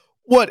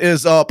What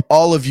is up,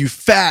 all of you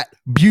fat,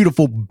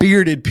 beautiful,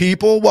 bearded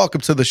people?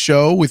 Welcome to the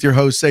show with your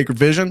host, Sacred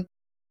Vision.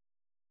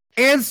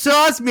 And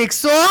Sauce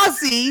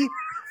McSaucy,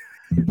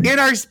 and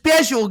our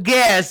special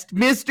guest,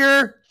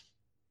 Mr.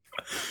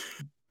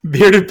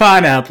 Bearded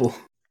Pineapple.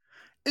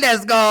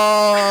 Let's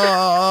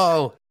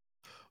go!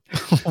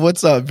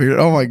 What's up, Beard?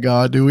 Oh my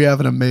God, dude, we have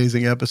an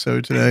amazing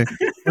episode today.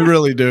 We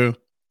really do.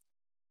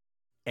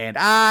 And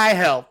I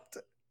helped.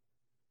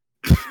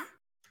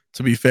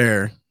 To be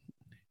fair.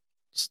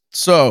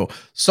 So,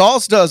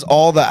 Sauce does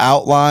all the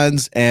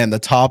outlines and the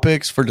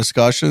topics for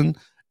discussion,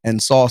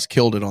 and Sauce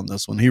killed it on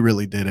this one. He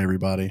really did,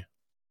 everybody.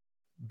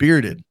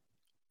 Bearded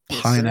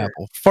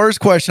Pineapple. First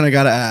question I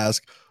got to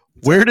ask,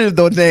 where did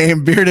the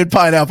name Bearded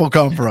Pineapple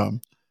come from?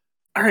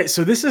 All right,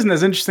 so this isn't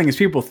as interesting as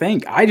people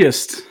think. I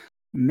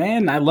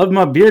love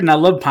my beard and I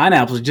love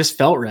pineapples. It just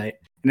felt right.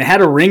 And it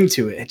had a ring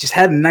to it. It just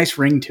had a nice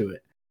ring to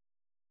it.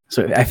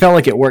 So I felt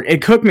like it worked.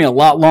 It took me a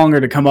lot longer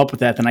to come up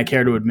with that than I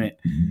care to admit.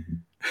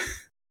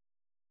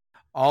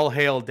 All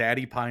hail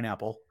Daddy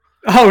Pineapple.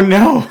 Oh,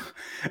 no.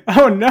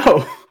 Oh,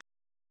 no.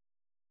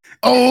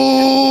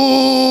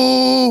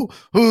 Oh,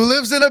 who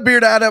lives in a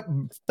beard I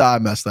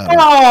messed that up.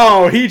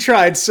 Oh, he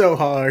tried so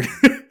hard.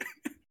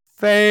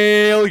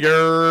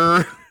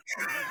 Failure.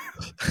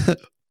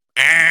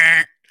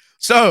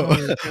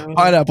 So,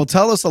 Pineapple,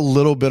 tell us a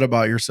little bit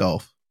about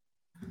yourself.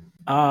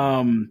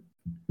 I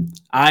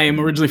am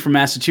originally from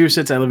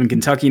Massachusetts. I live in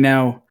Kentucky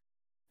now.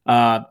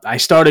 I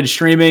started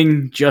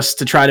streaming just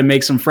to try to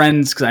make some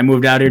friends because I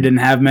moved out here, didn't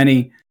have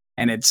many,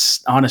 and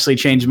it's honestly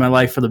changed my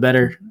life for the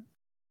better.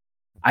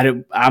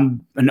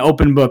 I'm an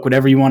open book.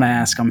 Whatever you want to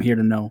ask, I'm here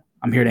to know.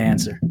 I'm here to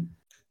answer.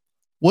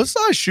 What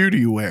size shoe do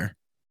you wear?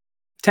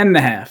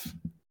 10.5.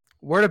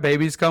 Where do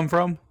babies come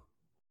from?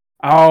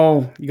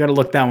 Oh, you got to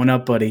look that one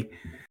up, buddy.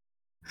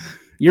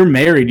 You're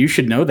married. You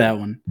should know that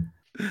one.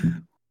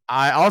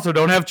 I also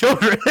don't have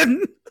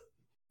children.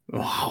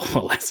 Oh,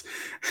 well,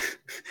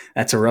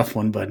 that's a rough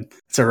one, bud.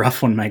 It's a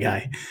rough one, my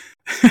guy.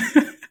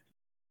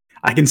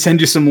 I can send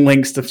you some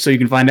links so you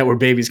can find out where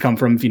babies come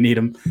from if you need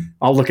them.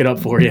 I'll look it up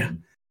for you.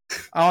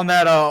 On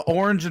that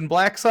orange and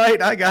black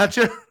site, I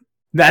gotcha.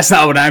 That's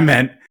not what I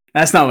meant.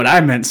 That's not what I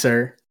meant,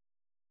 sir.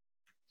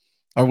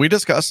 Are we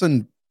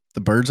discussing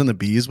the birds and the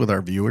bees with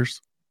our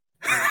viewers?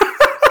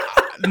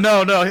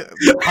 No.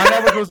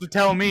 Pineapple supposed to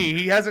tell me.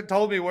 He hasn't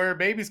told me where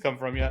babies come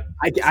from yet.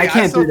 I can't.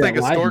 I still do think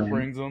that a stork man.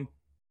 brings them.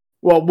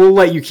 Well, we'll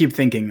let you keep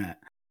thinking that.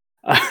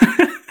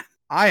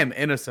 I am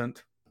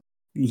innocent.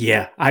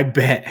 Yeah, I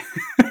bet.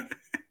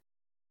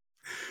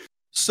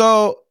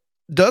 So,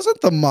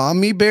 doesn't the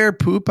mommy bear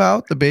poop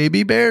out the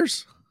baby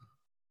bears?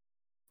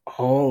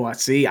 Oh, I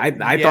see. I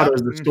thought it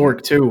was the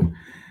stork too.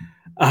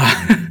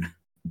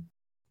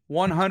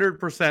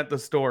 100% the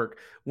stork.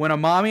 When a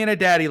mommy and a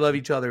daddy love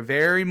each other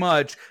very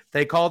much,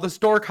 they call the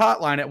stork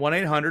hotline at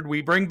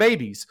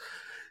 1-800-WE-BRING-BABIES.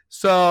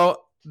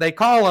 So they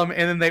call them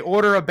and then they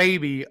order a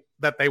baby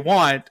that they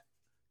want,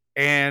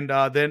 and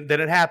then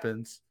it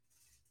happens.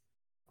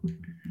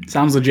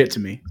 Sounds legit to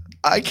me.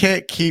 I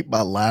can't keep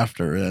my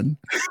laughter in.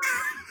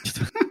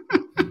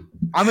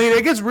 I mean,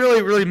 it gets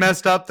really, really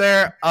messed up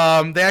there.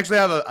 They actually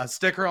have a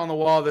sticker on the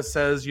wall that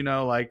says,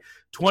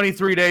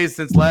 23 days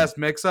since last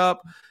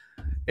mix-up.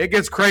 It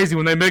gets crazy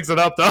when they mix it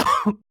up, though.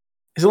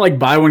 Is it like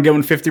buy one, get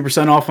one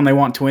 50% off when they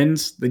want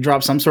twins? They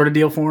drop some sort of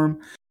deal for them?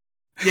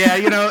 Yeah,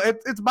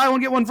 it's buy one,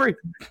 get one free.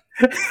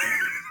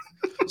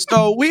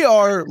 So we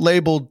are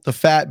labeled the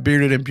Fat,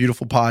 Bearded, and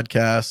Beautiful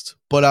podcast,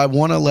 but I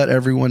want to let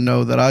everyone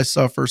know that I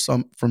suffer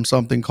from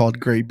something called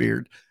gray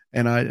beard,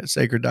 and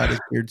Sacred dyed his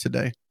beard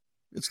today.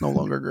 It's no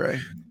longer gray.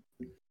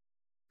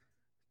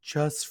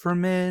 Just for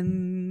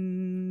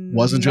men.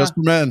 Wasn't just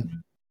for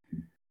men.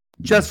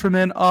 Just for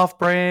men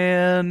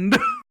off-brand.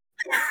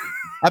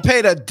 I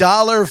paid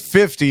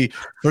 $1.50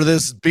 for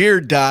this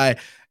beard dye,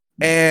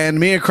 and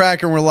me and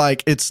Kraken were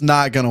like, it's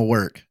not going to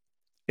work.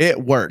 It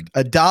worked.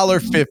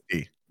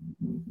 $1.50.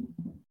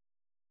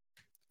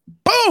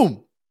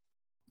 Boom!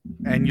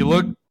 And you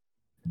look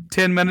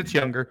 10 minutes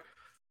younger.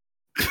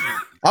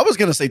 I was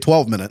going to say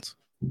 12 minutes.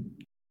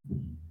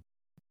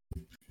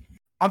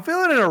 I'm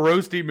feeling in a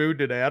roasty mood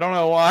today. I don't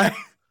know why.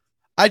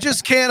 I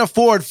just can't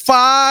afford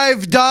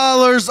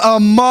 $5 a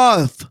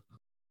month.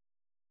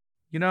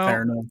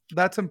 Fair enough.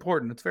 That's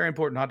important. It's very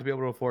important not to be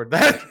able to afford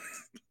that.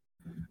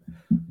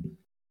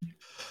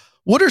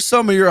 What are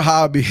some of your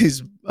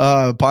hobbies,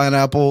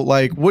 Pineapple?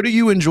 Like, what do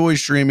you enjoy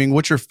streaming?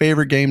 What's your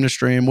favorite game to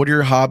stream? What are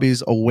your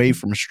hobbies away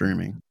from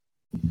streaming?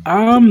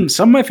 Some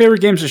of my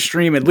favorite games to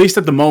stream, at least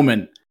at the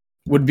moment,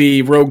 would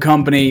be Rogue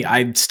Company.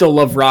 I still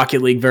love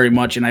Rocket League very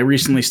much, and I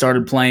recently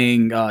started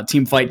playing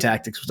Team Fight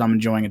Tactics, which I'm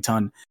enjoying a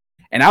ton.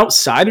 And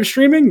outside of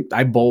streaming,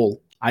 I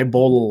bowl. I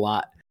bowl a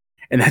lot.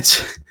 And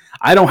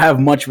I don't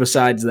have much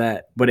besides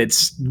that, but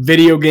it's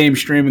video game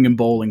streaming and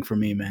bowling for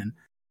me, man.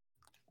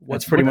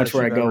 That's pretty much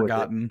where I go with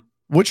it.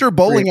 What's your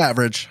bowling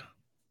average?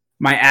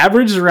 My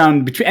average is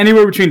around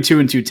anywhere between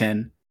 2 and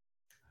 210.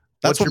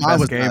 That's what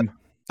mine was.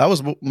 That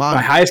was my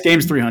highest game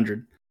is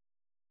 300.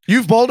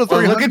 You've bowled a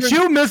 300? Look at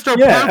you, Mr.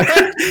 Yeah.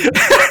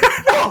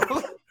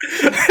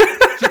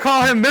 Perfect. to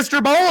call him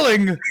Mr.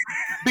 Bowling,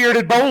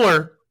 bearded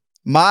bowler.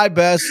 My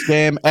best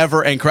game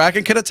ever, and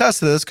Kraken can attest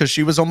to this because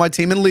she was on my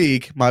team in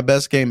League. My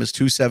best game is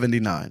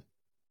 279.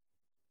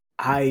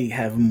 I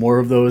have more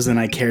of those than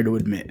I care to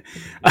admit.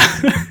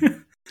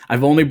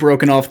 I've only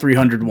broken off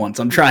 300 once.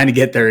 I'm trying to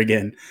get there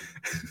again.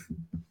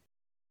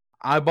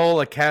 I bowl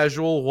a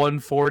casual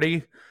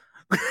 140.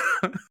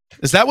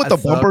 Is that with the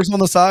bumpers on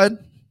the side?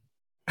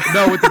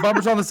 No, with the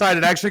bumpers on the side,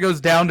 it actually goes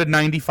down to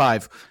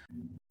 95.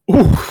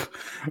 Ooh,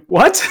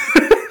 what?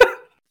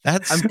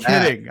 That's I'm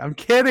kidding. I'm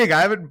kidding. I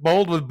haven't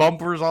bowled with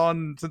bumpers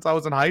on since I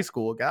was in high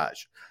school.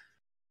 Gosh.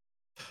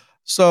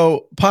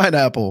 So,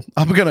 Pineapple,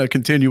 I'm going to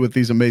continue with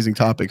these amazing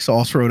topics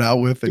Sauce wrote out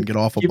with and get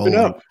off of bowling.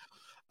 Keep it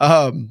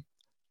up.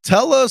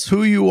 Tell us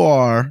who you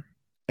are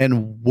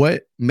and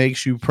what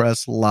makes you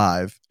press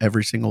live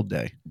every single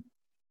day.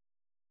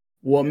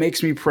 What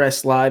makes me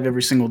press live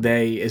every single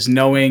day is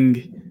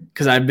knowing,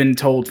 because I've been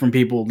told from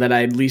people that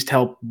I at least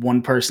help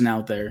one person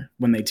out there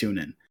when they tune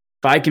in.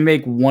 If I can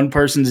make one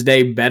person's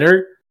day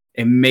better,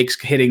 it makes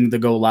hitting the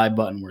go live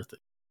button worth it.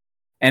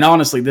 And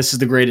honestly, this is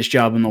the greatest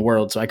job in the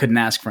world, so I couldn't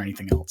ask for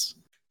anything else.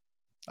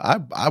 I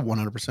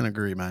 100%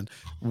 agree, man.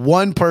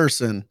 One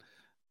person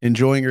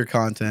enjoying your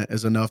content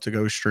is enough to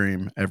go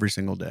stream every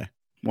single day.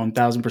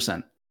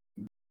 1,000%.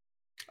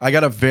 I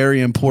got a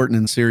very important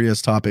and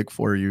serious topic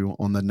for you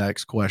on the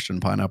next question,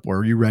 Pineapple.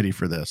 Are you ready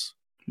for this?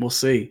 We'll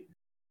see.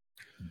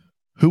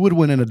 Who would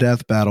win in a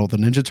death battle, the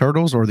Ninja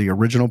Turtles or the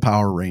original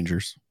Power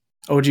Rangers?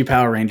 OG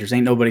Power Rangers.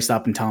 Ain't nobody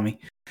stopping Tommy.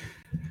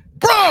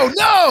 Bro,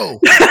 no!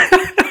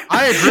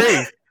 I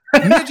agree.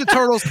 Ninja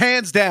Turtles,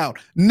 hands down.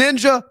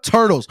 Ninja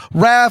Turtles.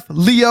 Raph,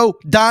 Leo,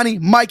 Donnie,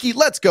 Mikey.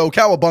 Let's go.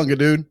 Cowabunga,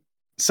 dude.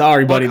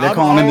 Sorry, buddy. They're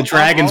calling in the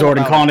Dragon Zord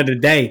and calling it a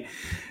day.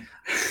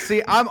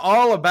 See, I'm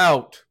all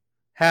about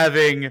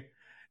having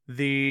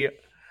the...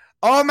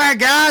 Oh, my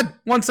God.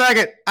 1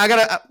 second.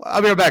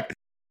 I'll be right back.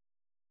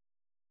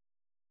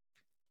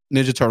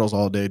 Ninja Turtles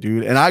all day,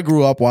 dude. And I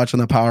grew up watching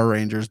the Power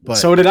Rangers, but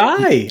so did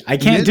I. I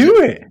can't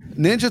do it.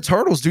 Ninja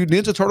Turtles, dude.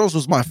 Ninja Turtles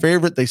was my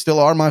favorite. They still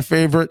are my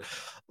favorite.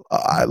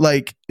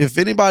 Like, if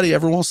anybody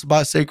ever wants to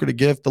buy Sacred a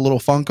gift, the little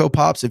Funko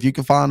Pops, if you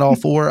can find all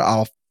four,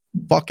 I'll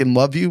fucking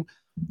love you.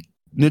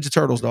 Ninja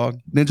Turtles, dog.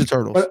 Ninja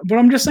Turtles. But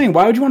I'm just saying,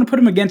 why would you want to put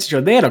them against each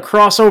other? They had a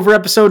crossover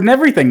episode and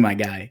everything, my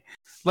guy.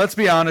 Let's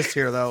be honest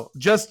here, though.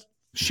 Just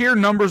sheer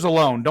numbers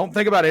alone. Don't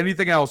think about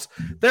anything else.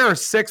 There are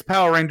 6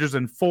 Power Rangers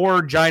and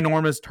 4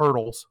 ginormous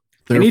turtles.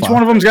 And each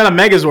one of them's got a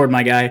Megazord,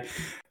 my guy.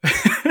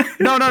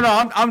 No.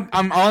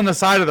 I'm on the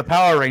side of the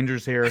Power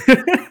Rangers here.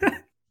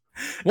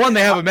 One,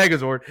 they have a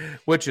Megazord,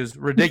 which is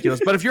ridiculous.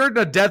 But if you're in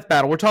a death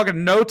battle, we're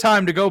talking no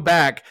time to go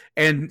back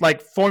and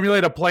like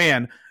formulate a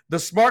plan. The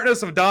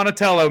smartness of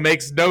Donatello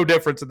makes no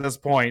difference at this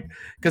point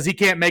because he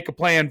can't make a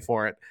plan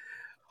for it.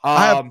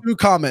 I have two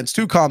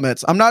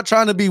comments. I'm not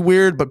trying to be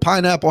weird, but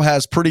Pineapple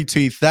has pretty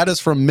teeth. That is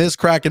from Miss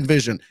Kraken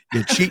Vision.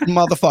 You cheating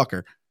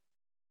motherfucker.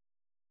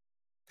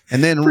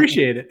 And then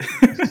appreciate it.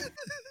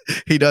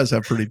 He does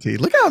have pretty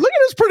teeth. Look at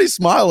his pretty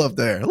smile up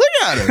there. Look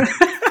at him.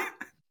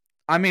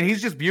 I mean,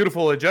 he's just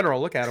beautiful in general.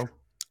 Look at him.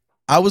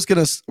 I was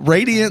gonna.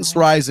 Radiance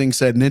Rising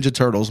said Ninja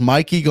Turtles.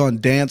 Mikey gonna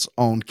dance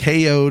on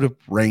KO'd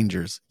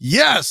Rangers.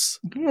 Yes.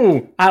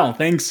 Ooh, I don't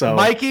think so.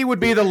 Mikey would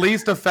be the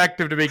least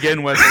effective to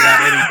begin with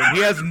about anything.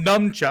 He has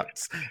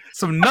nunchucks.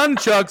 Some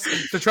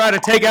nunchucks to try to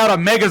take out a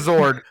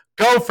Megazord.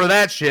 Go for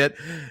that shit.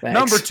 Thanks.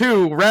 Number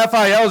 2,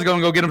 Raphael is going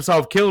to go get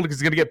himself killed because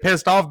he's going to get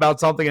pissed off about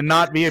something and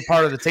not be a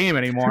part of the team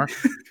anymore.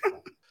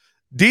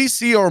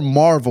 DC or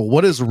Marvel?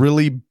 What is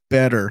really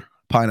better,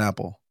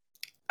 Pineapple?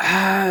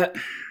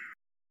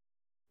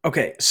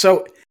 Okay,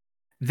 so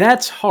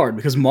that's hard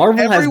because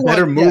Marvel has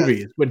better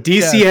movies, but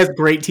DC has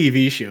great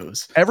TV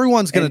shows.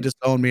 Everyone's going to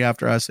disown me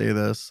after I say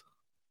this.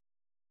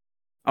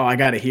 Oh, I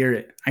got to hear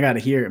it.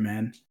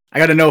 Man. I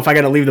got to know if I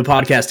got to leave the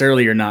podcast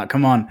early or not.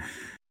 Come on.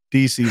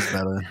 DC's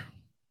better.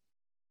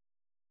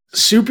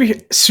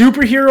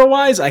 Superhero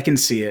wise, I can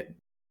see it.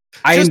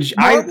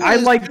 I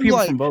like people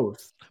from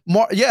both.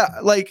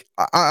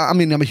 I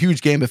mean, I'm a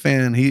huge Gambit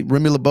fan.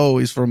 Remy LeBeau,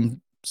 he's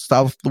from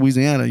South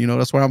Louisiana. You know,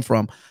 that's where I'm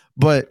from.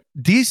 But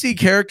DC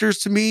characters,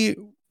 to me,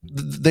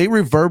 they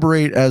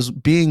reverberate as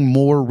being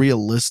more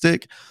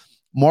realistic.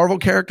 Marvel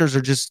characters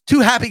are just too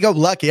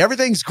happy-go-lucky.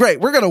 Everything's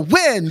great. We're gonna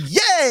win!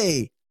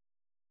 Yay!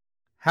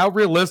 How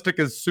realistic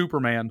is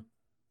Superman?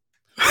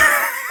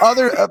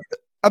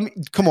 I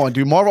mean, come on,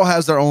 dude. Marvel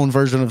has their own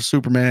version of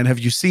Superman. Have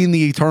you seen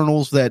the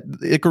Eternals? That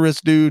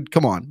Icarus dude?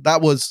 Come on,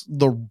 that was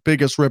the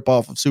biggest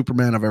ripoff of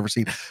Superman I've ever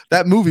seen.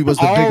 That movie was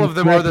all of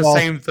them are the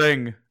same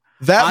thing.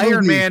 That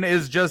Iron Man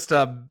is just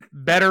a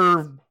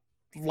better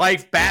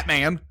life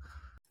Batman.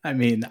 I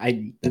mean,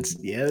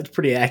 that's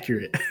pretty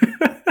accurate.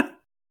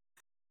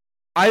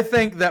 I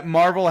think that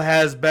Marvel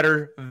has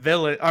better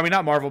villain. I mean,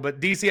 not Marvel, but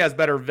DC has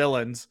better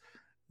villains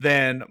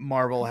than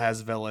Marvel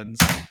has villains.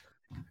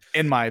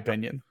 In my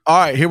opinion. All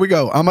right, here we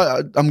go. I'm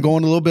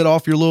going a little bit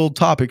off your little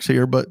topics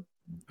here, but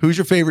who's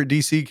your favorite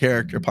DC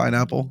character,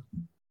 Pineapple?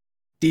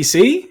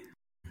 DC?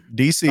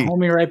 DC. Hold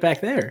me right back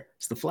there.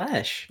 It's the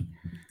Flash.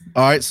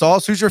 All right,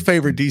 Sauce, who's your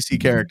favorite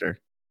DC character?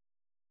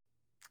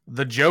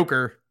 The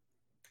Joker.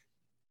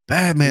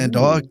 Batman,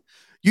 dog.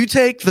 You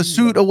take the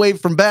suit away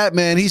from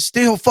Batman, he's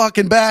still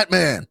fucking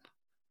Batman.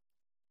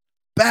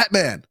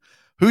 Batman.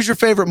 Who's your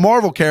favorite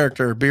Marvel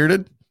character,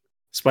 Bearded?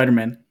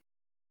 Spider-Man.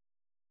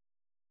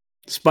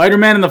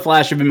 Spider-Man and the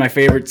Flash have been my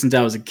favorite since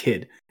I was a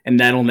kid, and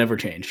that'll never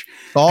change.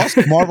 Sauce,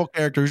 Marvel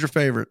character, who's your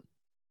favorite?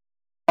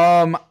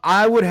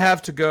 I would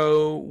have to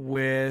go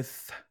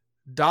with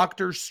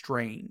Doctor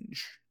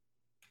Strange.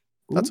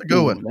 That's a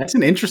good one. That's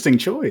an interesting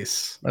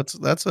choice. That's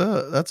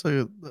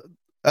a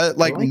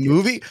like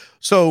movie.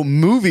 So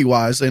movie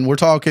wise, and we're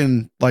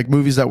talking like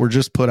movies that were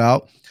just put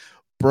out,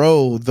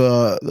 bro.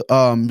 The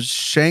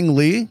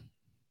Shang-La,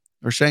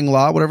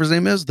 whatever his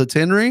name is, the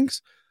Ten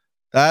Rings.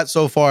 That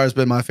so far has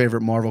been my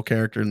favorite Marvel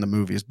character in the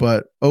movies.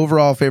 But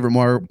overall, favorite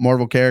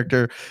Marvel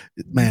character,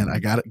 man, I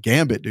got it.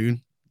 Gambit, dude.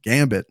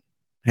 Gambit.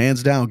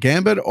 Hands down.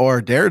 Gambit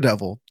or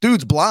Daredevil.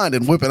 Dude's blind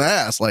and whipping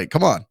ass. Like,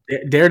 come on.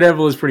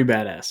 Daredevil is pretty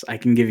badass. I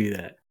can give you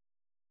that.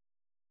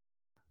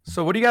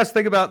 So what do you guys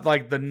think about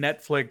like the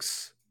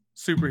Netflix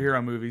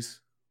superhero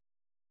movies?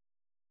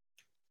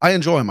 I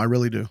enjoy them. I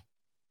really do.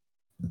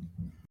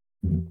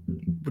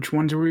 Which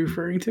ones are we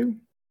referring to?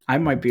 I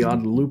might be out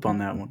of the loop on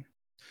that one.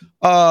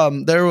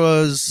 There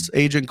was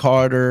Agent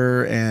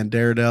Carter and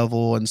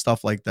Daredevil and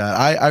stuff like that.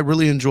 I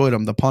really enjoyed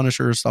them. The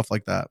Punisher, stuff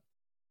like that.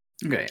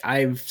 Okay,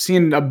 I've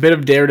seen a bit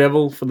of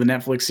Daredevil for the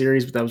Netflix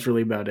series, but that was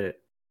really about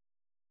it.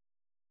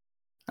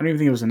 I don't even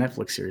think it was a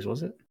Netflix series,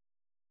 was it?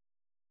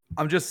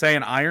 I'm just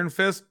saying Iron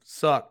Fist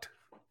sucked.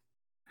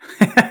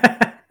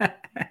 It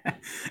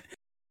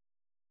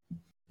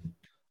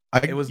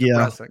was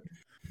depressing.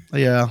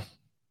 Yeah.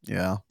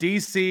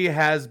 DC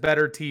has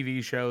better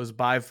TV shows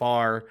by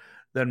far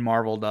than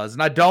Marvel does,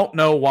 and I don't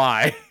know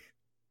why.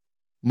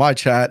 My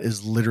chat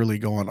is literally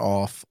going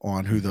off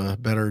on who the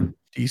better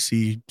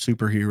DC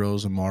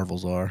superheroes and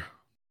Marvels are.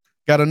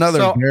 Got another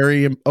go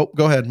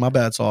ahead. My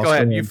bad, Sauce. Go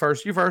ahead. You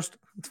first.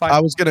 It's fine. I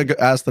was going to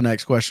ask the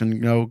next question.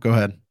 No, go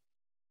ahead.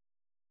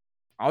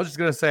 I was just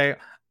going to say,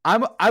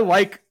 I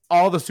like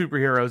all the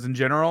superheroes in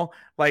general.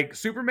 Like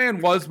Superman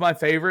was my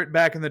favorite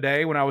back in the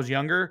day when I was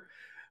younger,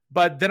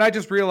 but then I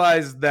just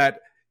realized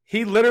that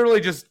he literally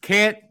just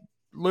can't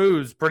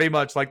lose pretty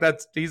much. Like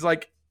he's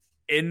like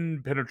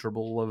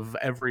impenetrable of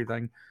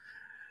everything.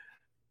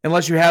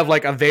 Unless you have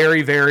like a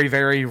very, very,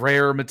 very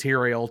rare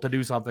material to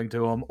do something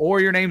to him, or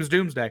your name's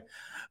Doomsday.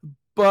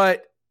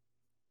 But,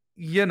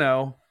 you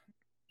know.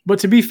 But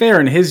to be fair,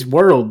 in his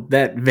world,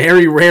 that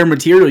very rare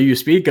material you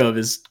speak of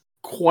is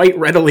quite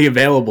readily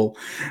available.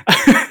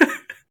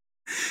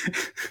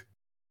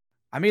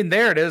 I mean,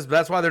 there it is. But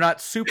that's why they're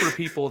not super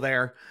people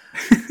there.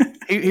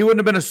 He wouldn't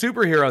have been a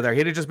superhero there.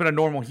 He'd have just been a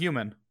normal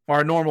human or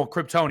a normal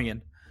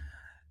Kryptonian.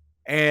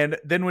 And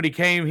then when he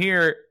came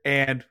here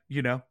and,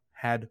 you know,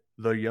 had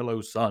the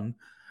yellow sun,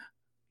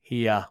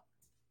 he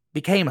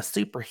became a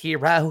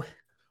superhero.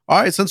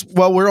 All right, since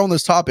we're on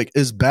this topic,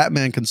 is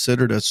Batman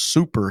considered a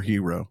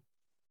superhero?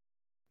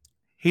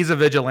 He's a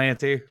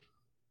vigilante.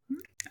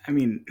 I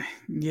mean,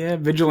 yeah,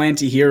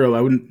 vigilante hero.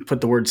 I wouldn't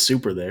put the word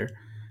super there.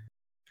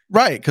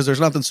 Right, because there's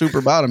nothing super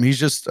about him. He's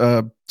just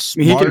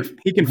smart.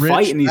 He can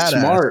fight and he's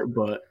smart,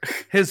 but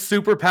his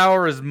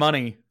superpower is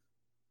money.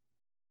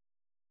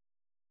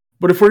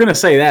 But if we're gonna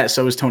say that,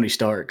 so is Tony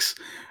Stark's.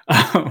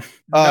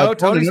 No,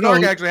 Tony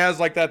Stark actually has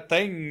like that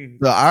thing.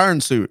 The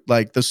iron suit,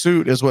 like the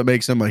suit is what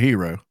makes him a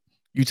hero.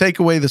 You take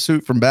away the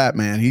suit from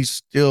Batman, he's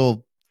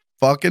still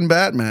fucking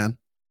Batman.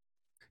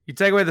 You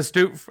take away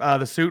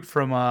the suit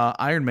from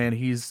Iron Man,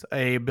 he's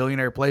a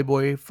billionaire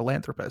playboy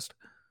philanthropist.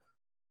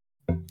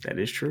 That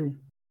is true.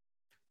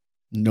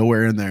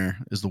 Nowhere in there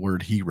is the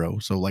word hero.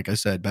 So like I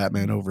said,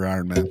 Batman over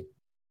Iron Man.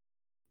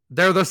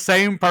 They're the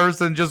same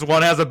person, just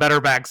one has a better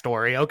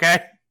backstory,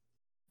 okay?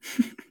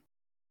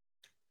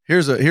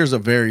 Here's a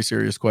very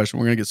serious question.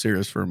 We're going to get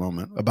serious for a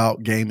moment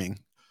about gaming.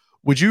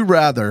 Would you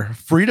rather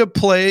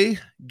free-to-play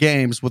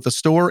games with a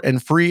store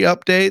and free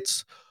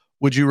updates?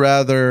 Would you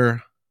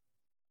rather...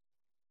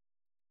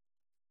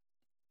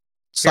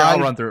 Here, I'll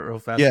run through it real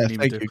fast. Yeah,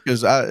 thank you,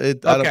 because I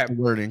don't have the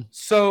wording.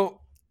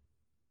 So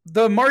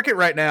the market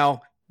right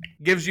now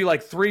gives you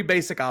like three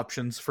basic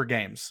options for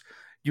games.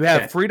 You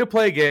have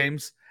free-to-play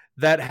games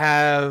that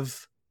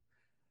have...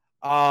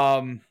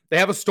 they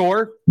have a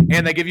store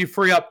and they give you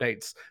free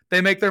updates.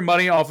 They make their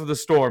money off of the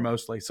store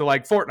mostly. So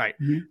like Fortnite,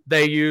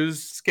 they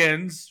use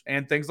skins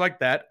and things like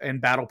that and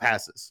battle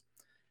passes.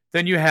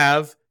 Then you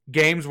have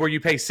games where you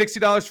pay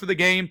 $60 for the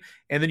game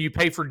and then you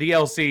pay for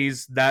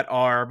DLCs that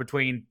are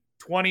between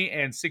 $20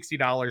 and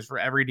 $60 for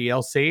every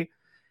DLC.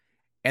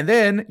 And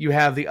then you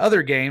have the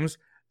other games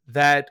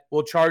that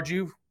will charge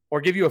you or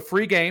give you a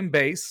free game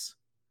base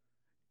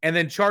and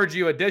then charge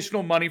you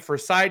additional money for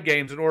side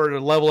games in order to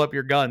level up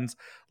your guns,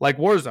 like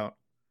Warzone.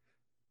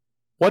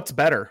 What's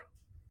better?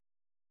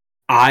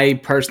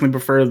 I personally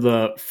prefer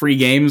the free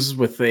games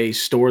with a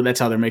store. That's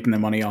how they're making their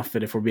money off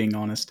it, if we're being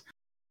honest.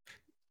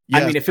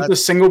 Yes, I mean, if it's a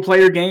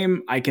single-player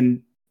game, I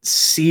can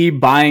see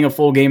buying a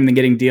full game and then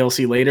getting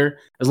DLC later,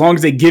 as long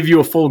as they give you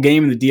a full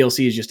game and the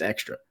DLC is just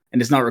extra,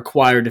 and it's not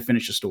required to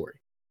finish a story.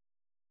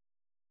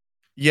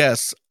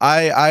 Yes,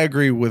 I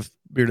agree with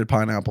Bearded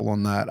Pineapple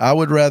on that. I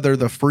would rather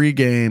the free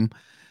game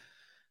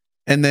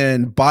and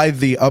then buy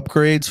the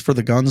upgrades for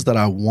the guns that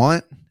I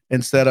want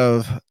instead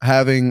of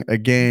having a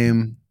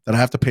game that I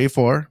have to pay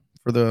for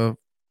the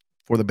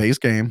base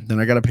game. Then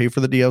I got to pay for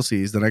the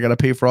DLCs. Then I got to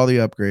pay for all the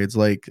upgrades.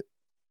 Like,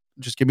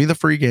 just give me the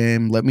free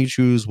game. Let me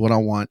choose what I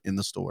want in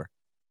the store.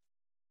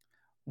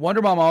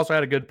 Wonder Mom also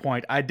had a good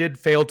point. I did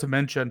fail to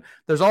mention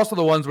there's also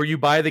the ones where you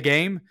buy the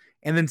game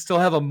and then still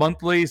have a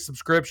monthly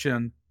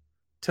subscription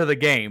to the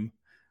game,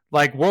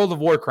 like World of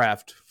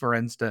Warcraft, for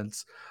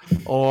instance,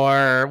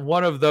 or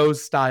one of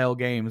those style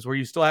games where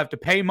you still have to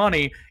pay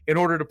money in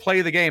order to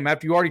play the game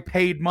after you already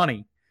paid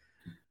money.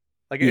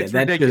 Like, it's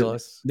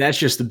ridiculous. That's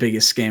just the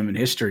biggest scam in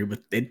history,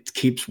 but it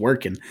keeps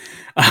working.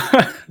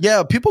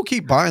 Yeah, people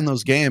keep buying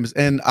those games,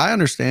 and I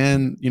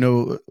understand,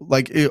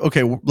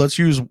 okay, let's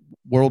use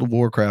World of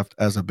Warcraft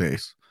as a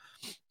base.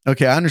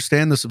 Okay, I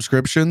understand the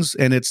subscriptions,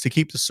 and it's to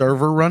keep the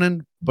server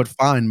running, but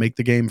fine, make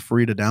the game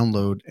free to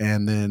download,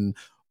 and then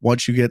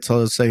once you get to,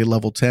 let's say,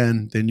 level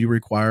 10, then you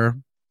require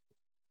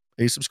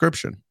a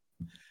subscription.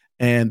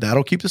 And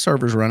that'll keep the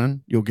servers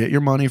running. You'll get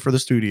your money for the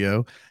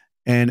studio,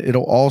 and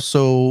it'll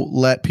also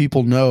let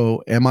people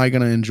know, am I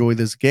going to enjoy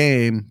this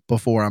game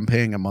before I'm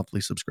paying a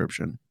monthly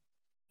subscription?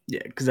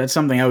 Yeah, because that's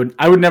something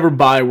I would never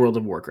buy World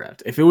of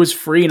Warcraft. If it was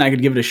free and I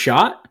could give it a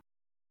shot,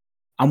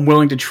 I'm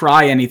willing to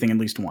try anything at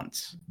least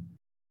once.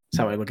 That's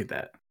how I look at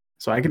that.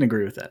 So I can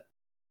agree with that.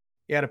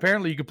 Yeah, and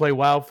apparently you can play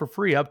WoW for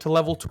free up to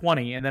level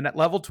 20. And then at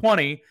level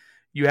 20,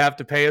 you have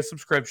to pay a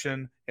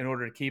subscription in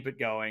order to keep it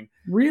going.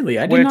 Really?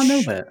 I did not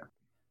know that.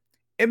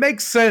 It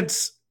makes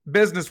sense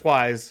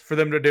business-wise for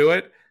them to do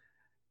it.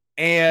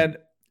 And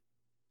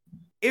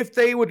if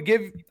they would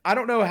I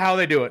don't know how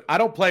they do it. I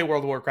don't play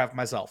World of Warcraft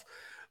myself.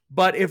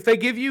 But if they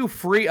give you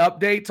free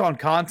updates on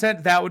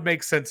content, that would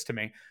make sense to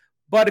me.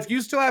 But if you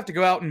still have to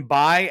go out and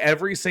buy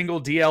every single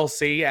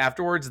DLC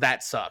afterwards,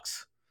 that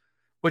sucks.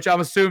 Which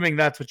I'm assuming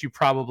that's what you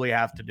probably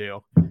have to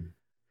do.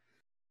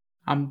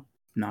 I'm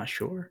not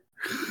sure.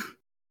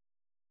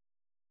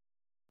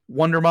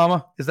 Wonder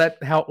Mama, is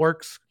that how it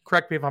works?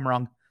 Correct me if I'm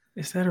wrong.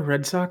 Is that a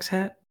Red Sox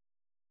hat?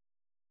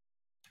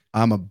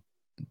 I'm a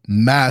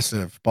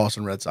massive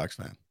Boston Red Sox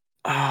fan.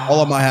 Oh.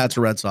 All of my hats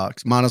are Red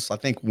Sox. Minus, I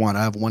think, one.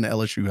 I have one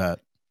LSU hat.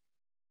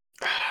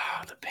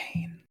 Oh, the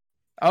pain.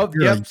 Oh,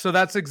 yep. So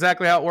that's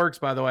exactly how it works,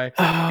 by the way.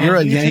 You're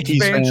a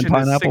Yankees fan,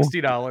 Pineapple?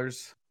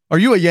 $60. Are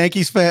you a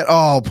Yankees fan?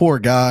 Oh, poor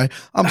guy.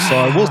 I'm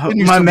sorry. We'll send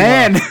you my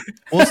man.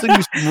 We'll send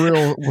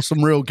you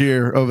some real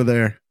gear over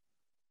there.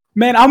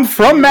 Man, I'm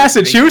from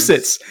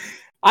Massachusetts.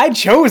 I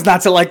chose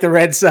not to like the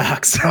Red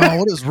Sox. Oh,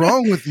 what is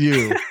wrong with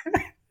you?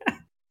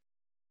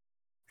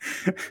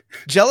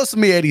 Jealous of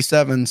Me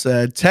 87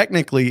 said,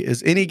 technically,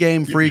 is any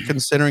game free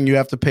considering you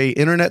have to pay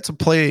internet to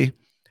play,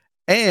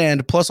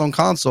 and plus on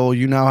console,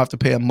 you now have to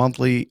pay a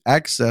monthly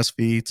access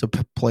fee to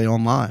play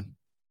online?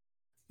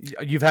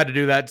 You've had to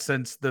do that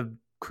since the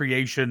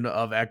creation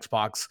of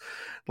Xbox.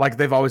 Like,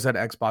 they've always had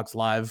Xbox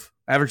Live,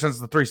 ever since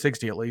the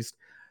 360 at least.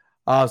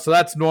 So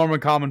that's normal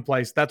and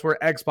commonplace. That's where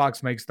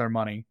Xbox makes their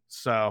money.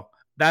 So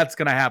that's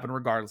going to happen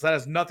regardless. That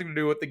has nothing to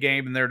do with the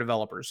game and their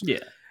developers. Yeah.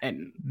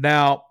 And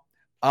now,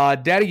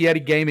 Daddy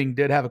Yeti Gaming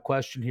did have a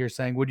question here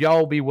saying, would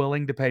y'all be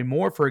willing to pay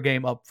more for a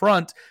game up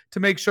front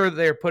to make sure that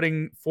they're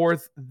putting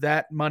forth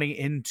that money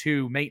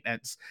into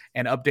maintenance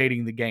and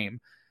updating the game?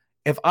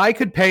 If I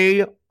could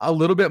pay a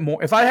little bit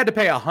more, if I had to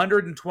pay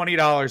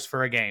 $120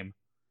 for a game,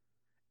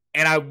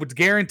 and I was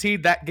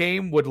guaranteed that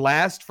game would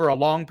last for a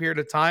long period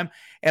of time,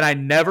 and I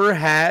never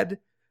had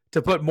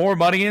to put more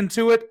money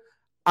into it,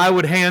 I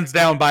would hands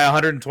down buy a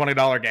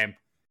 $120 game.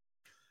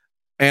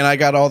 And I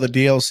got all the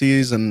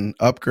DLCs and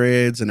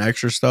upgrades and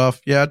extra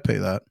stuff. Yeah, I'd pay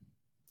that.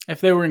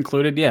 If they were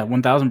included, yeah,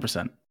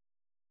 1,000%.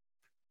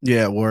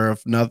 Yeah, where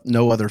if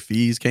no other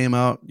fees came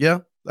out, yeah,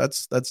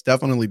 that's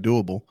definitely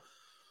doable.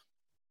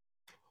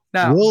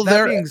 Now,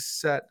 that being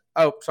said,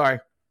 oh, sorry.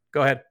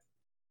 Go ahead.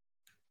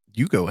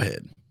 You go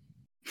ahead.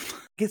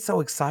 Get so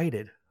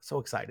excited. So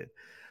excited.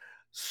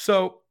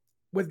 So,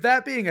 with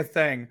that being a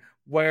thing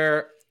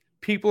where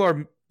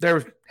people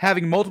they're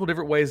having multiple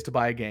different ways to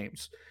buy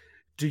games,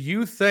 do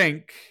you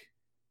think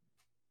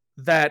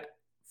that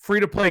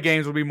free-to-play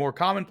games will be more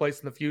commonplace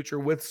in the future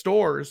with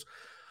stores?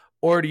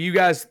 Or do you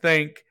guys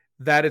think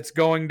that it's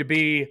going to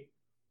be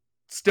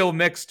still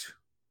mixed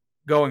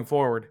going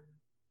forward?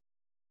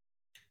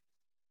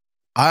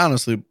 I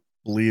honestly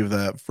believe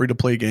that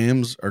free-to-play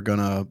games are going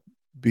to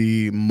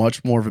be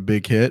much more of a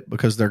big hit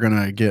because they're going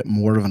to get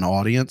more of an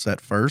audience at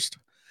first.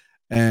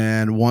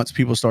 And once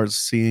people start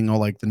seeing all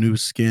like the new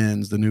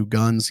skins, the new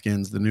gun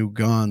skins, the new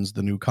guns,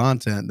 the new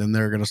content, then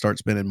they're going to start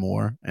spending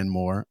more and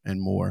more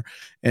and more.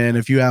 And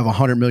if you have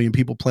 100 million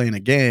people playing a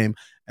game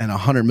and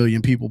 100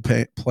 million people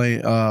paying,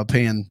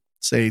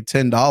 say,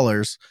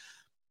 $10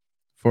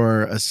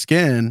 for a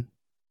skin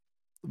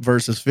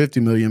versus 50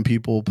 million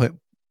people,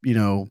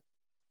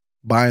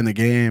 buying the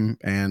game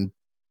and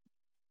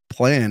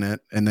playing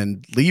it and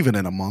then leaving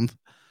in a month,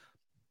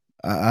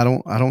 I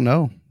don't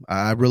know.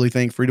 I really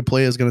think free to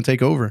play is going to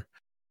take over.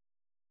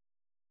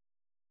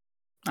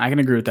 I can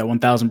agree with that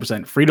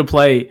 1000%. Free to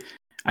play,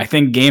 I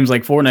think games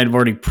like Fortnite have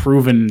already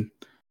proven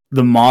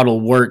the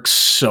model works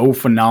so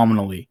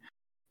phenomenally.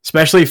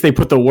 Especially if they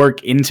put the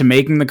work into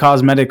making the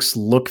cosmetics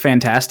look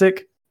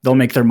fantastic, they'll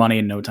make their money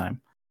in no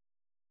time.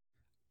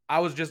 I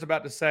was just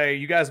about to say,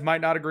 you guys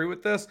might not agree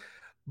with this,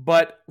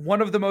 but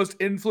one of the most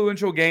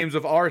influential games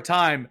of our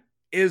time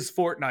is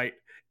Fortnite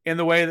in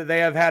the way that they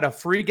have had a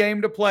free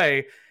game to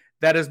play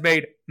that has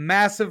made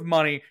massive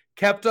money,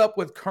 kept up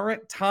with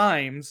current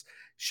times,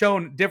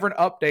 shown different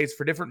updates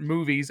for different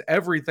movies,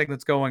 everything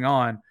that's going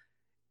on.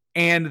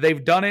 And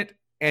they've done it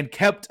and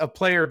kept a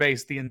player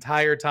base the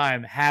entire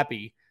time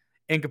happy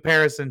in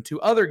comparison to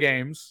other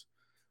games,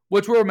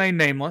 which will remain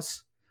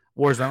nameless,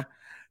 Warzone,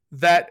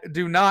 that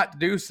do not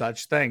do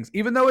such things.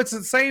 Even though it's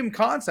the same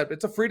concept,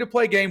 it's a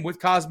free-to-play game with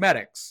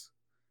cosmetics.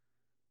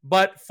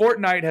 But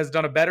Fortnite has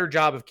done a better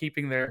job of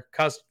keeping their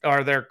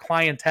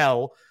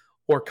clientele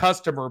or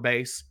customer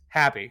base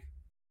happy.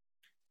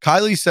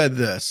 Kylie said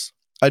this.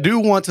 I do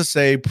want to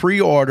say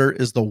pre-order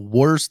is the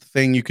worst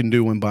thing you can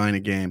do when buying a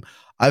game.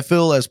 I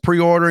feel as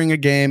pre-ordering a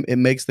game, it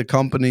makes the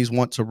companies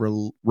want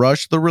to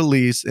rush the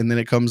release, and then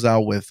it comes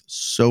out with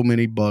so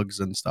many bugs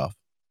and stuff.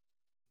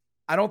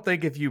 I don't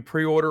think if you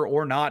pre-order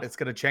or not, it's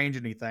going to change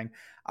anything.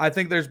 I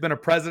think there's been a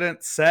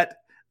precedent set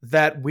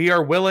that we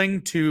are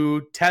willing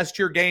to test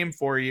your game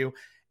for you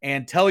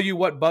and tell you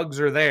what bugs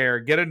are there,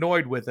 get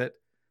annoyed with it,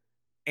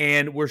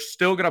 and we're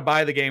still going to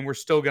buy the game. We're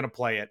still going to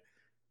play it.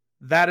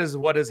 That is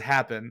what has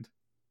happened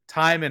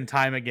time and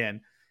time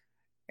again.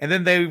 And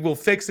then they will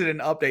fix it in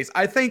updates.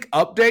 I think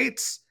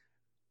updates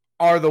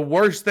are the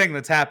worst thing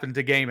that's happened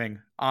to gaming,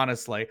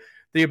 honestly.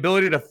 The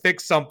ability to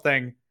fix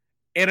something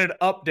in an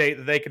update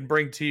that they can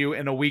bring to you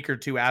in a week or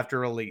two after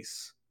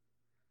release.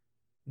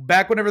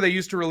 Back whenever they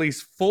used to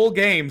release full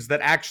games that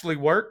actually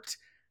worked,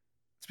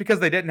 it's because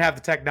they didn't have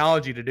the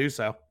technology to do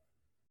so.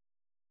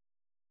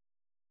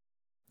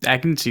 I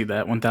can see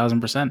that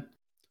 1000%.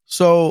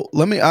 So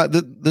let me,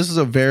 this is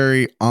a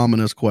very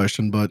ominous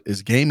question, but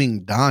is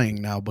gaming dying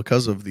now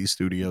because of these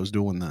studios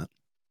doing that?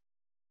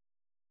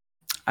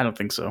 I don't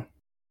think so.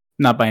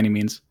 Not by any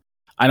means.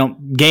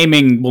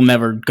 Gaming will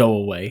never go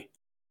away.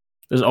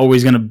 There's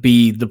always going to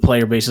be the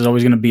player base. There's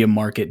always going to be a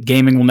market.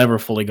 Gaming will never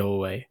fully go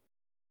away.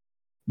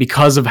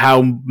 Because of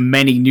how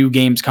many new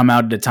games come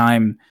out at a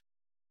time,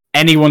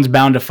 anyone's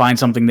bound to find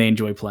something they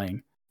enjoy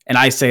playing. And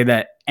I say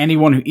that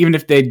anyone who, even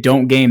if they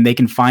don't game, they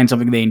can find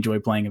something they enjoy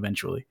playing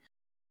eventually.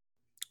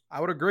 I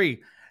would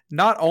agree.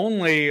 Not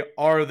only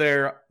are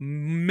there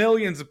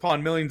millions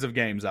upon millions of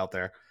games out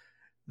there,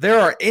 there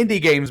are indie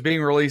games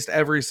being released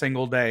every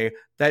single day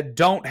that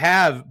don't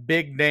have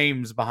big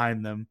names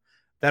behind them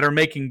that are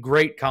making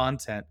great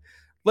content.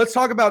 Let's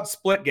talk about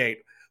Splitgate,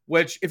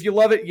 which if you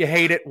love it, you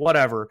hate it,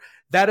 whatever.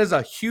 That is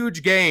a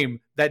huge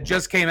game that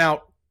just came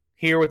out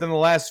here within the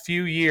last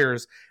few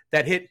years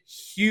that hit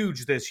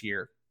huge this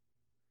year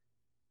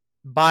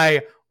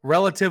by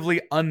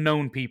relatively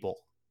unknown people.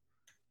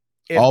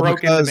 It all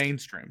broke into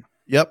mainstream.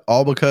 Yep,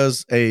 all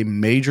because a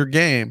major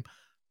game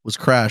was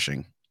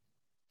crashing.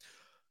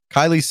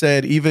 Kylie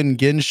said even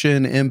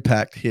Genshin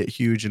Impact hit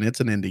huge, and it's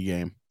an indie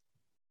game.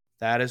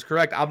 That is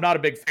correct. I'm not a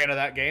big fan of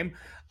that game.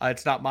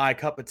 It's not my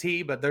cup of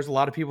tea, but there's a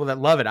lot of people that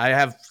love it. I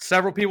have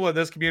several people in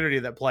this community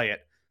that play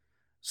it.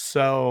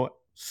 So,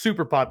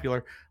 super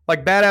popular.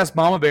 Like Badass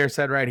Mama Bear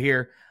said right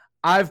here,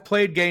 I've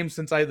played games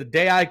since the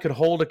day I could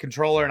hold a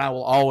controller, and I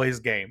will always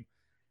game.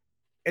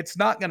 It's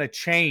not going to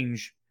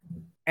change.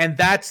 And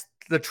that's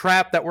the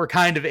trap that we're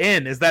kind of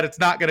in, is that it's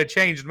not going to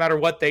change no matter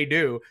what they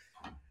do.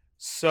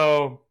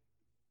 So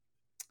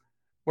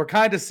we're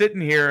kind of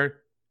sitting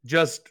here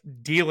just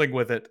dealing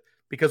with it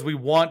because we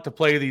want to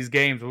play these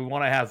games. We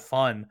want to have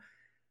fun.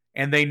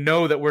 And they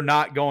know that we're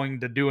not going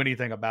to do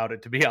anything about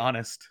it, to be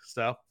honest.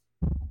 So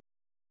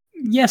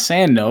yes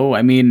and no.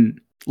 I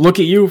mean, look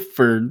at you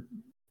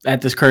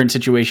at this current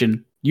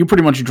situation. You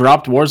pretty much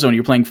dropped Warzone.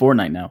 You're playing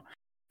Fortnite now.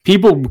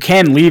 People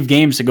can leave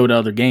games to go to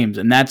other games,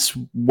 and that's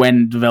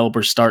when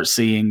developers start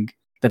seeing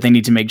that they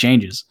need to make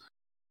changes.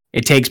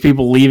 It takes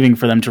people leaving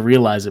for them to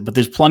realize it, but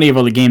there's plenty of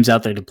other games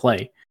out there to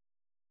play.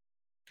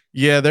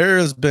 Yeah, there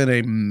has been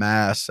a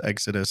mass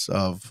exodus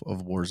of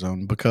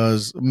Warzone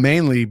because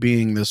mainly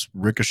being this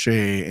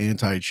Ricochet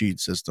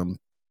anti-cheat system,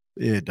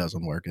 it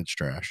doesn't work. It's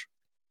trash.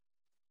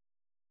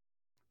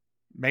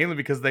 Mainly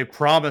because they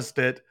promised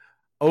it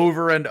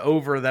over and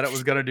over that it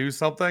was going to do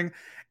something.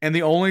 And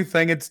the only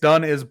thing it's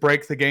done is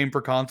break the game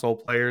for console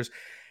players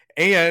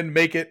and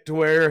make it to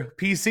where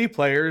PC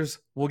players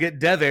will get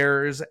dev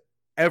errors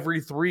every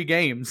 3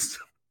 games.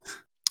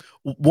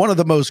 One of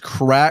the most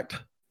cracked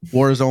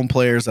Warzone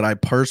players that I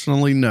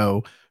personally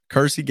know,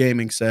 Kersey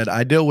Gaming, said,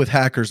 I deal with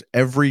hackers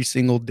every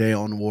single day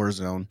on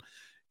Warzone.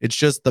 It's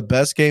just the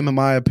best game, in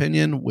my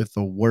opinion, with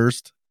the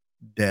worst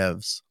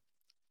devs.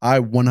 I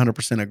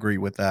 100% agree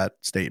with that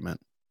statement.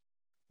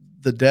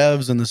 The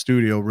devs in the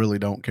studio really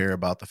don't care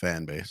about the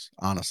fan base,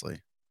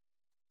 honestly.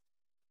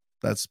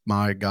 That's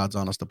my God's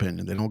honest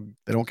opinion.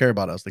 They don't care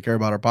about us. They care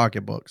about our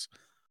pocketbooks.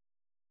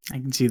 I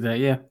can see that,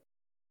 yeah.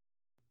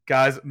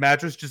 Guys,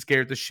 Mattress just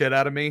scared the shit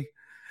out of me.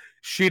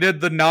 she did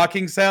the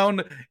knocking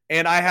sound,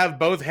 and I have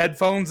both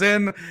headphones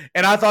in,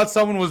 and I thought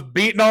someone was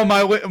beating on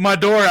my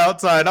door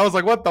outside. I was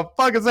like, what the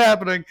fuck is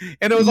happening?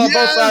 And it was on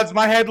both sides.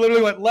 My head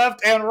literally went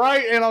left and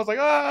right, and I was like,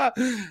 ah.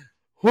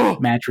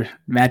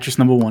 Mattress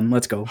number 1.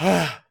 Let's go.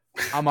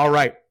 I'm all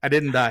right. I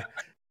didn't die.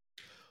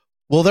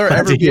 Will there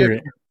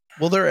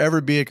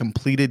ever be a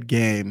completed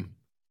game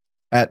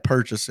at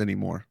purchase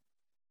anymore?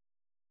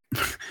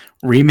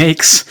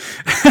 Remakes?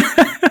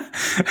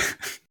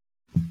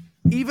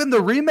 Even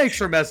the remakes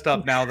are messed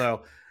up now,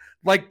 though.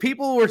 Like,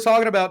 people were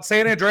talking about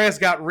San Andreas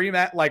got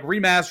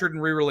remastered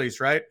and re-released,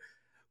 right?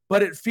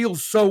 But it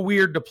feels so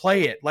weird to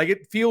play it. Like,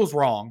 it feels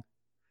wrong.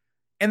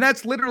 And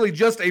that's literally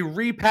just a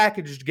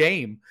repackaged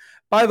game.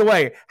 By the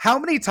way, how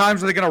many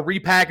times are they going to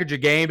repackage a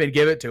game and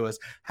give it to us?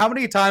 How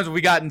many times have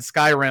we gotten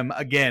Skyrim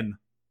again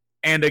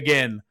and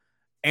again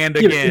and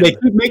again? They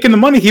keep making the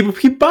money. People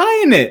keep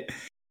buying it.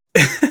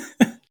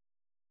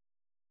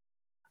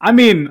 I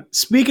mean,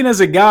 speaking as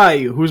a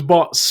guy who's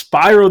bought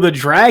Spyro the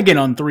Dragon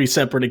on 3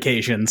 separate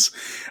occasions,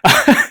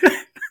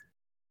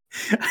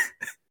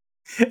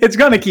 it's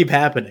going to keep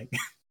happening.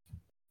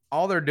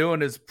 All they're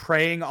doing is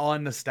preying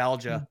on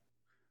nostalgia.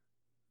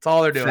 That's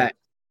all they're doing.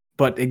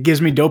 But it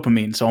gives me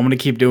dopamine, so I'm going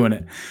to keep doing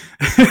it.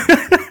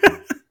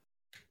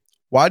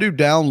 Why do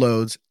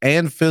downloads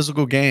and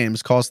physical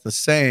games cost the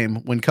same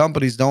when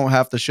companies don't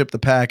have to ship the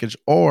package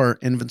or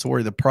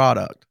inventory the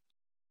product?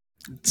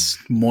 It's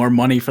more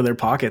money for their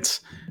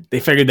pockets. They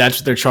figured that's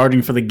what they're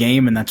charging for the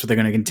game, and that's what they're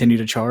going to continue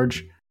to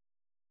charge.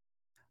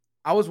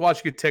 I was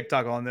watching a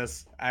TikTok on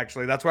this,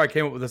 actually. That's where I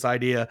came up with this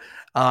idea.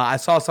 I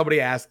saw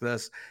somebody ask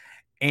this,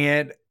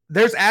 and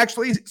there's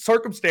actually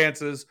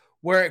circumstances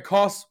where it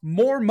costs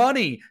more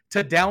money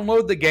to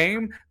download the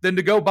game than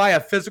to go buy a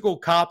physical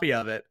copy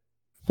of it.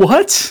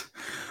 What?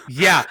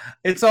 Yeah,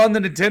 it's on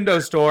the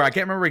Nintendo store. I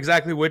can't remember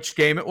exactly which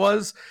game it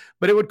was,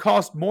 but it would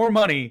cost more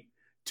money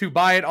to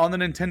buy it on the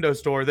Nintendo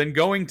store than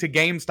going to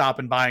GameStop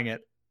and buying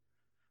it,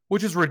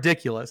 which is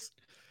ridiculous.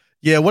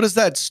 Yeah, what is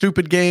that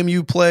stupid game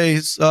you play,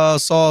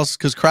 Sauce?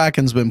 Because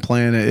Kraken's been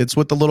playing it. It's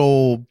with the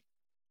little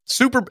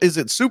is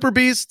it Super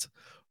Beast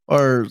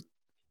or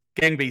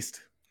Gang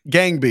Beast?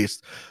 Gang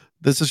Beast.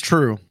 This is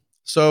true.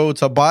 So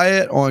to buy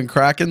it on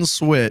Kraken's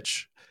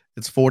Switch,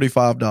 it's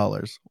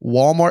 $45.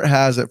 Walmart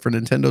has it for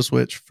Nintendo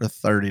Switch for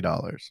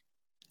 $30.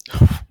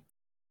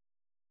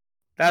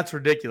 That's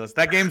ridiculous.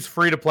 That game's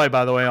free to play,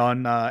 by the way,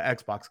 on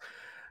Xbox.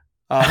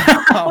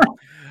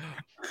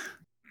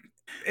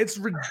 It's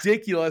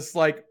ridiculous.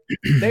 Like,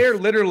 they're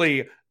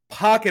literally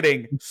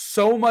pocketing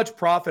so much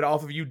profit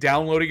off of you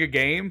downloading a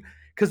game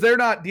because they're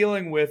not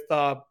dealing with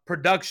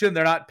production.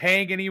 They're not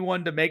paying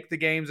anyone to make the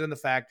games in the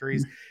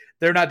factories.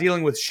 They're not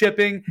dealing with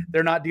shipping.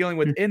 They're not dealing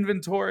with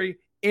inventory,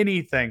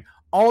 anything.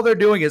 All they're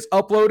doing is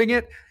uploading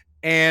it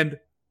and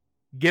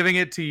giving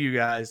it to you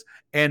guys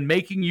and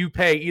making you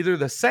pay either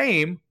the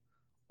same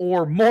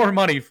or more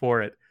money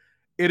for it.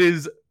 It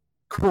is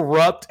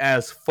corrupt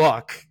as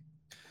fuck.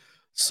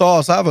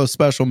 Sauce, I have a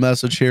special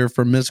message here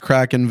from Miss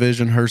Kraken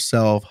Vision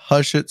herself.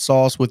 Hush it,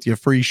 Sauce, with your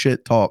free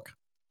shit talk.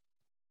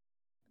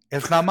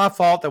 It's not my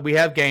fault that we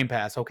have Game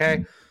Pass,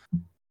 okay?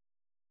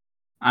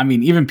 I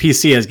mean, even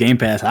PC has Game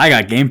Pass. I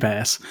got Game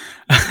Pass.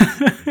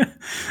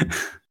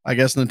 I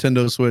guess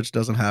Nintendo Switch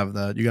doesn't have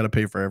that. You got to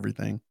pay for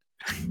everything.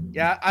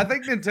 Yeah, I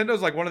think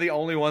Nintendo's like one of the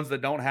only ones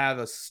that don't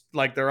have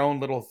their own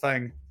little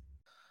thing.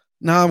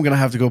 Now I'm going to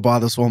have to go buy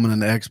this woman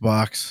an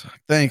Xbox.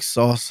 Thanks,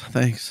 Sauce.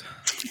 Thanks.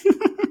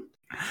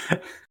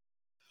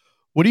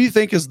 What do you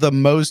think is the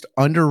most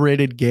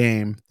underrated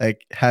game that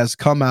has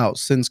come out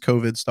since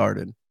COVID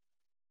started?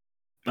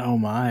 Oh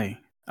my.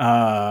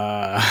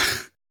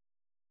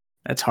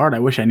 That's hard. I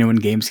wish I knew when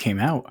games came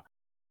out.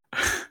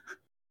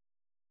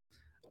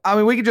 I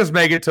mean, we could just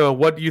make it to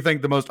what do you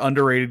think the most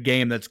underrated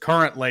game that's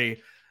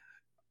currently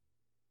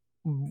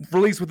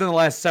released within the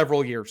last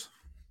several years?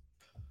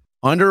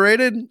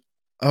 Underrated?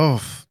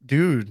 Oh,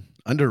 dude,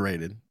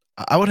 underrated.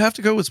 I would have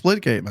to go with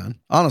Splitgate, man.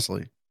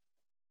 Honestly.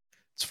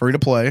 It's free to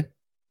play.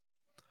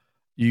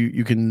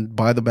 You can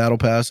buy the battle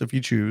pass if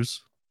you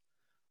choose.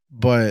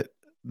 But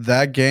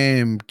that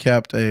game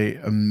kept a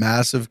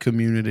massive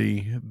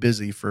community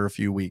busy for a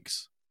few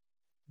weeks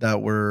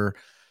that were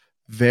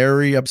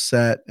very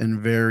upset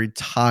and very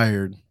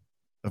tired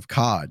of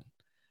COD.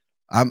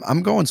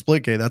 I'm going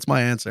Splitgate. That's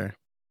my answer.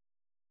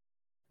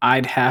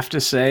 I'd have to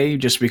say,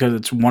 just because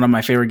it's one of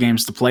my favorite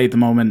games to play at the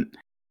moment,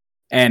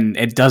 and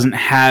it doesn't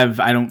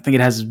have, I don't think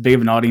it has as big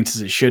of an audience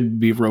as it should,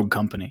 be Rogue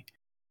Company.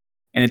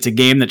 And it's a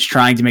game that's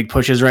trying to make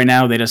pushes right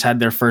now. They just had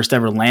their first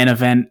ever LAN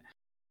event,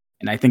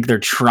 and I think they're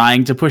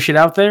trying to push it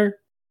out there.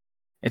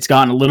 It's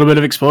gotten a little bit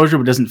of exposure,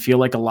 but doesn't feel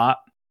like a lot.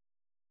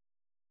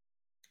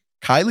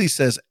 Kylie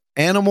says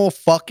Animal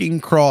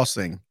fucking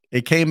Crossing.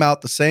 It came out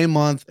the same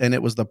month, and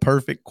it was the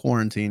perfect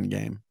quarantine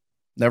game.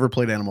 Never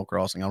played Animal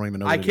Crossing. I don't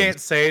even know what I can't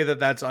say that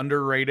that's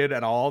underrated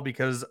at all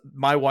because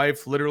my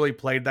wife literally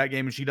played that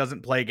game and she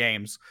doesn't play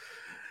games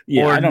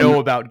or know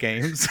about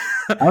games.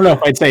 I don't know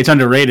if I'd say it's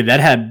underrated. That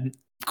had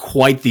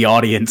quite the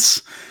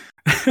audience.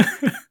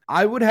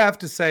 I would have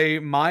to say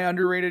my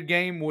underrated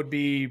game would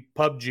be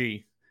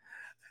PUBG.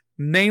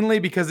 Mainly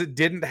because it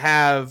didn't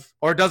have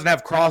or it doesn't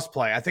have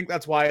crossplay. I think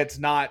that's why it's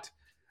not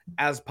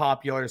as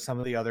popular as some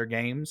of the other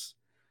games.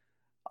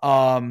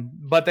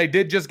 But they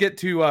did just get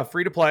to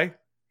free to play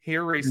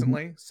here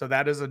recently, so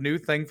that is a new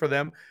thing for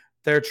them.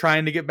 They're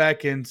trying to get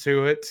back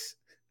into it.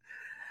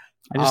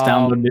 I just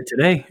downloaded it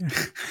today.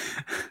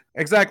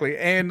 Exactly.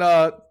 And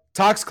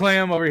Tox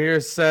Clam over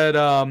here said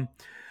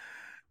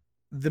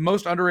the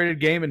most underrated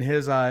game in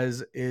his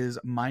eyes is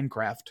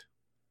Minecraft.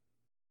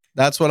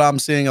 That's what I'm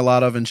seeing a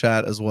lot of in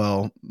chat as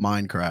well.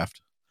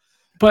 Minecraft.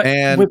 But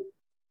And-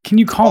 can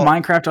you call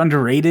Minecraft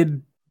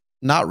underrated?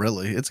 Not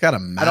really. It's got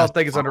a I don't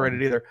think it's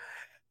underrated either.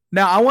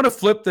 Now, I want to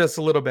flip this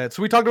a little bit.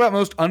 So we talked about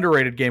most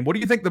underrated game. What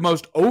do you think the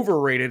most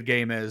overrated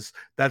game is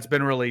that's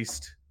been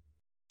released?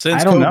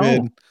 Since I don't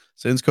COVID. know.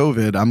 Since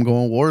COVID, I'm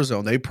going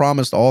Warzone. They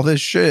promised all this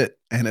shit,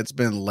 and it's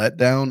been let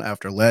down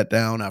after let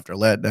down after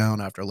let down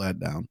after let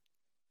down.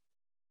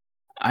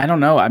 I don't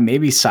know.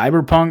 Maybe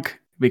Cyberpunk,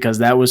 because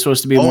that was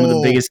supposed to be one of the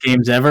Oh. biggest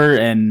games ever,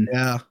 and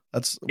Yeah,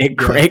 that's it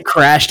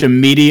crashed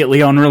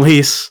immediately on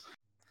release.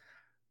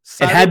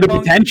 It had the Cyberpunk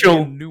potential,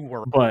 and New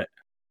World. but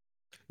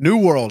New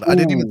World. I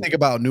didn't even Ooh. think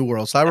about New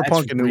World. that's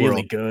Cyberpunk and New really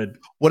World. good.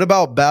 What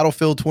about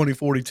Battlefield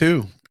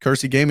 2042?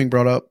 Kersey Gaming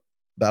brought up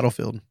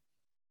Battlefield.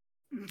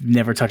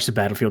 Never touched a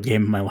Battlefield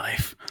game in my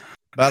life.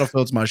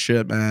 Battlefield's my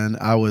shit, man.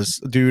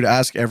 Dude,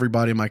 ask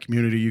everybody in my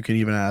community. You can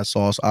even ask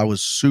Sauce. I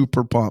was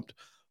super pumped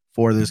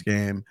for this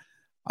game.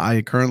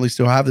 I currently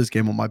still have this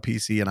game on my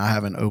PC, and I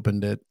haven't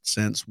opened it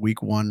since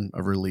week 1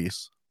 of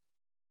release.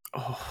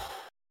 Oh,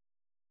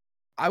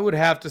 I would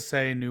have to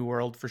say New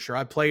World for sure.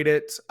 I played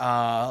it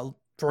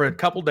for a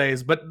couple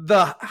days, but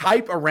the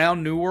hype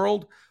around New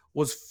World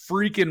was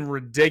freaking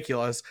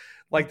ridiculous.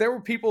 Like, there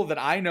were people that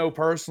I know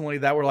personally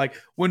that were like,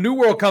 when New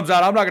World comes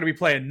out, I'm not going to be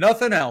playing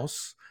nothing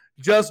else,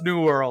 just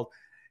New World.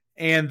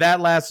 And that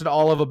lasted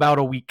all of about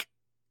a week.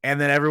 And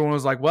then everyone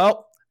was like,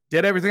 well,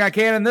 did everything I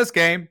can in this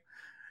game.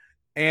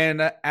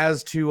 And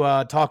as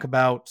to talk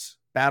about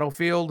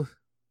Battlefield,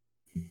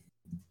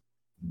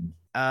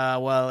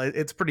 well,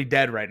 it's pretty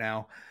dead right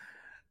now.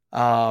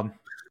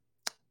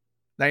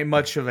 There ain't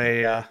much of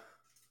a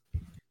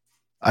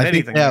I think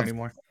anything there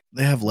anymore.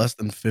 they have less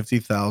than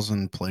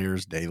 50,000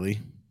 players daily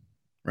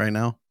right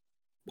now.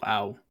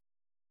 wow.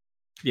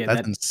 Yeah,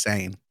 That's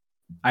insane.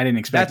 I didn't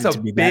expect That's it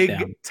a to be that down.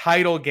 big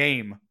title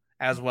game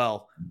as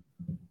well.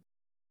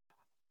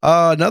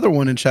 Another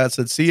one in chat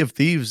said Sea of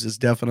Thieves is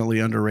definitely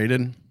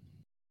underrated.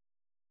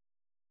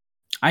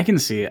 I can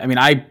see it. I mean,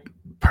 I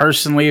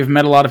personally have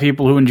met a lot of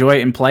people who enjoy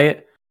it and play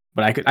it,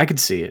 but I could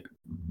see it.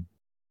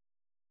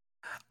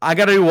 I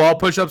got to do wall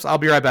push-ups. I'll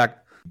be right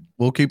back.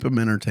 We'll keep them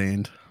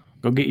entertained.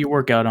 Go get your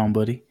workout on,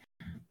 buddy.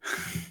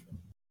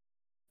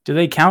 Do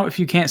they count if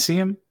you can't see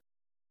them?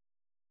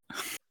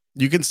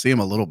 You can see him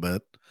a little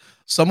bit.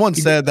 Someone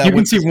said that you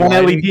can with see his one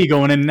lighting- LED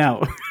going in and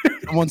out.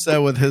 Someone said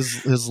with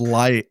his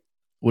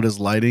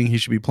lighting, he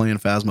should be playing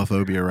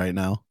Phasmophobia right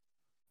now.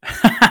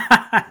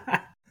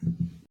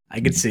 I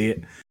could see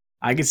it.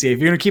 I can see it. If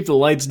you're gonna keep the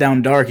lights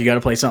down dark, you got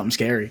to play something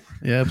scary.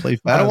 Yeah, play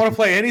I don't want Phasm. to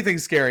play anything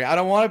scary. I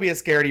don't want to be a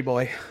scaredy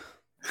boy.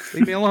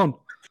 Leave me alone.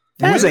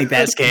 That ain't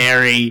that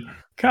scary.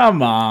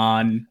 Come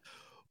on.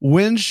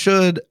 When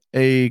should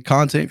a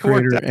content Poor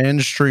creator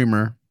and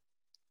streamer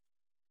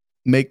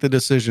make the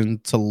decision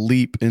to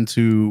leap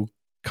into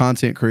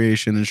content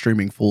creation and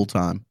streaming full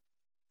time?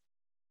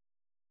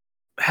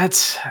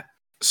 It's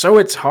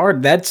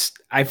hard.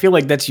 I feel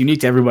like that's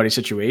unique to everybody's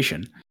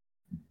situation.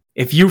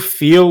 If you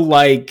feel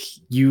like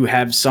you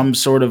have some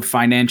sort of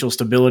financial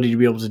stability to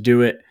be able to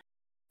do it,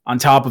 on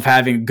top of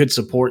having a good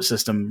support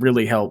system,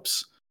 really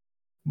helps.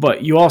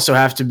 But you also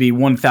have to be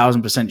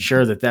 1,000%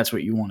 sure that that's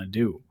what you want to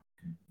do.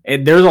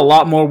 And there's a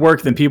lot more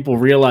work than people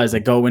realize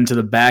that go into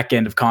the back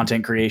end of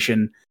content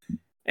creation.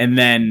 And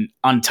then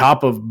on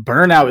top of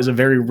burnout is a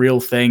very real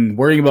thing.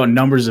 Worrying about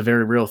numbers is a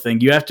very real thing.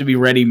 You have to be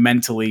ready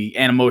mentally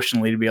and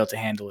emotionally to be able to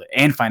handle it,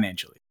 and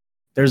financially.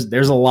 There's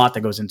a lot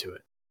that goes into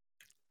it.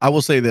 I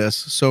will say this.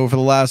 So for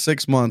the last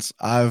 6 months,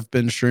 I've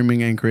been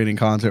streaming and creating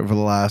content for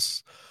the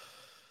last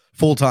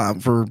full time.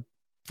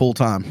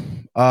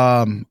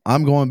 I'm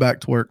going back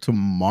to work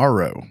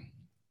tomorrow.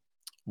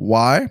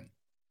 Why?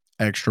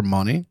 Extra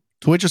money.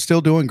 Twitch is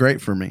still doing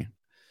great for me.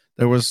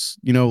 There was,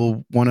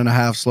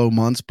 1.5 slow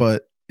months,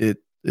 but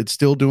it's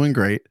still doing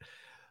great.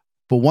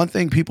 But one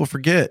thing people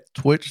forget,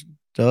 Twitch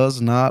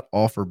does not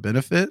offer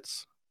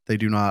benefits. They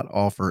do not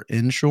offer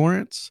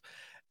insurance,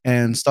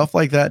 and stuff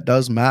like that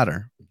does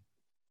matter.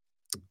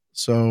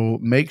 So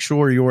make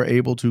sure you're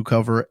able to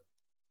cover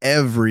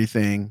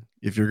everything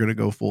if you're going to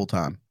go full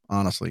time,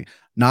 honestly,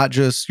 not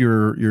just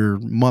your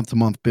month to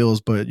month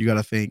bills, but you got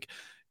to think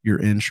your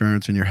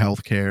insurance and your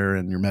health care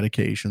and your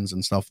medications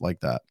and stuff like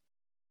that.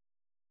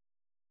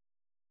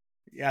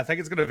 Yeah, I think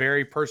it's going to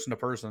vary person to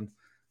person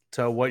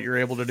to what you're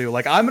able to do.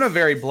 Like, I'm in a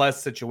very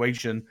blessed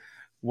situation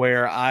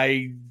where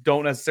I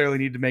don't necessarily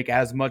need to make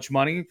as much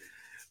money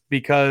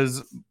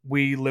because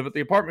we live at the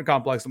apartment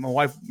complex that my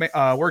wife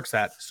works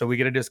at. So we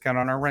get a discount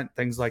on our rent,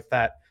 things like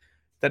that.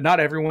 that not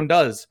everyone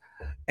does.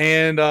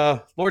 And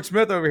Lord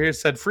Smith over here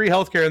said free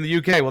healthcare in the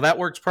UK. Well, that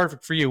works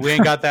perfect for you. We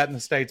ain't got that in the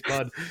States,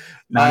 bud.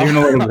 Not even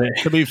a little bit.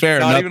 To be fair,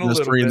 Not nothing even a is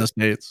little free in bit. the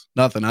States.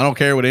 Nothing. I don't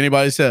care what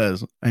anybody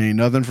says. Ain't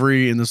nothing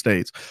free in the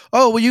States.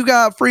 Oh, well, you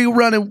got free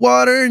running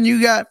water and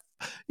you got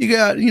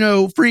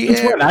free Since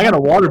air. when? I got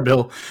a water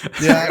bill.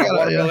 Yeah, I got a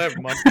water bill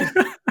every month.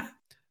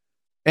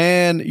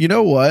 And you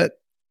know what?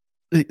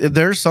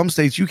 There's some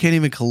states you can't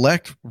even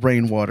collect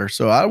rainwater.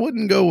 So I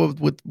wouldn't go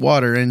with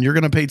water, and you're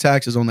going to pay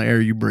taxes on the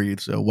air you breathe.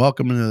 So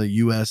welcome to the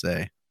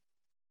USA.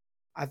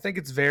 I think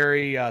it's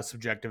very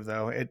subjective,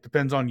 though. It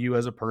depends on you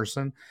as a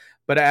person.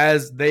 But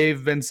as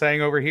they've been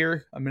saying over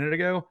here a minute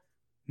ago,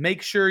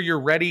 make sure you're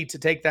ready to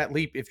take that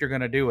leap if you're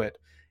going to do it.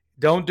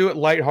 Don't do it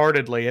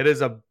lightheartedly. It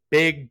is a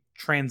big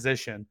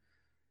transition.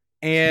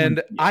 And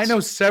Yes. I know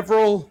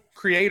several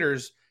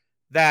creators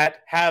that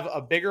have a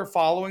bigger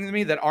following than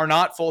me that are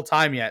not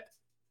full-time yet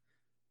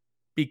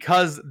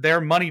because their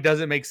money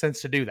doesn't make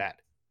sense to do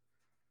that.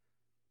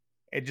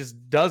 It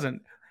just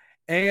doesn't.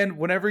 And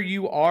whenever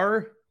you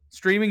are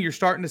streaming, you're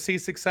starting to see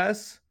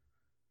success.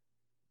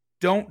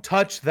 Don't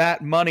touch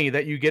that money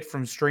that you get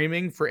from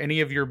streaming for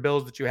any of your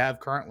bills that you have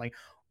currently.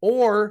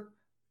 Or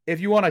if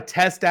you want to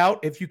test out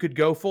if you could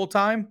go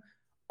full-time,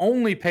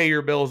 only pay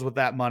your bills with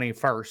that money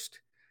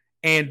first.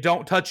 And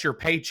don't touch your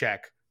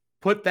paycheck.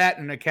 Put that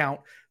in an account.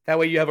 That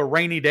way you have a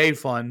rainy day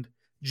fund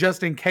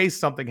just in case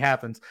something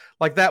happens.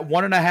 Like that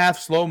 1.5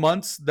 slow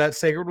months that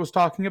Sacred was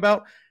talking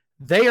about,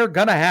 they are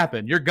going to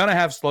happen. You're going to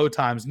have slow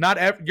times.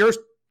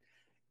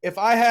 If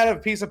I had a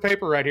piece of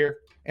paper right here,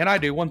 and I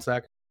do, one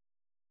sec.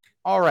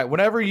 All right,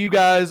 whenever you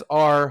guys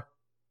are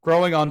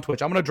growing on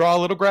Twitch, I'm going to draw a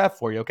little graph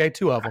for you, okay?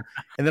 2 of them,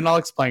 and then I'll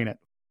explain it.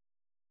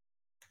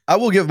 I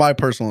will give my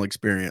personal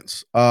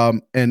experience.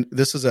 And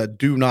this is a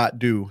do not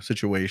do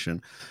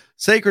situation.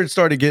 Sacred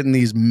started getting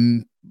these,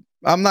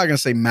 I'm not going to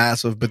say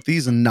massive, but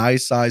these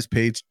nice size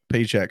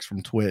paychecks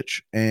from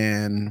Twitch.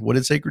 And what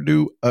did Sacred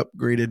do?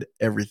 Upgraded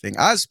everything.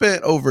 I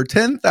spent over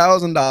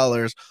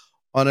 $10,000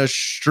 on a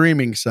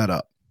streaming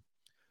setup.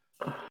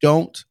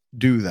 Don't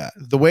do that.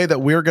 The way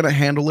that we're going to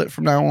handle it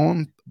from now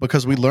on,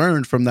 because we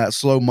learned from that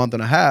slow month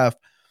and a half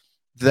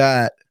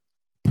that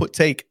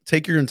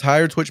take your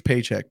entire Twitch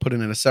paycheck, put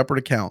it in a separate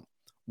account.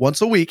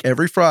 Once a week,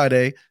 every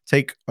Friday,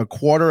 take a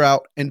quarter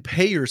out and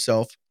pay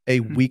yourself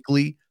a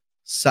weekly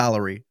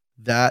salary.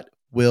 That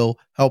will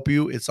help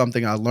you. It's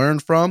something I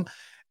learned from,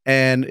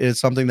 and it's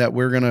something that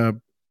we're going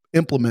to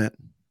implement.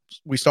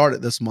 We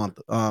started this month,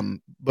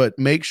 but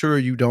make sure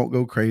you don't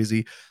go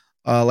crazy.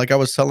 Like I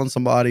was telling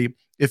somebody,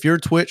 if your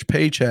Twitch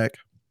paycheck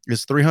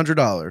is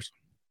 $300,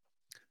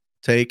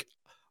 take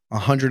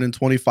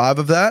 $125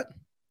 of that,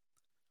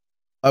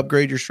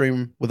 upgrade your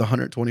stream with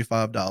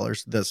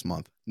 $125 this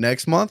month.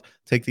 Next month,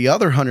 take the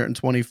other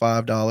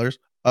 $125,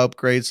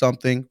 upgrade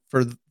something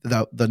for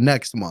the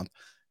next month.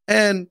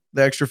 And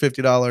the extra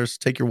 $50,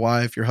 take your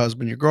wife, your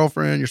husband, your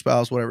girlfriend, your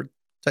spouse, whatever,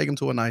 take them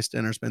to a nice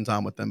dinner, spend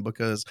time with them,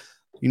 because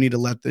you need to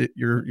let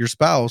your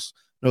spouse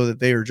know that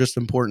they are just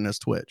important as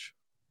Twitch.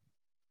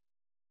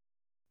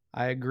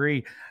 I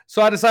agree.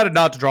 So I decided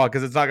not to draw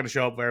because it's not going to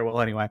show up very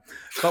well anyway.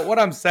 But what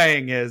I'm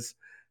saying is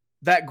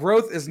that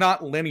growth is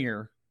not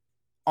linear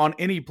on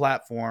any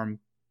platform,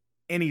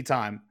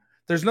 anytime.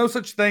 There's no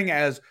such thing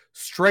as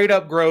straight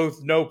up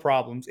growth, no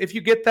problems. If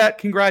you get that,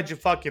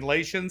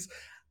 congratulations.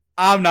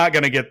 I'm not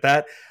going to get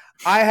that.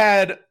 I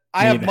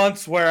have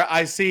months where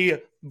I see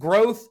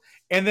growth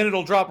and then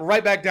it'll drop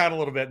right back down a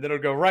little bit. Then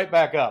it'll go right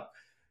back up.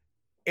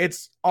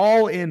 It's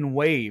all in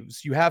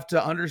waves. You have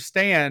to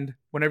understand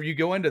whenever you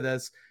go into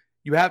this,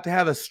 you have to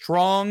have a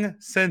strong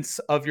sense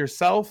of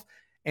yourself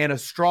and a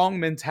strong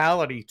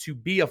mentality to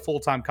be a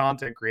full-time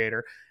content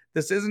creator.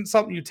 This isn't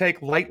something you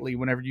take lightly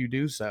whenever you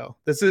do so.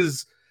 This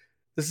is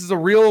a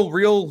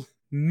real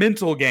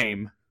mental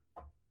game.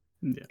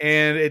 Yeah.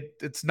 And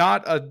it's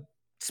not a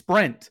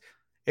sprint.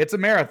 It's a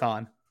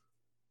marathon.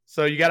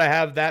 So you got to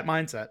have that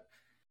mindset.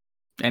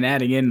 And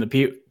adding in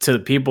to the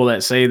people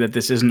that say that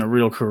this isn't a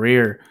real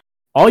career,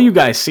 all you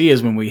guys see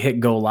is when we hit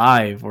go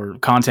live or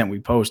content we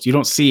post. You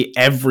don't see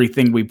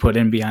everything we put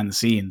in behind the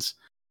scenes,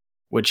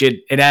 which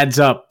it adds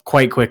up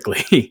quite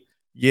quickly.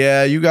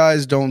 Yeah, you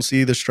guys don't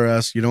see the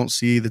stress. You don't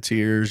see the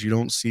tears. You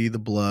don't see the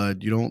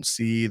blood. You don't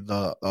see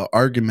the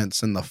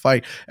arguments and the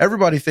fight.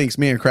 Everybody thinks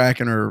me and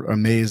Kraken are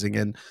amazing.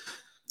 And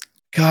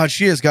God,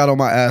 she has got on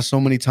my ass so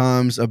many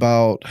times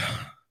about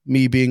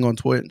me being on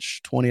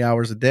Twitch 20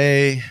 hours a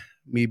day,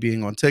 me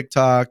being on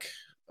TikTok.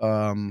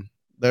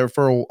 There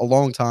for a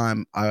long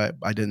time, I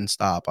didn't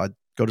stop. I'd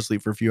go to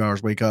sleep for a few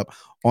hours, wake up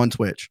on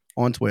Twitch,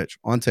 on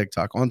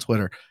TikTok, on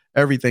Twitter,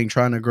 everything,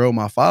 trying to grow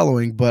my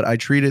following. But I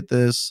treated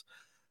this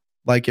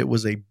like it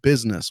was a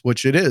business,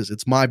 which it is.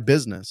 It's my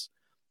business.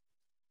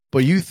 But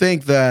you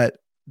think that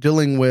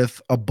dealing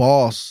with a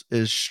boss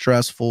is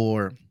stressful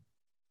or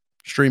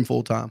stream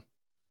full time?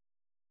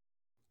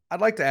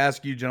 I'd like to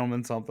ask you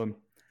gentlemen something.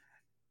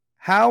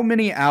 How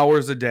many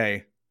hours a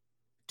day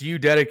do you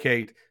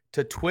dedicate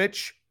to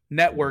Twitch,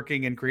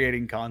 networking, and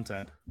creating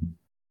content?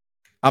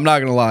 I'm not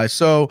gonna lie.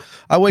 So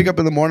I wake up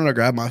in the morning, I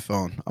grab my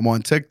phone. I'm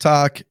on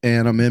TikTok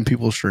and I'm in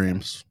people's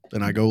streams.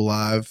 Then I go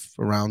live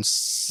around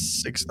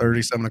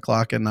 6:30, 7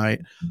 o'clock at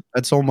night.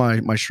 That's all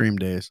my stream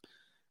days.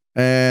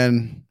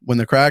 And when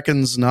the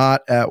Kraken's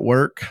not at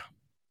work,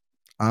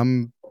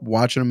 I'm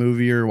watching a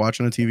movie or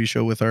watching a TV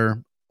show with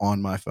her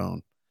on my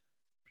phone.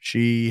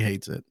 She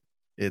hates it.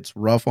 It's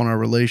rough on our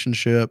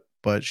relationship,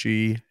 but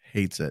she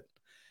hates it.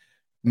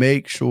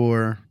 Make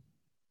sure,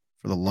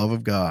 for the love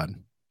of God,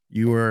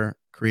 you are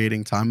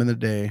creating time in the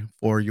day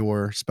for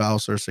your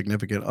spouse or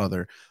significant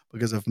other,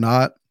 because if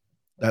not,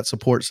 that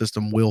support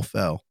system will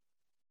fail.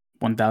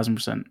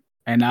 1000%.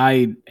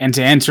 And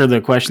to answer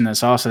the question that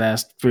Sauce had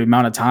asked, for the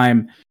amount of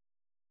time,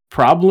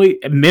 probably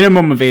a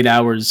minimum of 8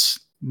 hours,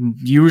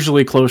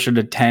 usually closer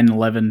to 10,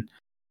 11.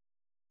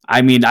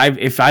 I mean,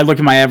 if I look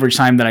at my average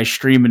time that I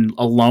stream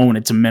alone,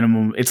 it's a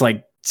minimum. It's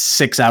like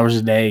 6 hours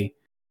a day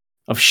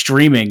of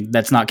streaming.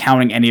 That's not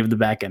counting any of the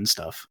back end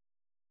stuff.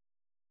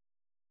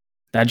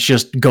 That's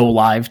just go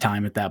live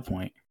time at that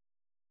point.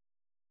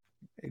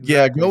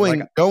 Exactly.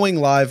 Yeah, going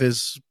live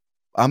is,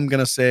 I'm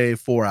gonna say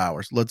 4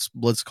 hours. Let's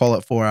call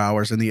it 4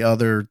 hours, and the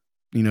other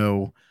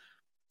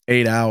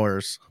 8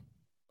 hours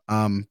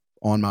I'm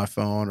on my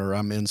phone or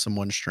I'm in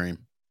someone's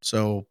stream.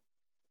 So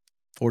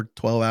for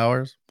 12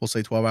 hours, we'll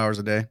say 12 hours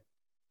a day.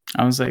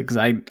 I would say, because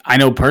I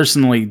know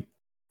personally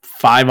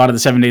 5 out of the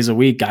 7 days a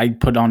week I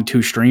put on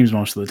 2 streams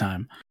most of the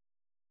time.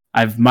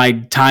 My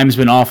time's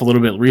been off a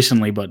little bit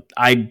recently, but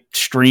I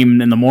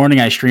stream in the morning,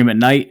 I stream at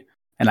night,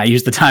 and I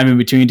use the time in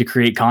between to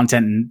create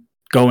content and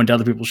go into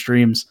other people's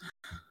streams.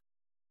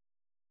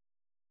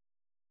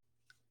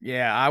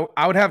 Yeah,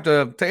 I would have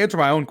to answer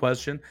my own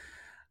question.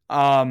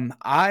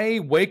 I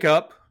wake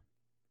up,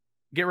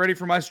 get ready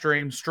for my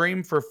stream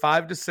for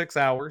 5 to 6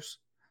 hours.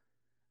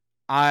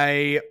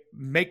 I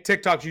make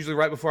TikToks usually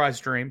right before I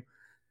stream.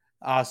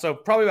 So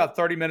probably about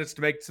 30 minutes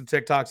to make some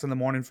TikToks in the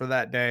morning for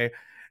that day.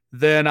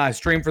 Then I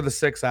stream for the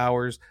 6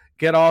 hours,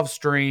 get off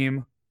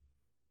stream,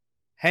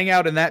 hang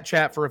out in that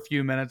chat for a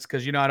few minutes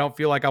because, I don't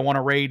feel like I want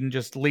to raid and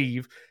just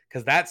leave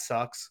because that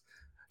sucks.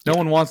 No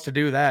one wants to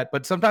do that,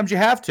 but sometimes you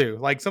have to.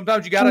 Like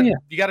sometimes you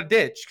gotta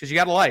ditch because you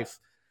got a life.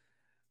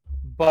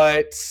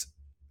 But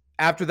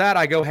after that,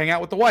 I go hang out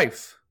with the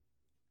wife.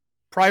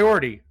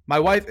 Priority. My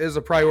wife is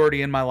a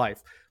priority in my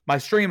life. My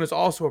stream is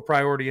also a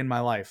priority in my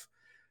life.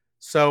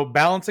 So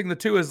balancing the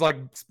two is like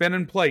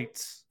spinning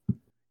plates.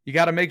 You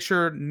got to make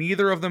sure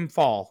neither of them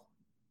fall.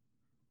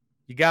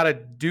 You got to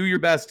do your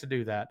best to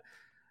do that.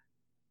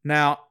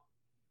 Now,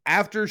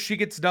 after she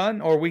gets done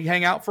or we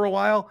hang out for a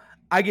while,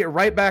 I get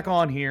right back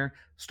on here,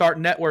 start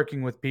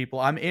networking with people.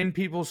 I'm in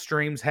people's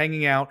streams,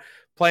 hanging out,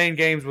 playing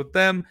games with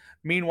them.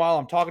 Meanwhile,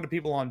 I'm talking to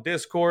people on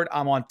Discord.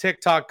 I'm on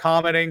TikTok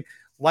commenting,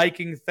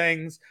 liking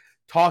things,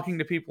 talking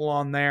to people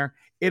on there.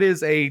 It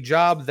is a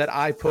job that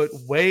I put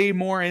way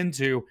more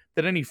into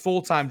than any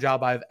full-time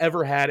job I've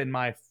ever had in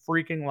my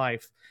freaking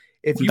life.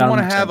 If you want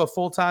to have a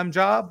full-time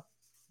job,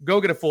 go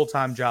get a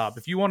full-time job.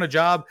 If you want a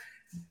job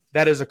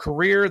that is a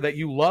career that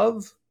you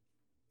love,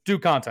 do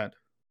content.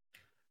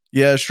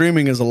 Yeah,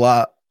 streaming is a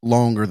lot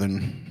longer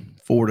than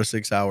 4 to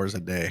 6 hours a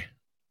day.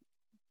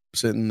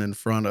 Sitting in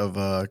front of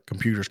a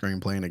computer screen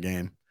playing a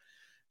game.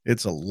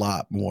 It's a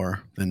lot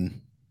more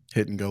than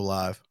hit and go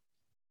live.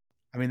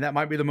 I mean, that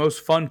might be the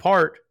most fun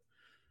part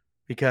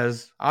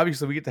because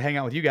obviously we get to hang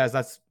out with you guys.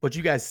 That's what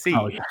you guys see.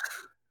 Oh, yeah.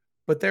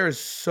 But there is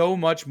so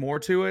much more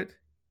to it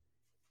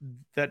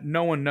that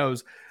no one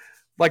knows.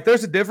 Like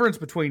there's a difference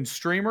between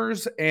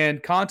streamers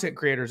and content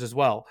creators as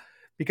well.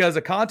 Because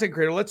a content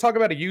creator, let's talk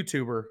about a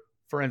YouTuber,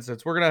 for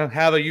instance. We're going to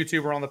have a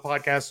YouTuber on the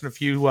podcast in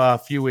a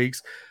few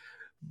weeks.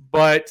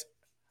 But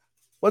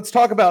let's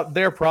talk about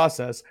their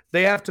process.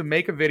 They have to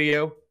make a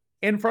video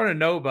in front of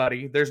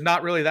nobody. There's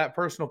not really that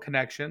personal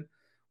connection,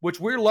 which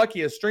we're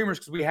lucky as streamers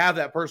because we have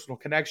that personal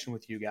connection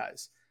with you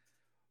guys.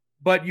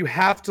 But you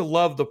have to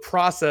love the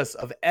process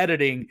of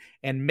editing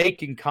and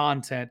making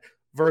content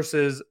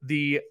versus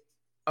the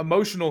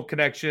emotional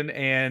connection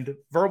and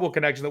verbal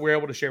connection that we're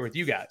able to share with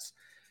you guys.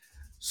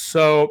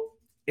 So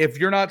if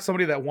you're not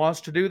somebody that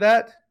wants to do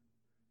that,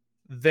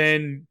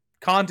 then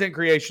content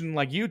creation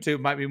like YouTube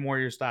might be more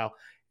your style.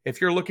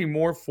 If you're looking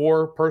more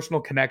for personal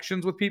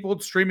connections with people,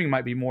 streaming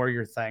might be more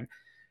your thing.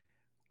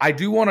 I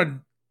do want to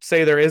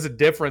say there is a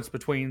difference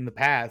between the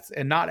paths,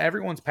 and not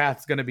everyone's path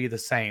is going to be the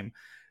same.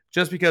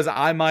 Just because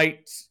I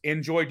might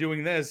enjoy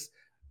doing this,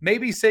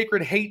 maybe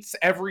Sacred hates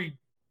every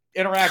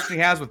interaction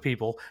he has with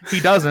people. He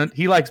doesn't.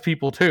 He likes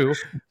people too,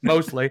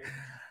 mostly.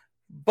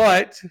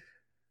 But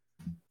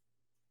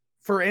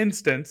for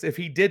instance, if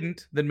he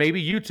didn't, then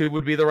maybe YouTube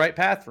would be the right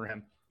path for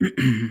him.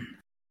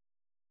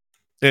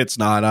 It's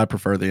not. I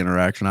prefer the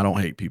interaction. I don't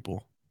hate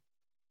people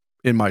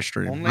in my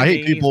stream. I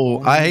hate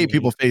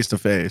people face to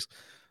face.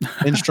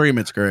 In stream,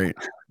 it's great.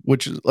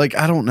 Which is like,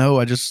 I don't know.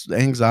 I just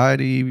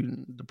anxiety,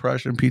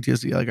 depression,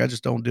 PTSD. Like I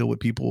just don't deal with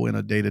people in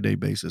a day-to-day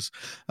basis.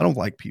 I don't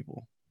like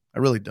people. I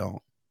really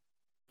don't.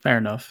 Fair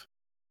enough.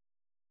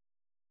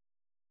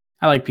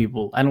 I like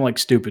people. I don't like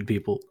stupid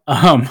people.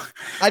 I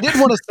didn't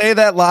want to say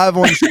that live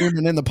on stream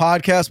and in the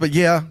podcast, but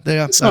yeah.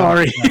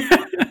 Sorry.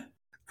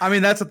 I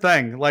mean, that's the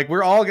thing. Like,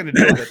 we're all going to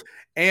deal with it.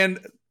 And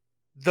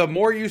the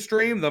more you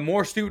stream, the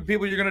more stupid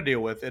people you're going to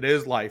deal with. It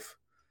is life.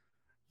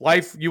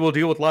 Life, you will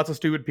deal with lots of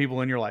stupid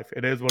people in your life.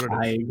 It is what it is.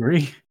 I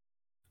agree.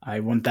 I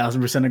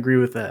 1000% agree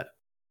with that.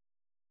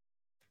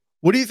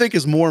 What do you think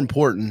is more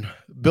important,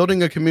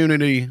 building a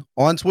community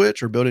on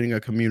Twitch or building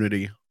a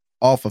community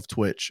off of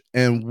Twitch?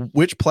 And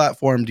which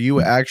platform do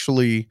you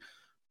actually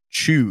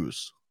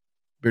choose?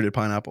 Bearded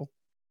Pineapple?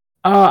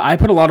 I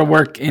put a lot of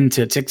work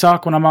into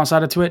TikTok when I'm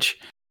outside of Twitch,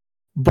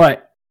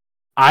 but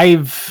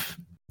and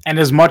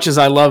as much as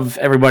I love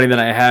everybody that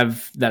I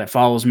have that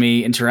follows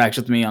me, interacts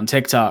with me on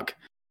TikTok,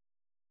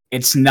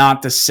 it's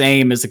not the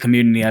same as the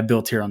community I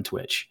built here on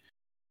Twitch.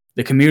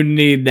 The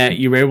community that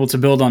you were able to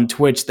build on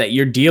Twitch that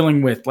you're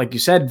dealing with, like you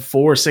said,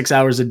 4 or 6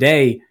 hours a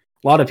day,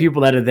 a lot of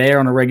people that are there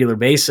on a regular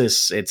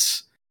basis,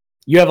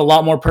 you have a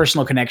lot more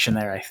personal connection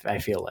there, I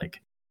feel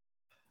like.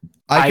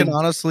 I can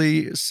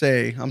honestly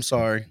say, I'm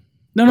sorry.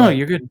 No,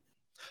 you're good.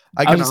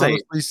 I can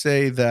honestly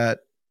say that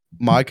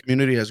my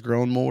community has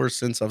grown more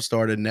since I've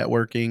started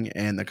networking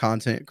and the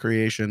content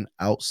creation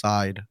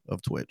outside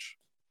of Twitch.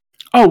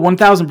 Oh,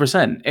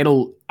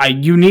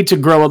 1000%. You need to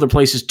grow other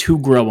places to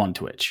grow on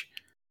Twitch.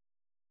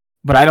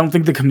 But I don't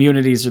think the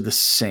communities are the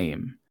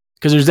same.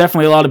 Because there's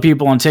definitely a lot of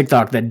people on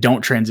TikTok that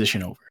don't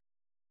transition over.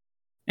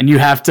 And you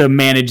have to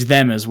manage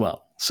them as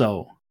well.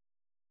 So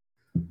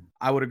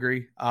I would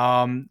agree.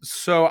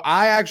 So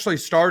I actually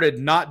started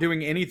not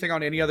doing anything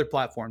on any other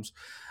platforms.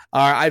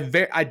 I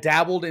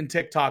dabbled in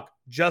TikTok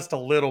just a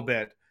little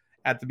bit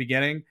at the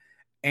beginning,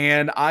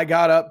 and I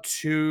got up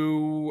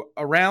to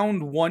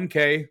around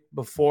 1K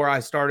before I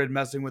started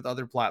messing with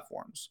other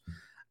platforms.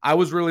 I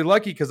was really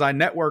lucky because I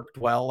networked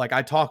well. Like,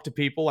 I talk to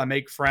people, I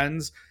make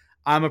friends.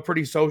 I'm a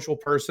pretty social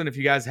person. If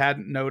you guys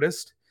hadn't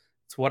noticed,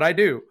 it's what I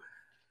do.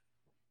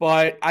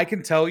 But I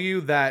can tell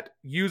you that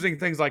using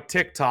things like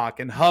TikTok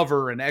and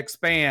Hover and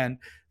Expand,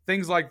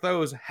 things like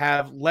those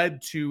have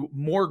led to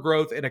more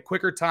growth in a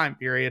quicker time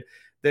period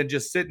than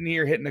just sitting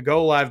here hitting a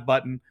go live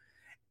button.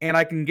 And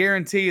I can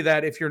guarantee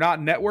that if you're not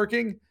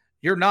networking,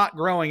 you're not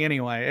growing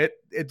anyway.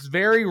 It's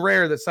very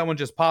rare that someone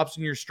just pops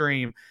in your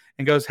stream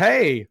and goes,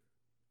 "Hey,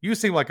 you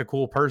seem like a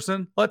cool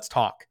person. Let's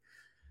talk."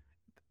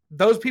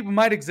 Those people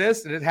might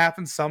exist, and it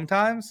happens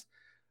sometimes,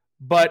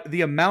 but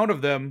the amount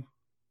of them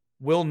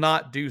will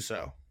not do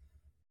so.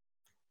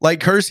 Like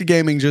Kersey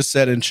Gaming just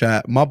said in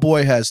chat, my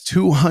boy has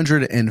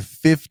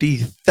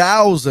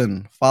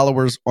 250,000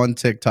 followers on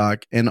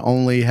TikTok and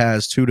only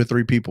has 2 to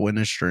 3 people in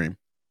his stream.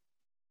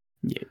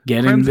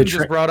 Yeah, Crimson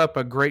just brought up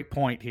a great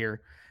point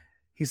here.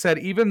 He said,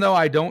 even though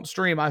I don't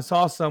stream, I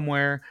saw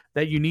somewhere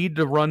that you need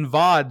to run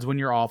VODs when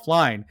you're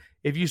offline.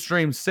 If you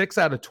stream 6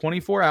 out of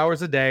 24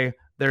 hours a day,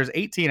 there's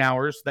 18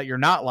 hours that you're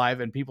not live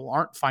and people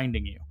aren't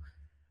finding you.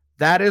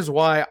 That is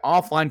why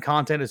offline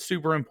content is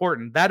super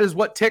important. That is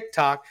what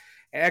TikTok,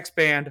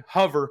 Expand,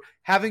 Hover,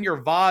 having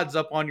your VODs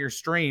up on your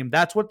stream,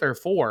 that's what they're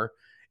for.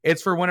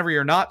 It's for whenever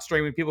you're not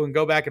streaming, people can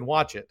go back and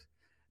watch it.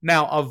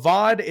 Now, a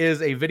VOD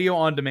is a video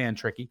on demand,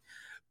 Tricky,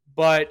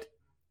 but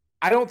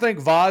I don't think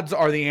VODs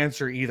are the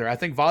answer either. I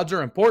think VODs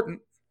are important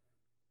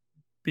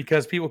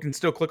because people can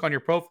still click on your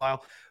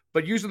profile,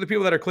 but usually the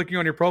people that are clicking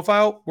on your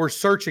profile were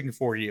searching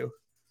for you.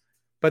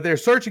 But they're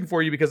searching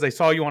for you because they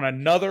saw you on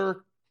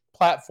another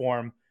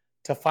platform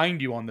to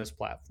find you on this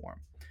platform.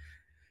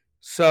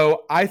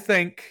 So I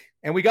think,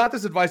 and we got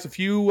this advice a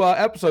few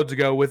episodes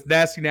ago with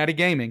Nasty Natty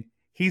Gaming.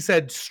 He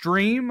said,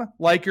 stream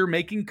like you're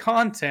making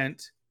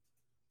content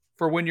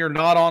for when you're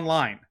not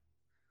online.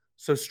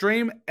 So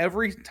stream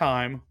every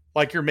time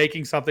like you're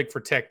making something for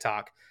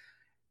TikTok.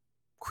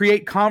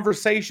 Create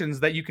conversations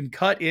that you can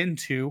cut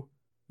into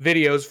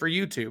videos for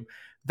YouTube.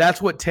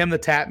 That's what Tim the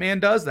Tatman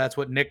does. That's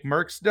what Nick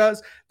Merckx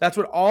does. That's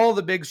what all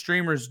the big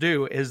streamers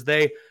do, is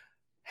they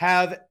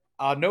have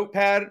a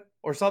notepad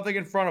or something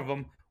in front of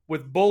them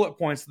with bullet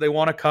points that they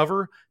want to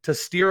cover to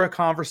steer a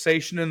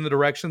conversation in the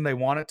direction they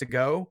want it to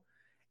go.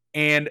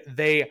 And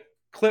they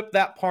clip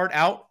that part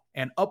out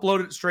and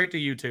upload it straight to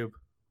YouTube.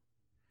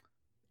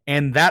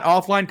 And that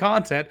offline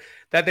content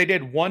that they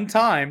did one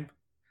time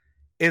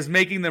is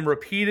making them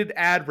repeated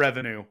ad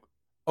revenue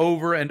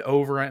over and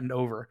over and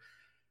over.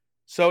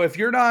 So if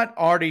you're not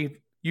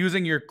already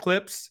using your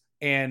clips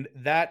and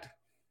that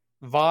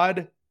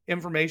VOD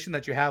information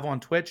that you have on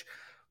Twitch,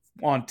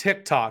 on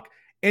TikTok,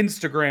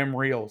 Instagram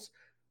Reels,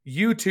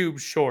 YouTube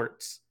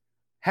Shorts,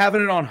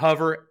 having it on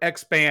Hover,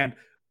 Expand,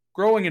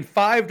 growing in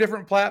 5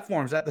 different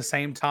platforms at the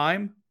same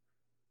time,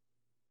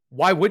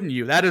 why wouldn't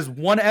you? That is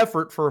one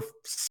effort for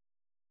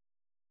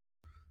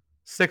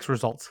 6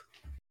 results.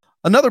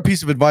 Another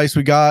piece of advice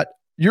we got,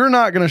 you're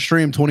not going to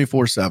stream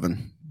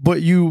 24/7,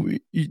 but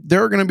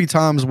there are going to be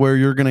times where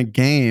you're going to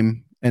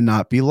game and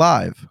not be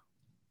live.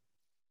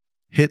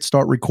 Hit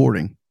start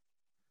recording.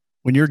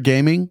 When you're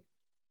gaming,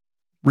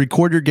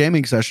 record your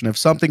gaming session. If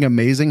something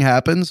amazing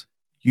happens,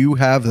 you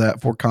have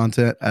that for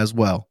content as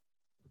well.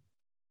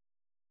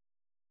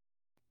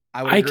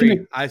 I would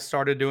agree. I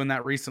started doing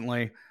that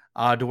recently.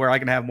 to where I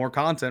can have more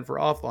content for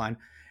offline.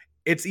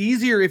 It's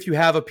easier if you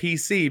have a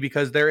PC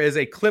because there is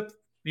a clip.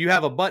 You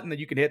have a button that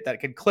you can hit that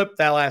can clip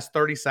that last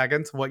 30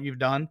 seconds of what you've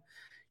done.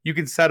 You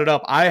can set it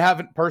up. I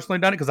haven't personally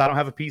done it because I don't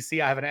have a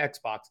PC. I have an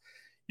Xbox.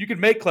 You can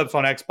make clips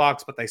on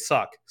Xbox, but they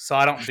suck. So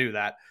I don't do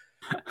that.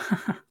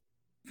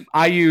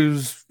 I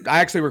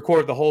actually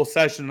record the whole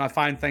session and I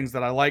find things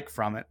that I like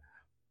from it.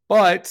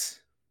 But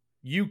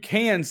you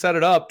can set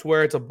it up to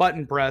where it's a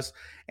button press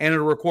and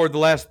it'll record the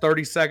last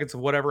 30 seconds of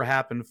whatever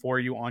happened for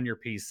you on your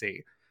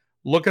PC.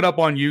 Look it up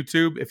on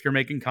YouTube if you're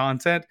making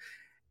content.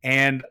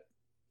 And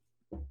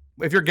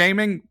if you're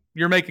gaming,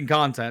 you're making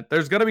content.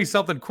 There's going to be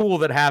something cool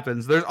that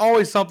happens. There's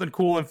always something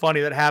cool and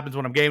funny that happens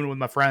when I'm gaming with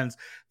my friends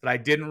that I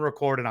didn't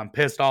record, and I'm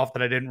pissed off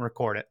that I didn't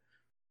record it.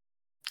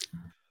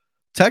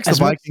 Text the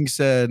Viking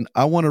said,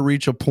 I want to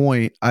reach a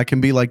point I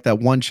can be like that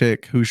one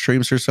chick who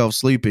streams herself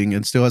sleeping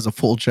and still has a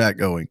full chat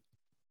going.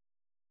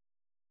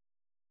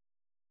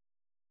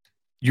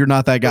 You're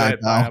not that guy,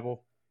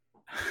 pal.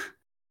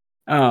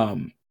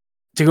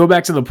 To go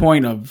back to the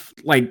point of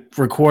like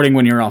recording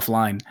when you're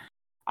offline,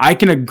 I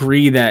can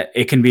agree that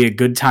it can be a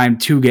good time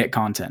to get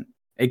content.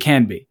 It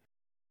can be.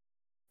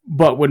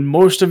 But when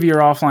most of your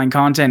offline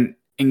content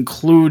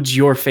includes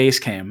your face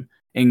cam,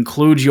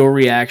 includes your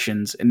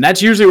reactions, and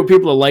that's usually what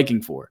people are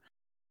liking for.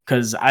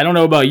 Because I don't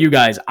know about you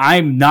guys,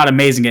 I'm not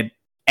amazing at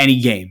any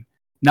game.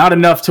 Not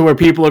enough to where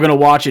people are going to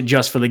watch it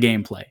just for the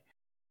gameplay.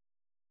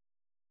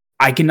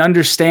 I can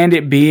understand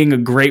it being a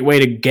great way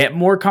to get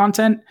more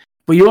content,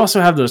 but you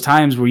also have those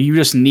times where you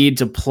just need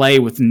to play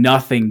with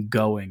nothing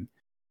going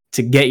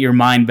to get your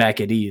mind back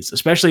at ease,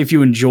 especially if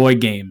you enjoy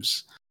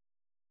games.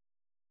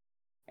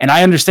 And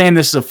I understand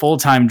this is a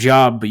full-time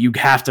job, but you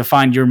have to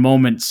find your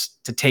moments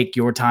to take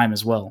your time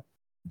as well.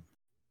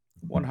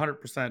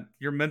 100%.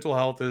 Your mental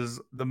health is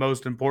the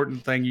most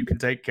important thing you can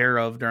take care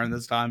of during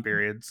this time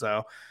period.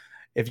 So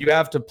if you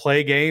have to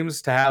play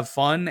games to have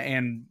fun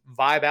and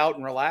vibe out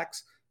and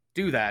relax,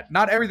 do that.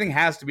 Not everything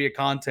has to be a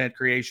content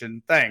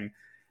creation thing.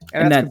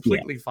 And that's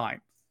completely fine.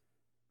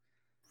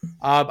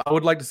 I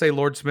would like to say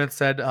Lord Smith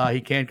said he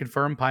can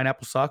confirm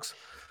pineapple sucks.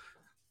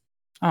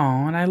 Oh,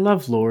 and I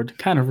love Lord.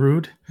 Kind of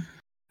rude.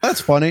 That's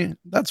funny.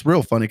 That's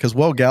real funny because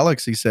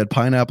Galaxy said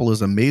pineapple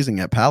is amazing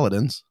at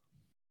paladins.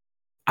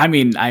 I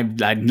mean, I'm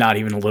not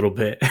even a little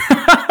bit.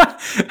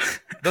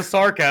 The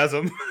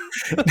sarcasm.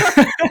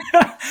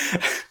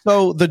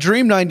 So the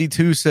Dream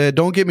 92 said,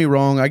 don't get me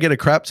wrong, I get a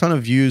crap ton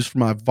of views for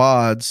my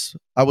VODs.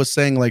 I was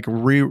saying like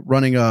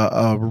running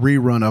a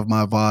rerun of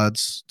my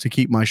VODs to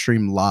keep my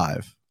stream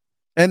live.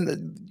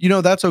 And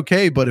that's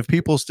okay, but if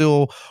people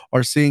still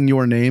are seeing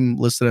your name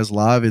listed as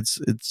live, it's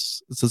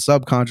a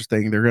subconscious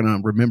thing. They're going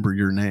to remember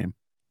your name.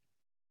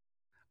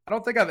 I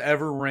don't think I've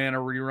ever ran a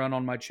rerun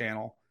on my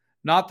channel.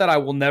 Not that I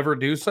will never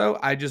do so.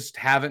 I just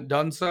haven't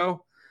done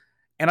so.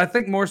 And I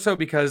think more so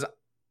because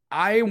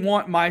I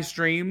want my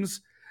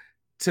streams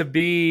to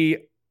be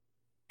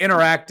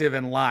interactive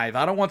and live.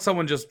 I don't want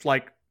someone just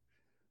like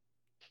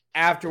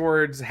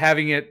afterwards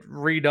having it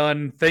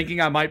redone,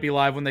 thinking I might be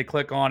live when they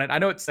click on it. I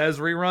know it says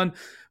rerun,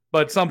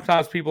 but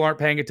sometimes people aren't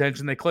paying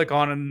attention. They click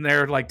on it and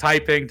they're like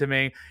typing to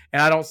me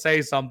and I don't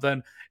say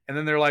something. And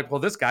then they're like, well,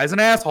 this guy's an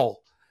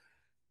asshole.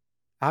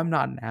 I'm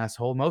not an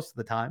asshole most of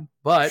the time,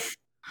 but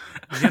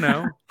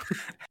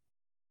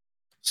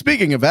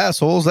Speaking of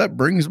assholes, that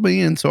brings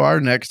me into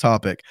our next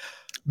topic.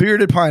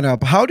 Bearded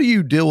Pineapple, how do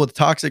you deal with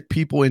toxic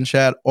people in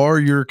chat or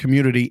your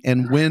community,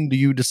 and when do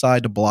you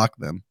decide to block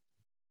them?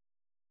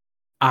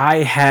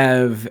 I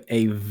have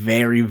a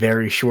very,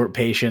 very short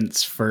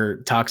patience for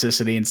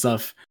toxicity and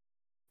stuff.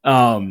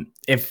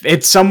 If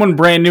it's someone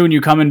brand new and you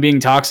come in being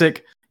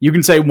toxic, you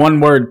can say one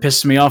word,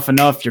 pisses me off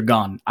enough, you're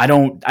gone. I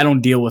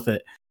don't deal with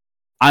it.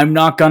 I'm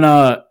not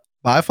gonna...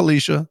 Bye,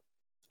 Felicia.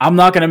 I'm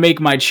not going to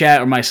make my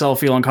chat or myself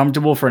feel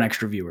uncomfortable for an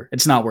extra viewer.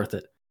 It's not worth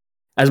it.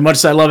 As much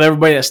as I love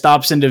everybody that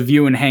stops in to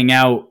view and hang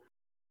out,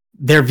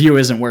 their view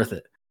isn't worth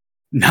it.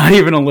 Not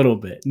even a little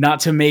bit.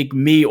 Not to make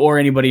me or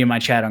anybody in my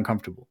chat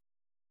uncomfortable.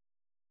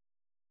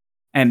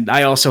 And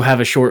I also have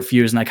a short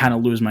fuse and I kind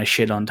of lose my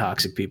shit on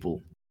toxic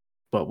people.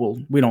 But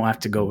we don't have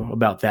to go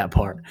about that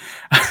part.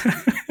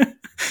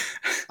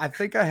 I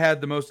think I had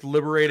the most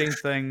liberating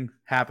thing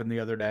happen the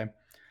other day.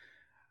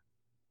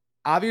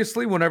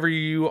 Obviously, whenever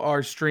you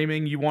are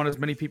streaming, you want as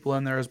many people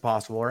in there as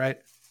possible, right?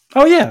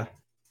 Oh, yeah.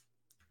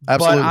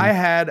 Absolutely. But I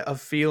had a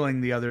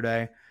feeling the other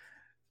day.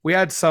 We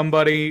had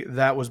somebody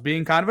that was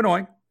being kind of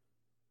annoying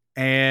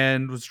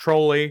and was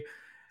trolly.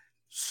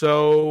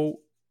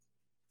 So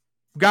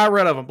got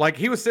rid of him. Like,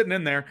 he was sitting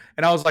in there,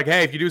 and I was like,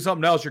 hey, if you do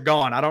something else, you're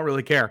gone. I don't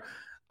really care.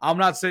 I'm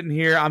not sitting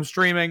here. I'm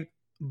streaming,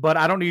 but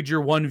I don't need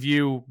your one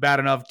view bad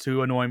enough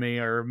to annoy me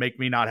or make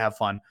me not have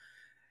fun.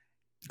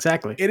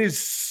 Exactly. It is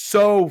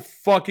so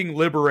fucking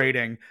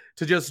liberating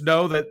to just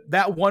know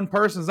that one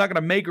person is not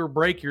going to make or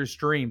break your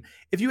stream.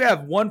 If you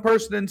have one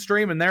person in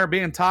stream and they're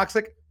being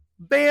toxic,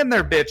 ban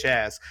their bitch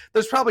ass.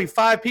 There's probably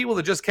 5 people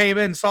that just came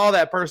in, saw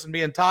that person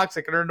being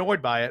toxic and are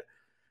annoyed by it.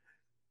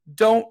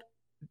 Don't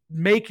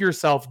make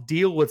yourself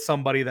deal with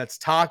somebody that's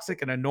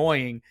toxic and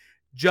annoying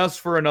just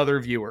for another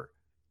viewer.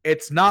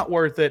 it's not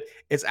worth it.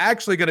 It's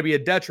actually going to be a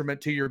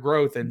detriment to your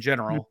growth in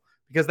general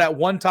because that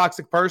one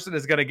toxic person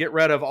is going to get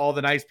rid of all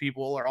the nice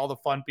people or all the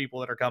fun people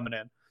that are coming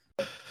in.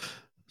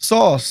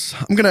 Sauce,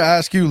 I'm gonna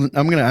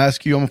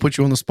put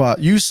you on the spot.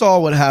 You saw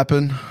what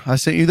happened. I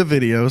sent you the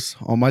videos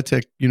on my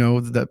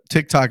that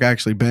TikTok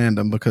actually banned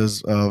them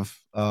because of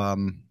they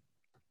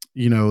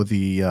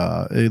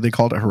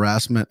called it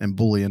harassment and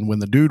bullying. When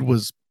the dude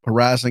was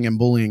harassing and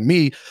bullying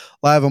me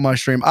live on my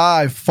stream,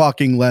 I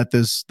fucking let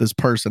this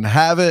person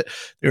have it.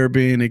 They were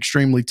being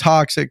extremely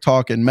toxic,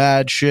 talking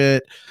mad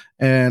shit,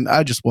 and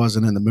I just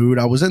wasn't in the mood.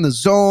 I was in the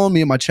zone.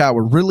 Me and my chat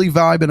were really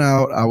vibing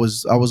out. I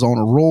was on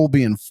a roll,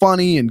 being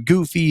funny and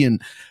goofy, and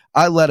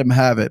I let him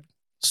have it.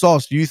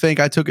 Sauce, do you think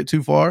I took it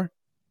too far?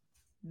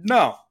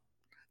 No,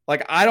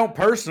 like I don't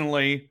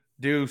personally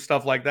do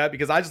stuff like that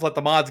because I just let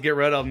the mods get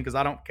rid of them because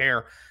I don't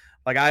care.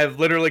 Like I have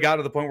literally gotten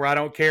to the point where I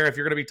don't care if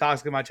you're going to be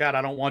toxic in my chat.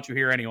 I don't want you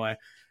here anyway.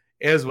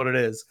 It is what it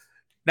is.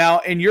 Now,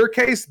 in your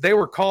case, they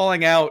were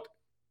calling out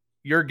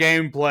your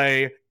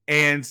gameplay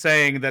and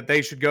saying that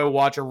they should go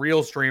watch a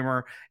real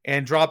streamer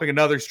and dropping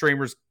another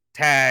streamer's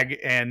tag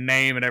and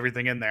name and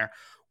everything in there,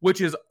 which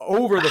is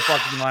over the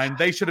fucking line.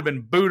 They should have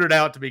been booted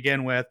out to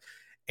begin with.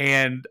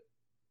 And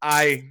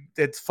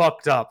it's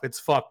fucked up. It's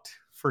fucked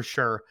for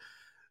sure.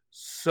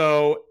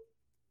 So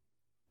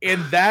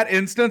in that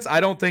instance, I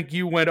don't think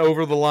you went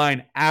over the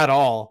line at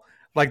all.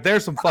 Like,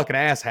 there's some fucking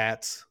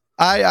asshats.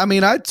 I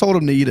mean, I told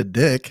him to eat a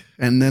dick,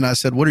 and then I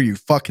said, "What are you,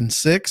 fucking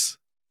 6?"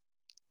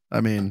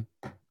 I mean,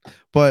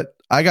 but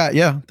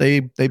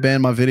they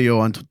banned my video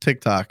on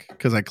TikTok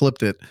because I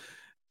clipped it,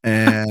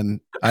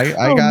 and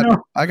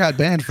I got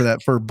banned for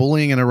that, for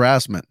bullying and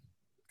harassment,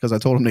 because I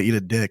told him to eat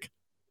a dick.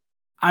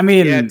 I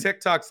mean, yeah,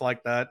 TikTok's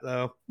like that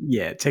though.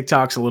 Yeah,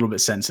 TikTok's a little bit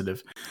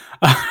sensitive.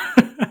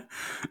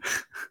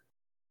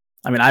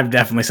 I mean, I've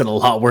definitely said a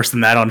lot worse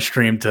than that on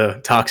stream to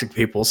toxic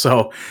people.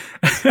 So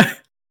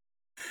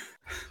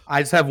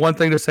I just have one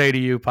thing to say to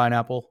you,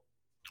 Pineapple.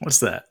 What's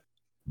that?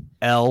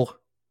 L.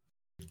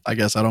 I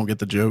guess I don't get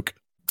the joke.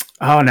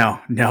 Oh, no.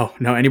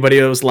 Anybody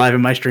that was live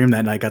in my stream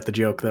that night got the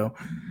joke, though.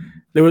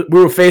 We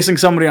were facing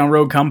somebody on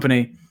Rogue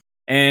Company,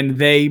 and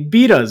they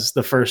beat us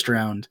the first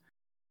round.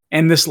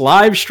 And this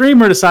live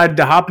streamer decided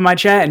to hop in my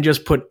chat and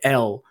just put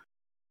L.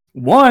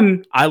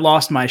 One, I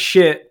lost my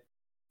shit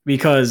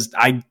because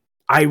I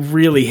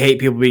really hate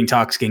people being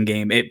toxic in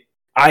game.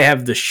 I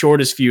have the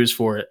shortest fuse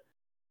for it.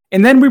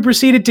 And then we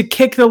proceeded to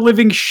kick the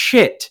living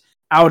shit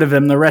out of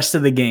him the rest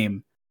of the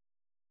game.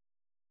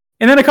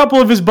 And then a couple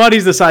of his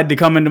buddies decided to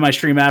come into my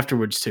stream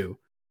afterwards too.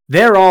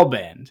 They're all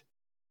banned.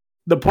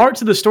 The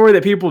parts of the story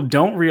that people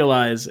don't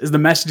realize is the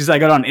messages I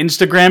got on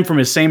Instagram from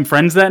his same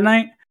friends that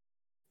night.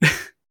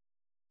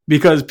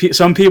 Because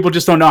some people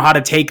just don't know how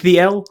to take the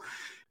L.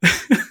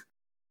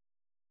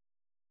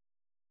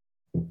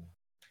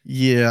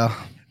 Yeah.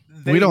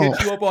 They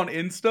hit you up on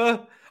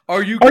Insta?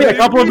 Are you kidding me? A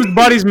couple of his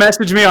buddies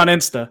messaged me on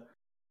Insta.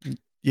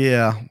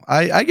 Yeah.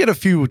 I get a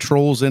few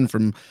trolls in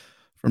from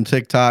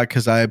TikTok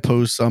because I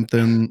post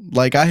something.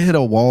 Like, I hit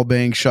a wall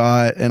bang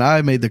shot, and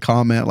I made the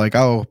comment like,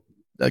 "Oh,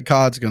 that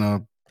COD's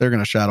they're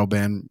gonna shadow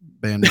ban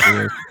me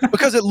here."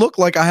 Because it looked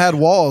like I had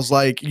walls.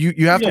 Like,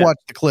 you have to watch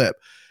the clip.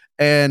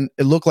 And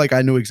it looked like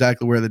I knew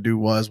exactly where the dude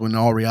was, when in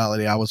all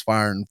reality I was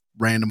firing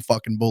random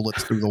fucking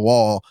bullets through the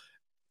wall,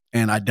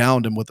 and I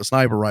downed him with a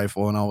sniper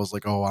rifle, and I was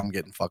like, "Oh, I'm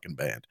getting fucking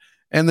banned."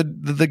 And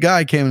the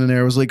guy came in there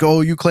and was like,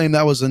 "Oh, you claim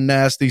that was a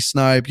nasty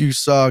snipe. You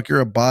suck. You're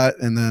a bot."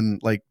 And then,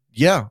 like,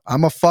 yeah,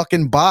 I'm a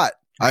fucking bot.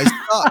 I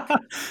suck.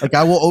 Like,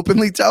 I will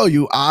openly tell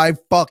you, I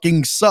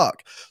fucking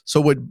suck.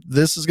 So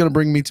this is going to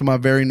bring me to my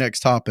very next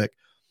topic.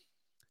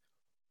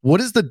 What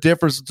is the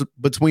difference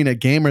between a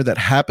gamer that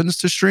happens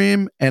to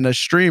stream and a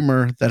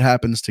streamer that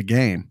happens to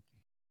game?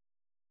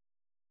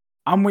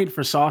 I'm waiting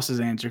for Sauce's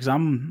answer because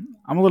I'm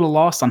a little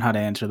lost on how to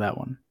answer that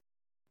one.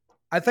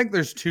 I think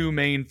there's two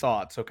main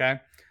thoughts, okay?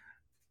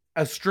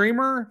 A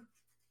streamer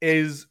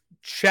is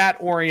chat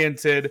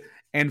oriented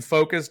and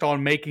focused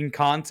on making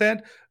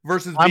content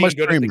versus being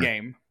good at the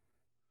game.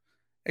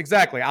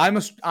 Exactly. I'm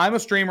a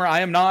streamer.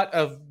 I am not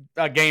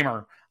a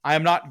gamer. I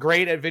am not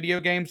great at video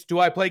games. Do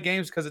I play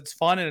games because it's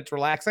fun and it's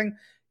relaxing?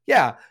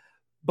 Yeah.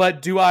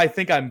 But do I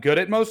think I'm good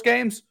at most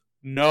games?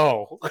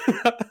 No.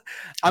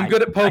 I'm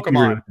good at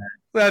Pokemon.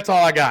 That's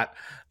all I got.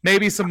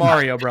 Maybe some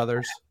Mario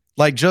Brothers.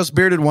 Like Just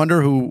Bearded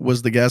Wonder, who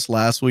was the guest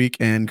last week,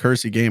 and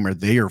Cursey Gamer,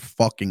 they are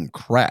fucking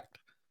cracked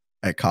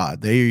at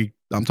COD.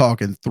 I'm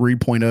talking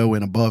 3.0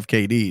 and above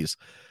KDs.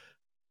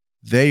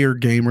 They are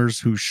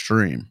gamers who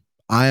stream.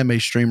 I am a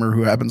streamer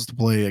who happens to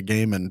play a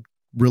game and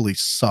really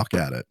suck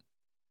at it.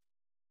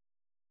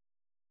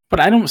 But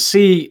I don't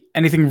see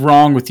anything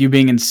wrong with you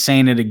being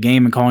insane at a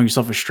game and calling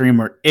yourself a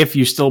streamer if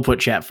you still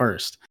put chat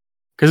first.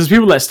 Because there's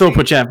people that still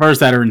put chat first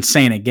that are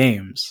insane at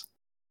games.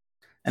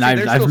 And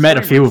I've met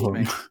a few of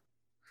them.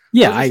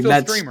 Yeah,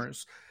 that's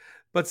streamers.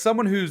 But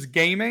someone who's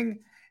gaming,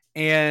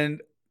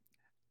 and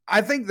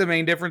I think the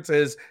main difference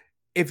is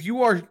if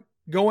you are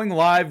going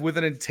live with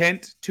an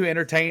intent to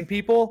entertain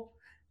people,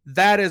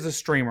 that is a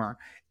streamer.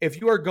 If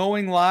you are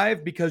going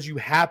live because you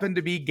happen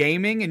to be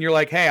gaming and you're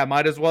like, hey, I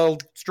might as well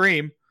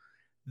stream,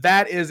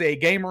 that is a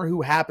gamer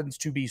who happens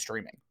to be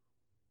streaming.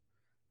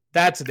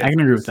 That's a difference. I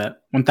can agree with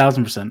that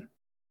 1,000%.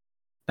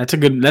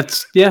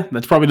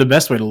 That's probably the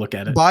best way to look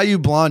at it. Bayou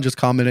Blonde just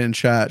commented in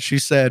chat. She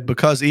said,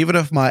 because even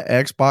if my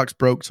Xbox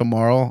broke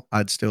tomorrow,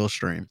 I'd still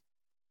stream.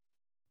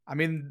 I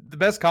mean, the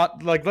best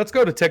let's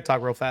go to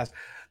TikTok real fast.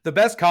 The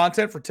best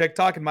content for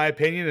TikTok, in my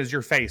opinion, is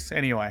your face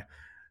anyway.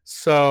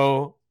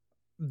 So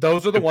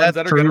those are the ones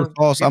that are going to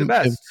be the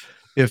best.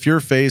 If your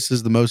face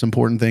is the most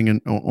important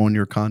thing on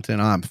your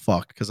content, I'm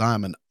fucked because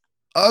I'm an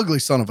ugly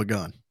son of a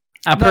gun.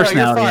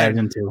 Personality adds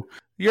into.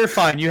 You're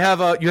fine. You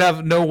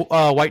have no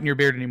white in your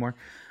beard anymore.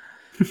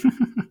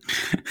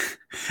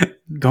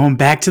 Going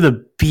back to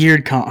the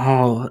beard,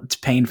 it's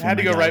painful. I had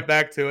to go right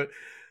back to it,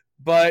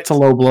 but it's a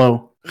low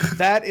blow.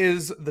 That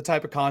is the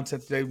type of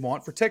content they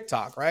want for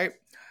TikTok, right?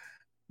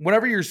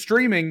 Whenever you're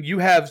streaming, you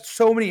have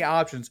so many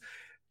options.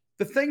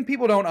 The thing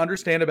people don't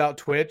understand about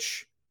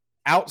Twitch,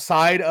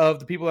 outside of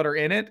the people that are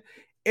in it,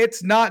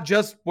 it's not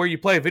just where you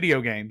play video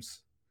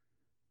games.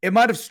 It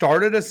might have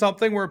started as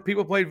something where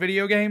people played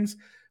video games,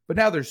 but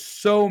now there's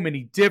so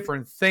many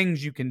different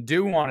things you can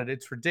do on it.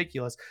 It's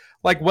ridiculous.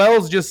 Like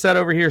Wells just said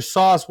over here,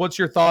 Sauce, what's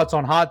your thoughts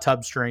on hot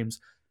tub streams?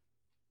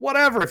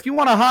 Whatever. If you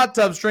want a hot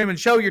tub stream and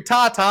show your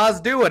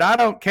tatas, do it. I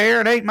don't care.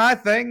 It ain't my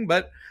thing,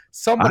 but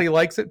somebody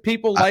likes it.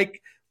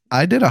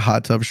 I did a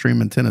hot tub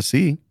stream in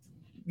Tennessee.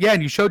 Yeah,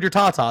 and you showed your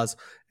tatas.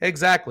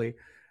 Exactly.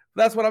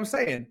 That's what I'm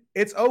saying.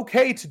 It's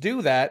okay to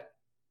do that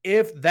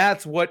if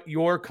that's what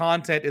your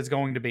content is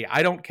going to be.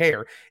 I don't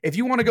care. If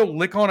you want to go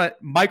lick on a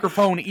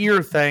microphone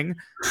ear thing,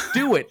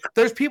 do it.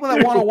 There's people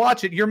that want to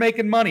watch it. You're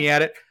making money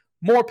at it.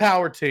 More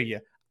power to you.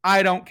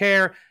 I don't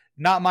care.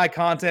 Not my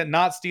content,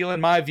 not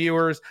stealing my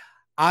viewers.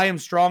 I am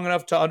strong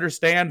enough to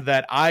understand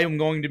that I am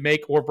going to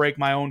make or break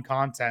my own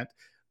content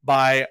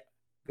by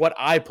what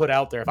I put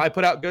out there. If I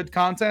put out good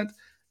content,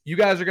 you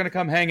guys are going to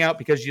come hang out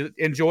because you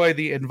enjoy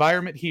the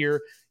environment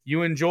here.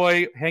 You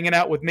enjoy hanging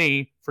out with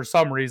me for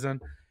some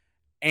reason.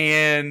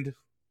 And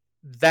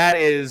that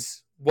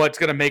is what's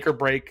going to make or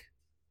break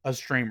a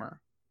streamer.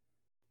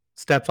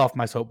 Steps off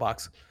my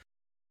soapbox.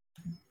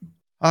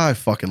 I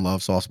fucking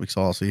love Sauce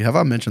McSaucy. Have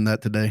I mentioned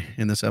that today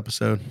in this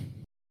episode?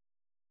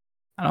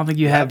 I don't think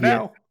you have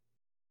yet.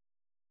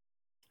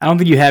 I don't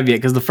think you have yet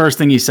because the first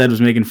thing you said was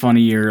making fun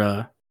of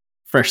your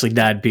freshly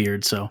dyed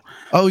beard. So,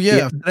 oh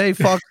yeah, today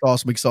fuck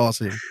Sauce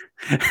McSaucy.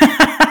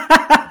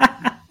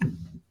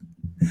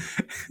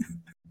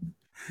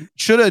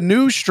 Should a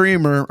new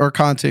streamer or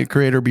content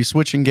creator be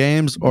switching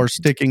games or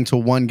sticking to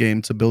one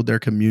game to build their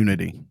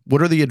community?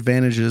 What are the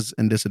advantages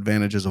and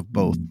disadvantages of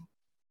both?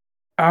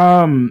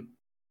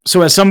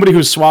 So as somebody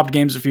who's swapped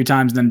games a few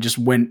times and then just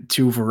went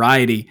to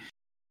variety,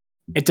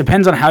 it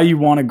depends on how you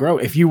want to grow.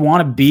 If you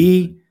want to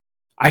be,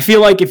 I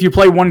feel like if you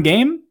play one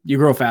game, you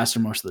grow faster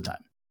most of the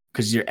time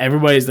because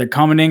they're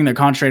commenting, they're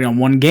concentrating on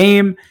one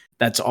game.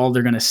 That's all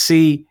they're going to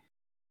see.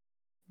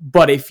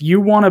 But if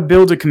you want to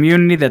build a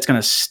community that's going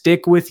to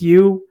stick with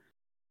you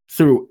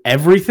through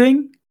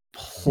everything,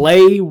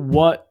 play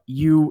what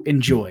you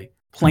enjoy.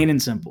 Plain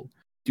and simple.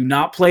 Do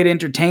not play to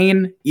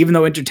entertain, even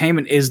though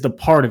entertainment is the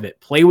part of it.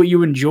 Play what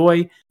you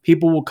enjoy.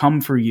 People will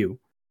come for you.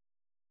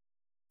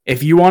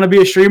 If you want to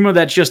be a streamer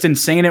that's just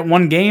insane at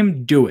one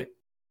game, do it.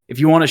 If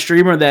you want a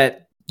streamer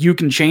that you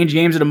can change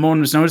games at a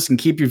moment's notice and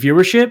keep your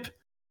viewership,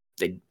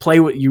 play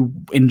what you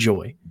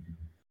enjoy.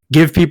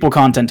 Give people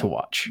content to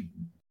watch.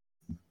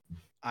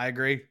 I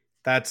agree.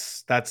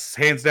 That's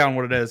hands down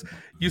what it is.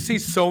 You see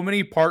so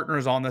many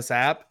partners on this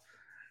app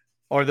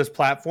or this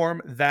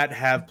platform that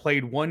have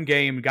played one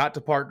game, got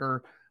to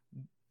partner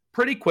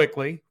pretty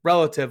quickly,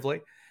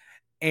 relatively,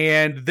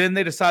 and then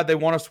they decide they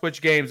want to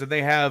switch games and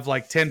they have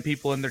like 10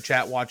 people in their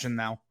chat watching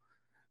now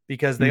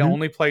because they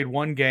only played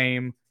one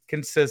game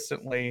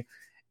consistently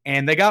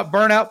and they got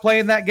burnt out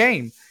playing that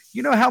game.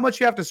 You know how much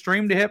you have to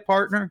stream to hit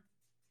partner?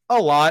 A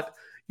lot.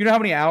 You know how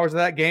many hours of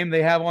that game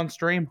they have on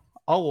stream?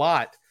 A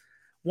lot.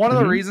 One of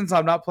the reasons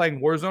I'm not playing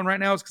Warzone right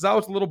now is because I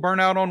was a little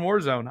burnt out on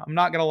Warzone. I'm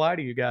not going to lie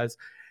to you guys.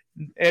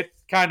 It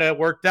kind of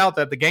worked out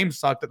that the game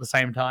sucked at the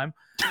same time,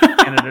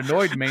 and it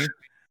annoyed me.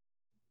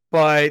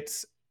 But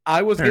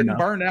I was getting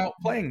burned out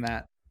playing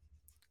that.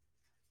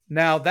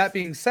 Now, that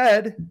being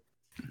said,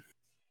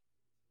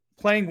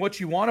 playing what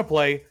you want to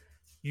play,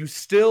 you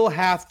still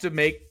have to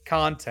make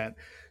content.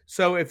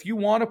 So if you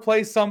want to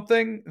play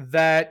something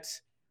that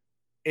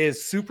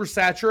is super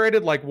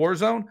saturated like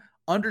Warzone,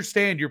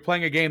 understand you're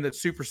playing a game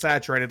that's super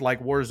saturated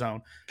like Warzone.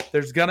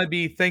 There's going to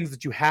be things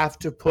that you have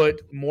to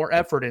put more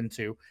effort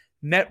into.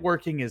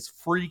 Networking is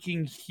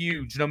freaking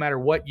huge no matter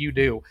what you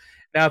do.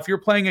 Now, if you're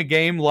playing a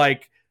game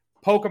like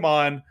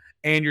Pokemon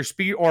and you're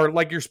speed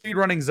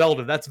running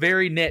Zelda, that's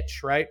very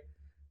niche, right?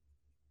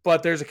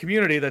 But there's a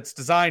community that's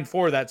designed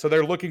for that. So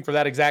they're looking for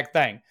that exact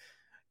thing.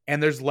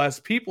 And there's less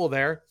people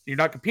there. You're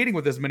not competing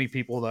with as many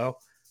people though.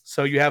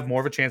 So you have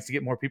more of a chance to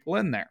get more people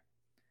in there.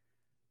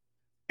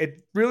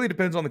 It really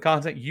depends on the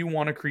content you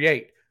want to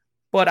create.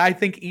 But I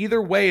think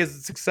either way is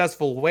a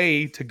successful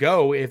way to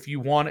go if you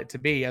want it to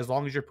be, as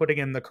long as you're putting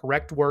in the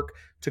correct work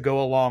to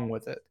go along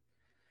with it.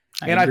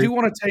 I do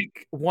want to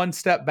take one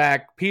step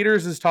back.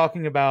 Peters is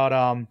talking about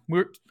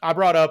I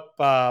brought up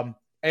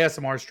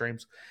ASMR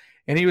streams,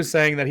 and he was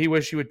saying that he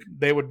wished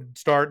they would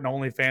start an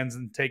OnlyFans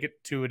and take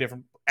it to a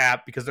different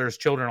app because there's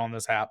children on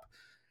this app.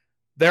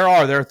 There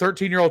are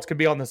 13-year-olds can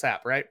be on this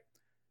app, right?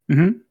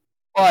 Mm-hmm.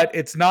 But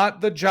it's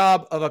not the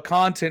job of a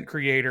content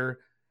creator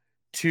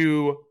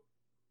to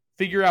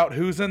figure out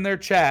who's in their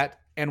chat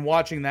and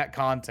watching that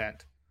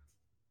content.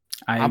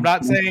 I'm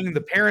not saying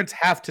the parents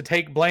have to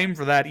take blame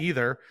for that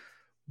either,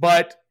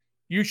 but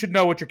you should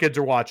know what your kids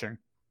are watching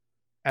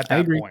at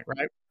that point,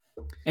 right?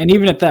 And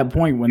even at that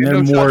point, when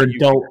they're more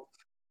adult.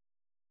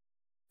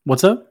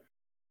 What's up?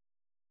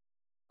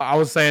 I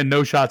was saying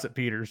no shots at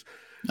Peters.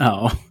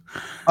 Oh.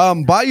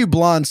 Bayou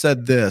Blonde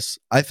said this: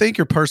 I think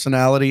your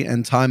personality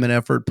and time and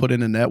effort put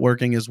into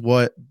networking is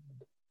what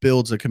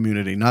builds a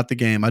community, not the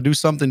game. I do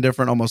something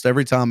different almost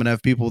every time and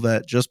have people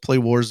that just play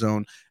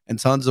Warzone and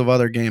tons of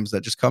other games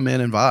that just come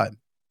in and vibe.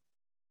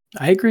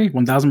 I agree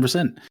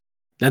 1000%.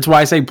 That's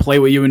why I say play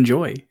what you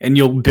enjoy, and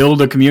you'll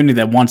build a community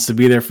that wants to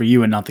be there for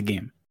you and not the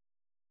game.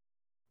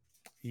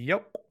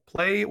 Yep.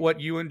 Play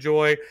what you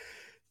enjoy.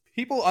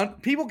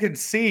 People can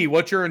see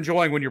what you're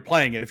enjoying when you're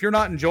playing it. If you're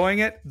not enjoying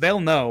it, they'll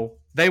know.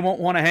 They won't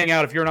want to hang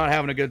out if you're not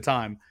having a good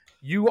time.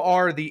 You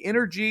are the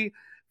energy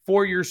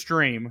for your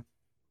stream.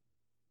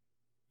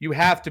 You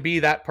have to be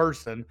that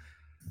person.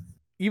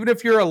 Even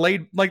if you're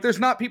there's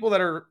not people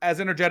that are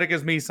as energetic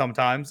as me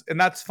sometimes, and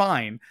that's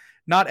fine.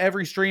 Not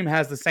every stream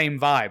has the same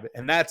vibe,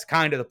 and that's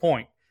kind of the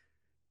point.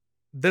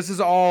 This is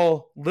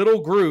all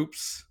little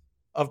groups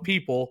of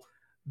people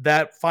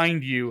that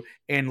find you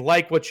and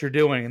like what you're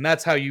doing, and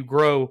that's how you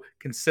grow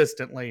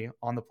consistently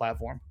on the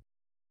platform.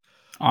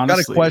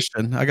 Honestly,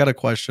 I got a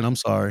question. I'm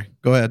sorry.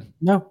 Go ahead.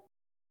 No.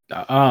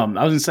 I was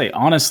gonna say,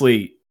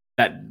 honestly,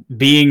 that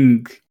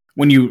being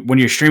when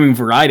you're streaming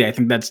variety, I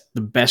think that's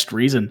the best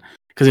reason.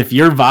 Because if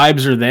your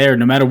vibes are there,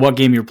 no matter what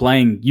game you're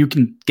playing, you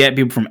can get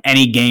people from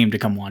any game to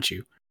come watch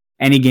you.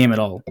 Any game at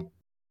all.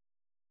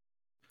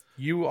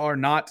 You are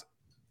not,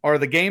 or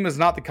the game is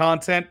not the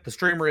content. The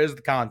streamer is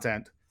the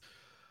content.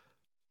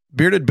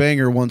 Bearded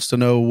Banger wants to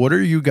know, what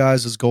are you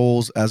guys'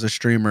 goals as a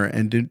streamer,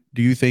 and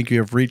do you think you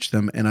have reached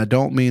them? And I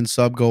don't mean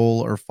sub goal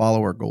or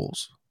follower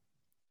goals.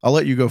 I'll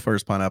let you go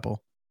first,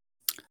 Pineapple.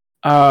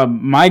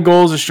 My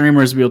goal as a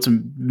streamer is to be able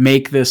to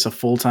make this a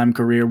full-time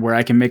career where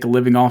I can make a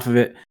living off of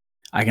it.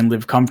 I can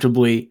live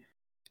comfortably.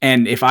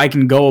 And if I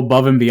can go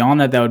above and beyond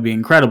that, that would be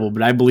incredible.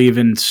 But I believe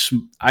in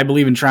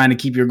trying to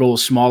keep your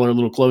goals smaller, a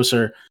little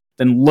closer,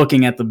 than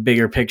looking at the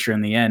bigger picture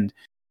in the end.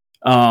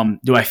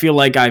 Do I feel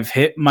like I've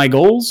hit my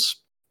goals?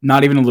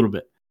 Not even a little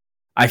bit.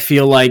 I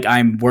feel like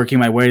I'm working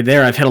my way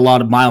there. I've hit a lot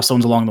of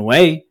milestones along the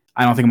way.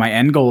 I don't think my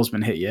end goal has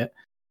been hit yet,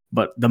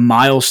 but the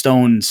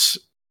milestones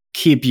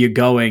keep you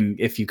going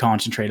if you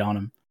concentrate on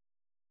them.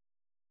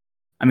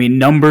 I mean,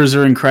 numbers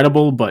are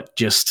incredible, but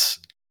just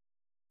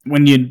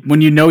when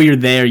you know you're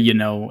there, you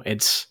know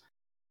it's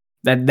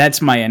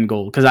that's my end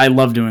goal, because I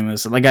love doing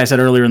this. Like I said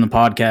earlier in the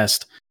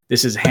podcast,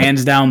 this is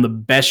hands down the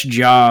best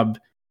job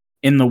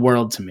in the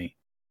world to me.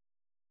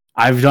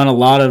 I've done a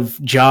lot of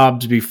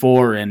jobs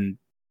before, and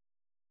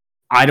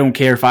I don't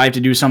care if I have to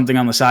do something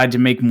on the side to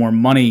make more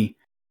money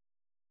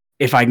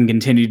if I can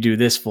continue to do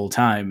this full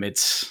time.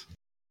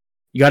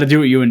 You got to do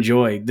what you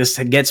enjoy. This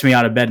gets me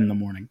out of bed in the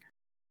morning.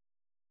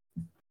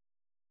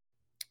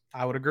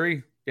 I would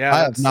agree. Yeah, I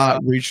have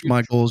not reached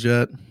my goals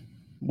yet.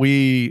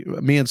 Me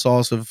and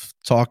Sauce have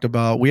talked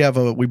about, we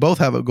both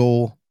have a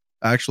goal,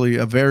 actually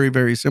a very,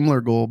 very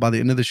similar goal. By the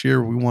end of this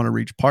year, we want to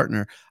reach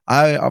partner.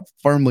 I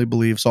firmly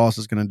believe Sauce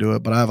is going to do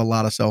it, but I have a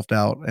lot of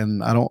self-doubt,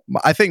 and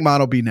I think mine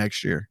will be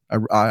next year.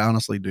 I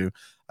honestly do.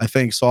 I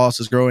think Sauce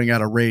is growing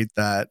at a rate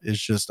that is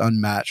just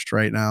unmatched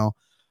right now.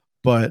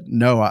 But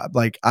no,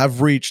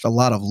 I've reached a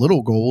lot of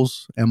little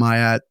goals. Am I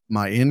at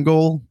my end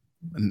goal?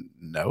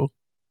 No.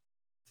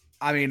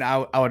 I mean,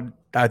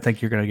 I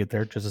think you're going to get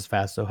there just as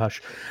fast, so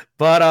hush.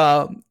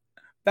 But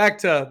back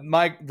to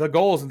the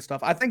goals and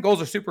stuff. I think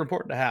goals are super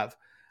important to have.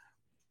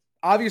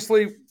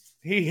 Obviously,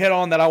 he hit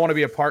on that I want to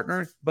be a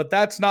partner, but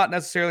that's not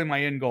necessarily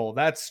my end goal.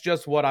 That's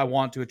just what I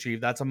want to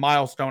achieve. That's a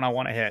milestone I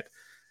want to hit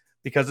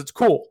because it's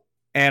cool.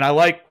 And I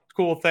like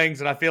cool things,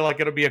 and I feel like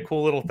it'll be a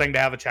cool little thing to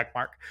have a check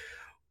mark.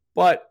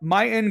 But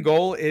my end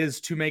goal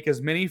is to make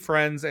as many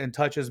friends and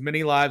touch as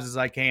many lives as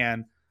I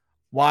can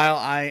while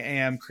I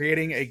am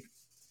creating a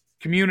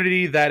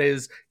community that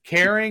is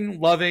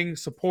caring, loving,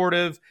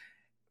 supportive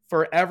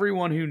for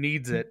everyone who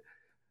needs it.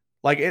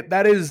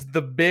 That is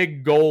the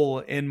big goal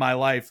in my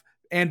life.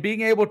 And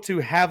being able to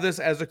have this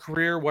as a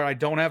career where I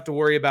don't have to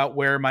worry about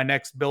where my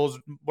next bills,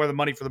 where the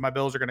money for my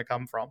bills are going to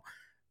come from.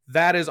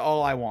 That is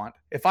all I want.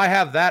 If I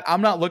have that,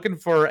 I'm not looking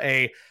for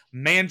a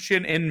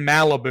mansion in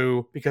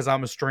Malibu because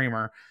I'm a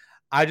streamer.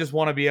 I just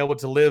want to be able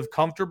to live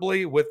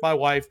comfortably with my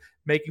wife,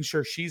 making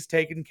sure she's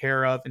taken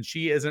care of and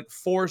she isn't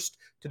forced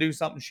to do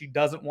something she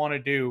doesn't want to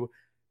do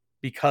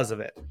because of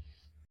it.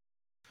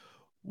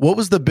 What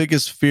was the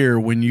biggest fear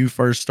when you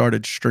first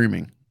started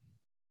streaming?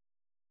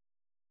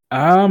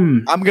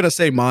 I'm gonna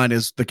say mine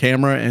is the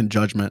camera and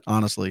judgment,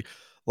 honestly.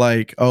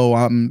 Like, oh,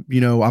 I'm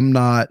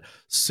not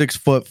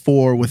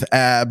 6'4" with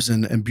abs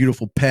and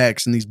beautiful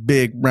pecs and these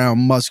big,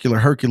 round, muscular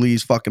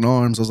Hercules fucking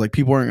arms. I was like,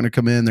 people aren't gonna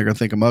come in, they're gonna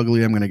think I'm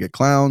ugly, I'm gonna get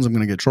clowns, I'm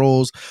gonna get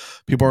trolls.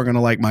 People aren't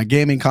gonna like my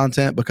gaming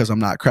content because I'm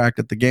not cracked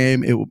at the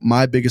game.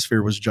 My biggest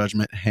fear was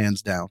judgment,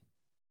 hands down.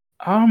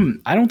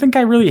 I don't think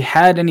I really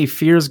had any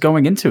fears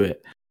going into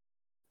it.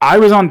 I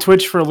was on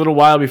Twitch for a little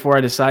while before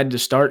I decided to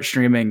start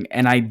streaming,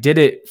 and I did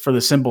it for the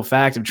simple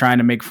fact of trying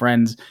to make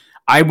friends.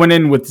 I went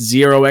in with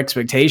zero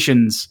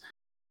expectations,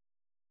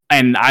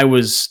 and I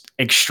was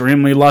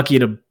extremely lucky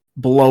to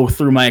blow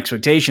through my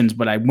expectations,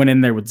 but I went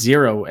in there with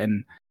zero.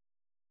 And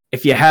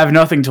if you have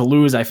nothing to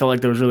lose, I felt like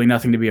there was really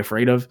nothing to be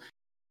afraid of.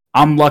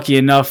 I'm lucky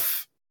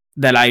enough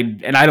that I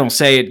don't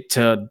say it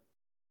to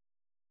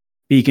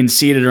be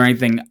conceited or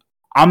anything.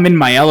 I'm in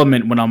my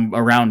element when I'm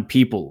around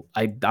people.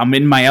 I'm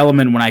in my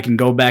element when I can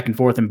go back and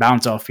forth and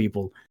bounce off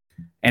people.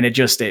 And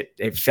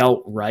it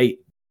felt right.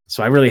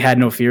 So I really had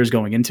no fears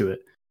going into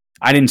it.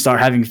 I didn't start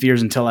having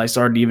fears until I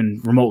started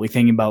even remotely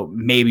thinking about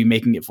maybe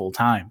making it full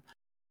time.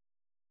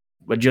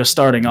 But just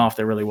starting off,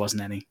 there really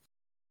wasn't any.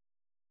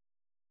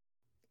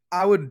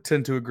 I would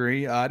tend to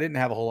agree. I didn't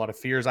have a whole lot of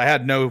fears. I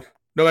had no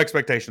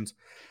expectations.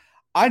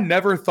 I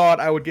never thought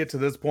I would get to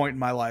this point in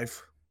my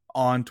life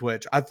on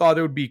Twitch. I thought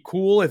it would be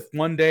cool if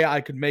one day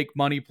I could make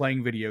money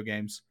playing video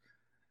games.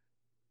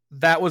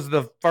 That was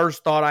the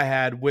first thought I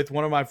had with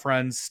one of my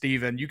friends,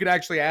 Steven. You could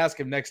actually ask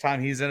him next time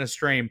he's in a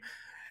stream.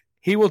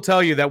 He will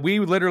tell you that we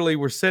literally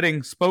were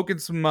sitting, smoking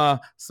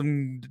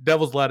some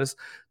devil's lettuce,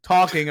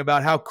 talking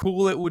about how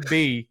cool it would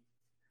be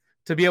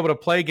to be able to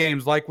play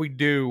games like we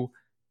do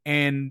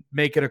and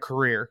make it a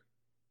career.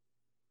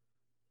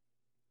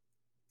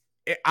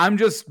 I'm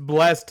just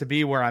blessed to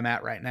be where I'm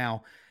at right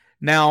now.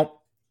 Now,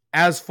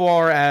 as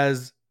far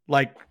as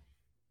like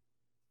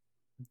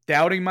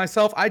doubting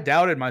myself, I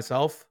doubted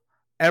myself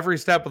every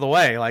step of the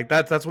way. Like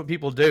that's what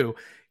people do.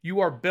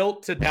 You are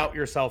built to doubt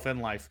yourself in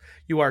life.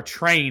 You are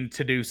trained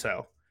to do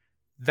so.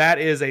 That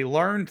is a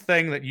learned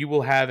thing that you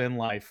will have in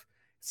life.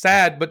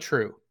 Sad, but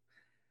true.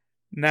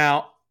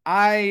 Now,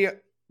 I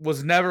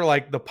was never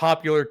like the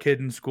popular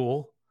kid in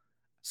school,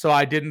 so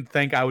I didn't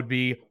think I would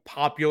be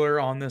popular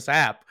on this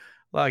app.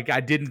 Like, I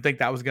didn't think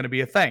that was going to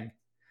be a thing.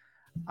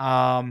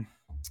 I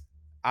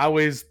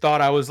always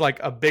thought I was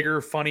like a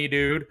bigger, funny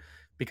dude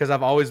because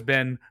I've always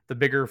been the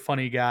bigger,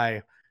 funny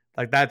guy.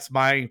 Like, that's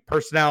my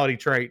personality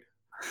trait.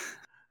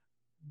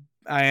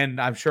 And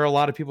I'm sure a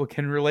lot of people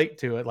can relate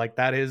to it. Like,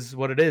 that is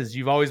what it is.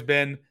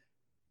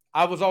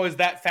 I was always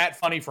that fat,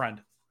 funny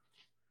friend.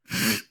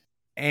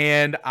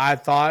 And I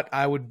thought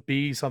I would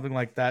be something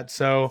like that.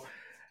 So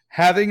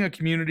having a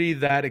community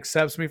that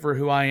accepts me for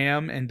who I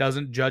am and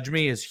doesn't judge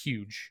me is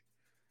huge.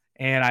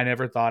 And I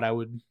never thought I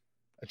would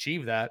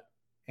achieve that.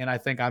 And I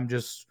think I'm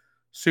just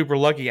super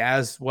lucky,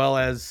 as well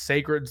as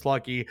Sacred's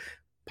lucky,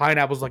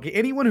 Pineapple's lucky.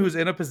 Anyone who's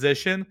in a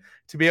position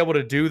to be able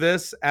to do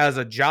this as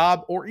a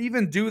job or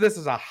even do this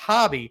as a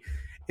hobby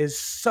is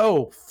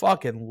so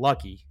fucking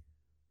lucky.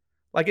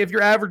 Like, if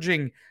you're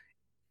averaging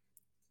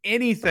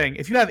anything,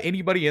 if you have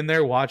anybody in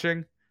there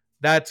watching,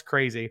 that's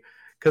crazy.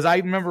 Because I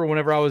remember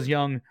whenever I was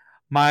young,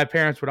 my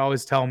parents would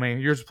always tell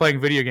me, "You're just playing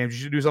video games.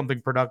 You should do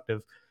something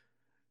productive."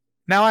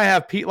 Now I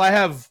have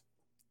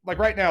like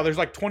right now, there's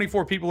like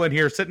 24 people in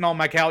here sitting on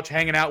my couch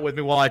hanging out with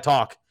me while I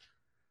talk.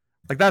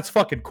 Like, that's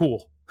fucking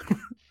cool.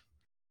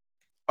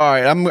 All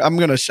right, I'm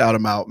gonna shout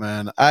him out,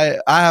 man. I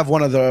have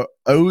one of the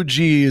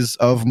OGs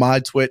of my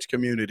Twitch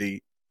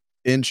community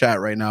in chat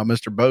right now,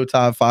 Mr.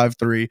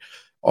 Bowtie53.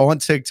 On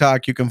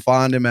TikTok, you can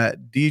find him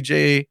at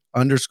DJ_Nee,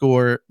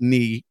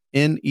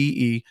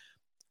 NEE.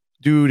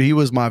 Dude, he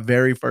was my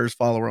very first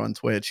follower on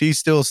Twitch. He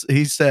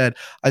said,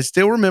 I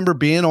still remember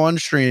being on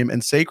stream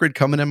and Sacred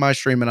coming in my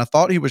stream, and I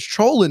thought he was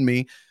trolling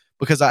me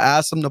because I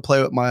asked him to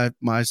play with my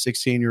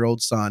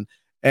 16-year-old son.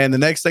 And the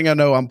next thing I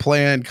know, I'm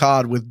playing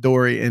COD with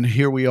Dory, and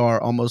here we are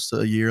almost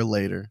a year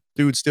later.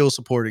 Dude still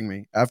supporting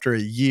me after a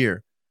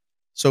year.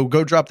 So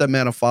go drop that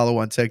man a follow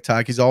on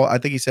TikTok. I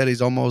think he said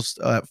he's almost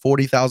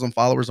 40,000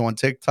 followers on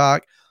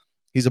TikTok.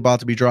 He's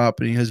about to be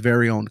dropping his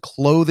very own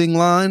clothing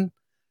line.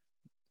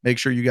 Make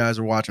sure you guys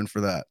are watching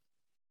for that.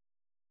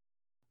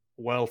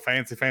 Well,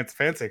 fancy.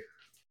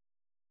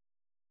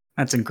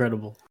 That's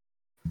incredible.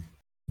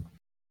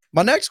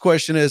 My next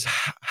question is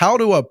how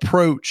to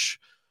approach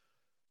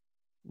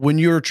when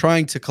you're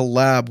trying to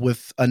collab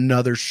with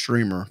another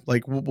streamer.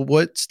 Like,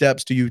 what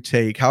steps do you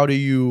take? How do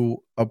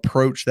you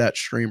approach that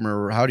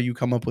streamer? Or how do you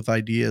come up with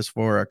ideas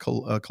for a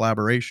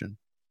collaboration?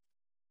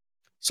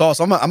 Sauce,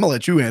 I'm gonna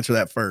let you answer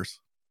that first.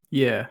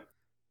 Yeah.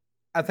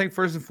 I think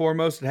first and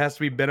foremost, it has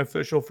to be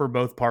beneficial for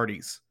both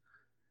parties.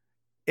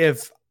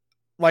 If,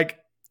 like,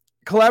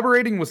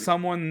 collaborating with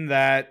someone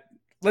that,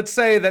 let's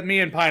say that me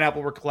and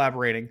Pineapple were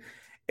collaborating,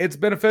 it's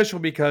beneficial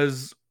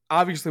because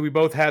obviously we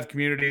both have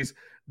communities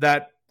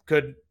that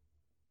could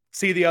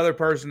see the other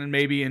person and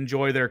maybe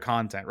enjoy their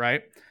content,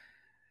 right?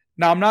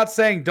 Now, I'm not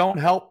saying don't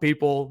help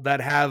people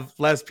that have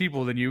less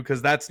people than you,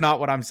 because that's not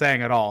what I'm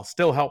saying at all.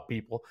 Still help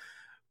people.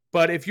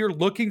 But if you're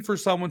looking for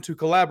someone to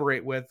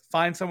collaborate with,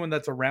 find someone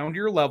that's around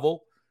your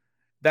level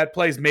that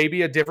plays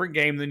maybe a different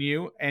game than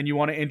you, and you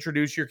want to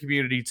introduce your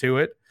community to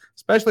it,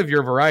 especially if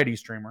you're a variety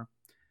streamer.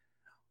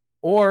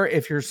 Or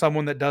if you're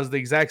someone that does the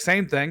exact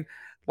same thing,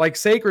 like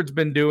Sacred's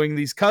been doing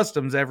these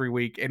customs every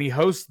week and he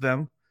hosts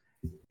them.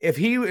 If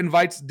he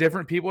invites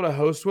different people to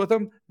host with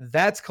him,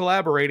 that's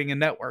collaborating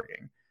and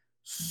networking.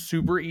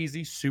 Super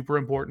easy, super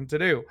important to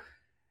do.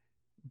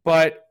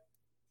 But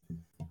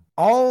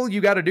all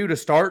you got to do to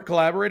start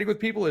collaborating with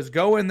people is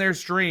go in their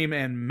stream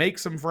and make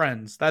some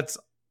friends. That's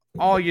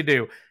all you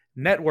do.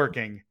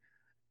 Networking.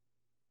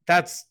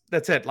 That's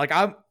it. Like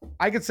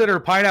I consider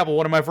Pineapple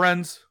one of my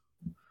friends,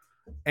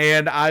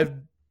 and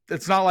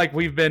it's not like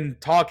we've been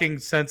talking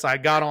since I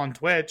got on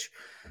Twitch.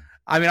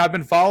 I mean, I've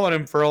been following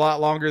him for a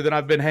lot longer than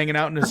I've been hanging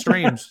out in his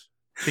streams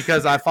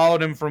because I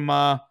followed him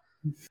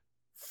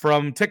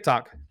from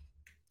TikTok.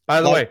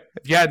 By the way,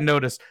 if you hadn't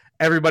noticed,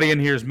 everybody in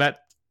here is met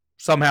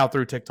somehow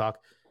through TikTok.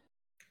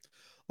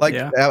 Like,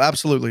 yeah,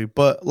 absolutely.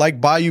 But like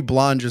Bayou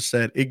Blonde just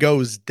said, it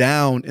goes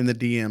down in the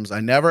DMs.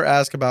 I never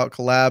ask about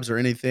collabs or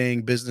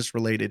anything business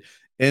related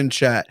in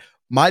chat.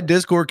 My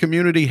Discord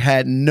community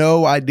had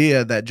no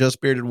idea that Just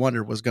Bearded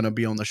Wonder was going to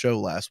be on the show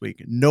last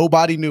week.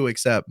 Nobody knew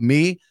except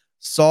me,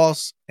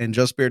 Sauce, and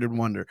Just Bearded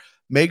Wonder.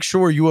 Make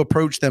sure you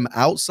approach them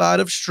outside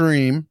of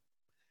stream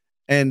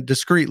and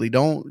discreetly.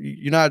 Don't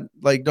be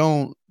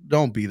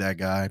that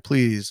guy,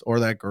 please, or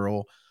that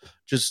girl.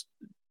 Just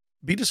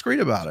be discreet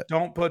about it.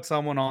 Don't put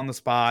someone on the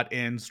spot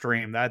in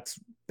stream. That's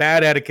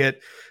bad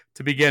etiquette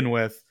to begin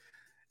with,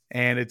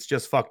 and it's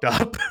just fucked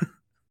up.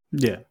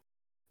 Yeah.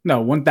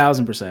 No,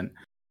 1000%.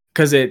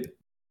 Because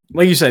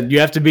like you said, you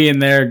have to be in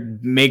there,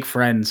 make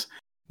friends.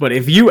 But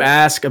if you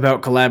ask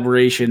about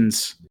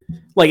collaborations,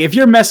 like if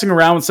you're messing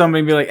around with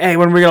somebody and be like, hey,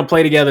 when are we going to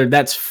play together?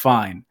 That's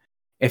fine.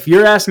 If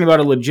you're asking about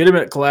a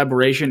legitimate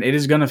collaboration, it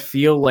is going to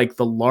feel like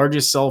the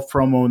largest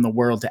self-promo in the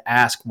world to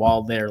ask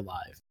while they're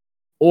live.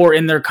 Or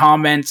in their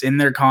comments, in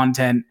their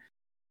content,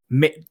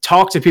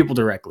 talk to people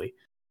directly.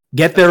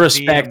 Get their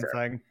respect.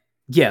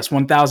 Yes,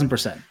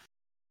 1000%.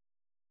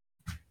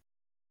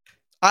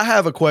 I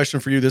have a question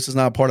for you. This is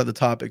not part of the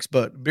topics,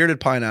 but Bearded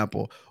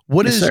Pineapple,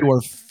 what is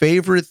your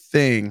favorite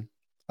thing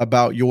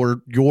about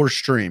your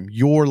stream,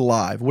 your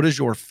live? What is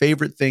your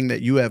favorite thing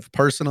that you have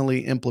personally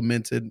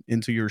implemented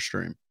into your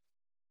stream?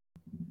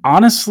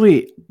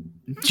 Honestly,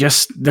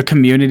 just the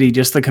community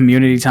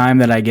time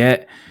that I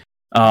get.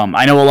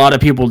 I know a lot of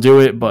people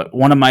do it, but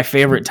one of my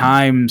favorite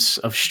times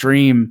of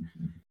stream,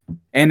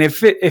 and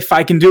if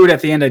I can do it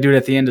at the end, I do it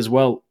at the end as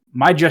well.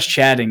 My just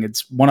chatting,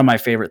 it's one of my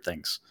favorite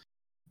things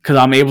because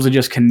I'm able to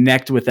just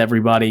connect with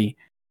everybody.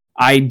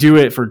 I do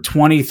it for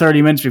 20,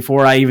 30 minutes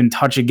before I even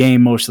touch a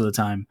game most of the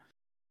time.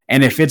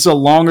 And if it's a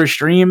longer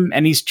stream,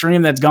 any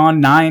stream that's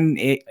gone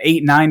 8,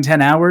 9,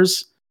 10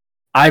 hours,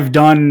 I've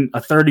done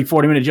a 30,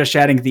 40 minute just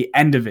chatting at the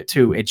end of it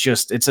too.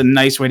 It's a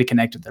nice way to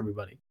connect with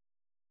everybody.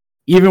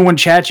 Even when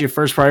chat's your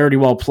first priority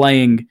while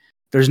playing,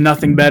 there's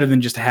nothing better than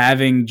just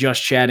having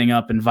just chatting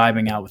up and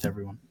vibing out with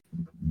everyone.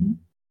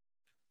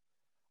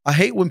 I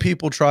hate when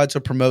people try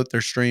to promote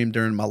their stream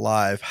during my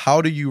live.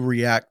 How do you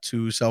react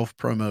to self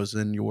promos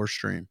in your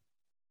stream?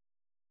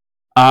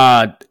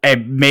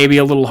 It may be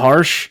a little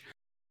harsh,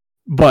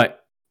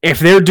 but if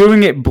they're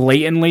doing it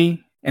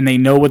blatantly and they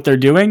know what they're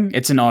doing,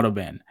 it's an auto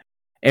ban.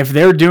 If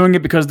they're doing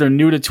it because they're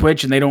new to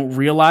Twitch and they don't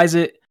realize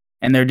it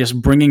and they're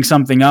just bringing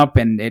something up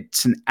and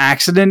it's an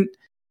accident,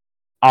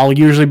 I'll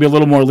usually be a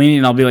little more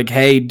lenient. I'll be like,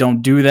 hey,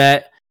 don't do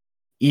that.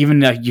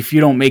 Even if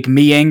you don't make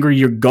me angry,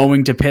 you're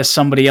going to piss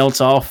somebody else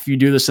off if you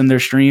do this in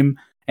their stream,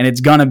 and it's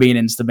going to be an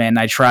insta-ban. And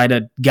I try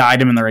to guide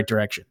them in the right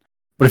direction.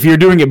 But if you're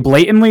doing it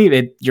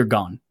blatantly, you're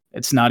gone.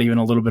 It's not even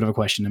a little bit of a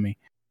question to me.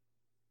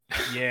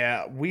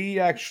 Yeah, we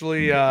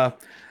actually,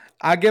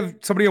 I give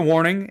somebody a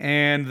warning,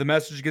 and the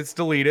message gets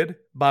deleted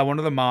by one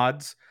of the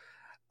mods.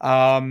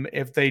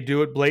 If they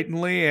do it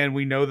blatantly and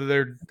we know that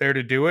they're there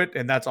to do it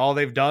and that's all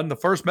they've done, the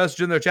first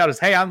message in their chat is,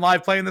 hey, I'm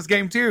live playing this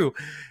game too.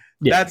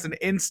 Yeah. That's an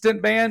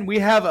instant ban. We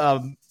have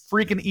a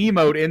freaking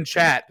emote in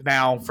chat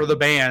now for the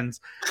bans.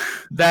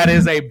 That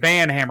is a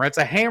ban hammer. It's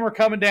a hammer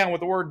coming down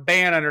with the word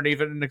ban underneath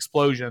it, an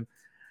explosion.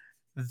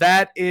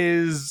 That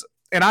is,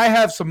 and I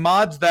have some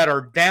mods that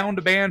are down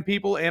to ban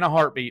people in a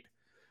heartbeat.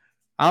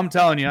 I'm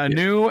telling you,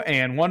 Anu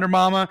and Wonder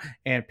Mama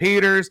and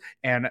Peters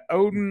and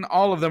Odin,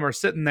 all of them are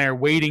sitting there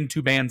waiting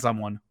to ban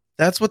someone.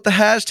 That's what the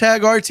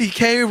hashtag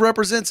RTK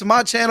represents in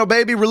my channel,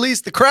 baby. Release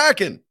the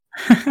Kraken.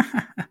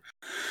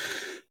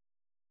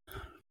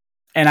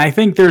 And I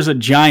think there's a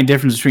giant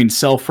difference between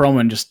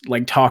self-promo and just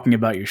like talking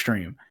about your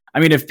stream. I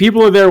mean, if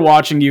people are there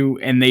watching you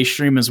and they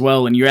stream as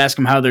well and you ask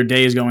them how their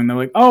day is going, they're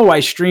like, oh, I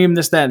stream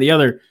this, that, and the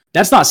other.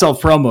 That's not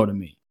self-promo to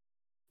me.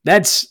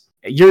 That's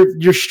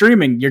you're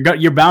streaming.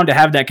 You're bound to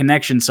have that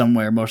connection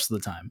somewhere most of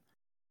the time.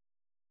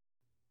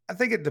 I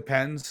think it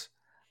depends.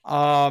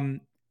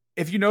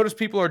 If you notice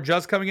people are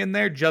just coming in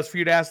there just for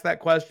you to ask that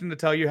question to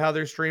tell you how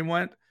their stream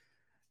went,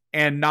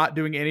 and not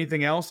doing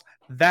anything else,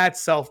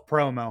 that's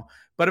self-promo.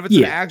 But if it's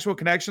an actual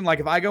connection, like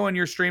if I go in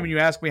your stream and you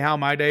ask me how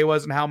my day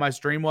was and how my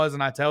stream was,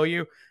 and I tell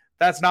you,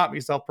 that's not me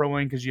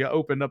self-promoing because you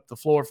opened up the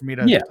floor for me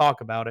to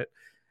talk about it.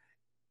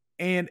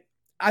 And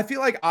I feel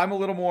like I'm a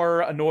little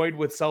more annoyed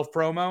with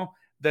self-promo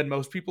than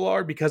most people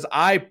are because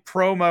I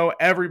promo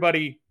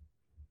everybody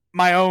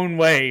my own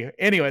way.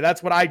 Anyway,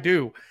 that's what I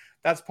do.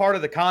 That's part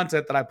of the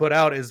content that I put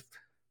out is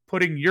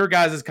putting your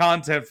guys'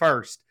 content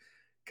first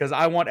because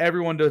I want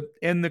everyone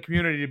in the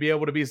community to be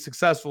able to be a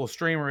successful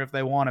streamer if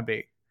they want to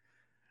be.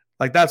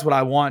 Like, that's what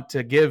I want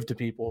to give to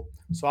people.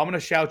 So I'm going to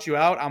shout you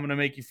out. I'm going to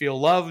make you feel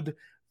loved.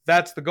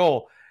 That's the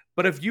goal.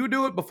 But if you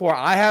do it before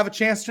I have a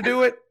chance to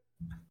do it,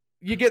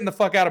 you're getting the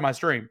fuck out of my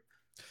stream.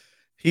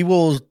 He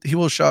will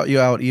shout you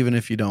out even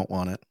if you don't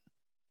want it.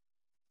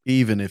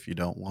 Even if you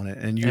don't want it.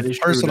 And you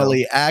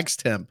personally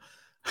asked him,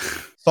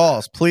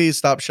 Sauce, please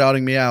stop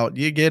shouting me out.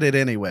 You get it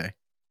anyway.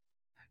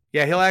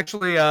 Yeah, he'll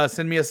actually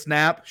send me a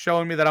snap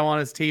showing me that I'm on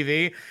his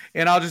TV.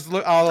 And I'll just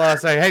look. I'll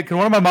say, hey, can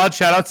one of my mods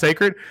shout out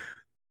Sacred?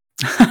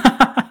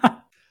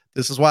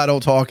 This is why I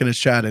don't talk in his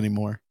chat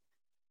anymore.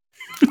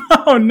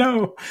 Oh,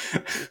 no.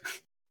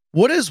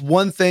 What is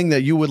one thing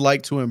that you would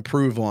like to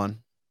improve on?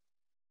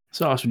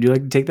 Sauce, would you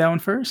like to take that one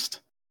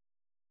first?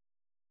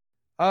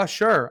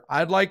 Sure.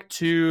 I'd like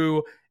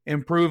to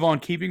improve on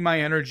keeping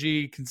my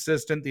energy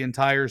consistent the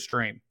entire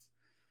stream.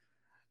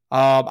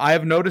 I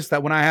have noticed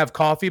that when I have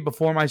coffee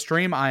before my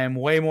stream, I am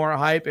way more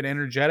hype and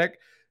energetic.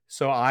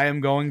 So I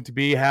am going to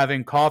be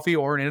having coffee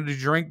or an energy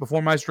drink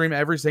before my stream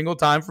every single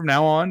time from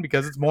now on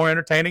because it's more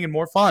entertaining and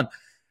more fun.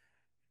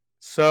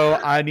 So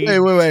I need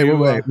wait.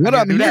 What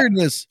I'm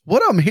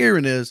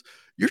hearing is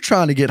you're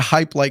trying to get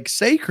hype like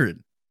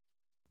Sacred.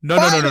 No.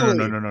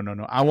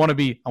 I want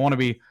to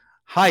be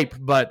hype,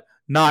 but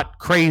not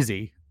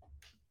crazy.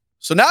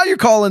 So now you're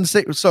calling.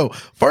 So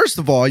first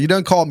of all, you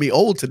done called me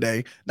old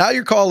today. Now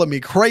you're calling me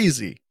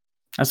crazy.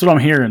 That's what I'm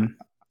hearing.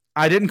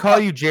 I didn't call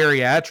you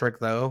geriatric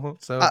though.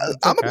 So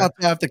I'm about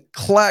to have to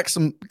clap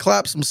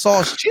some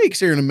Sauce cheeks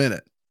here in a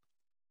minute.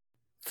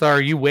 Sir,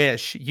 you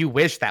wish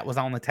that was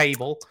on the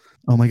table.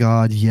 Oh my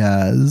God,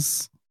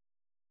 yes.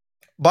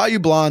 Bayou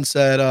Blonde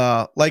said,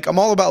 like, I'm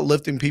all about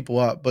lifting people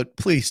up, but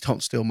please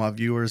don't steal my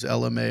viewers,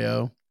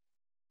 LMAO.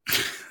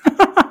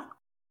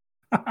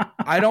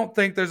 I don't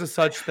think there's a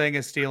such thing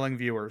as stealing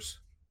viewers.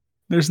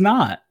 There's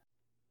not.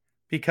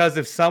 Because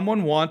if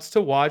someone wants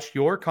to watch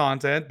your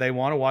content, they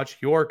want to watch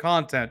your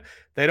content.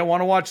 They don't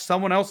want to watch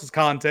someone else's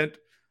content.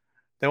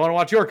 They want to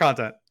watch your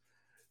content.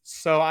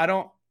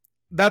 So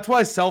that's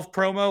why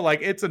self-promo,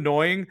 like, it's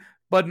annoying,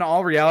 but in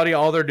all reality,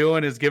 all they're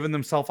doing is giving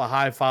themselves a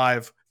high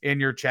five in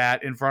your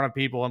chat in front of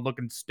people and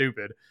looking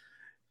stupid.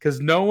 Because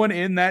no one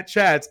in that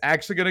chat's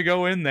actually going to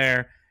go in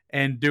there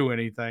and do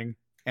anything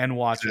and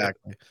watch it.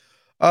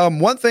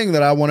 One thing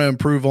that I want to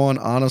improve on,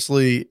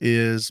 honestly,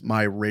 is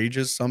my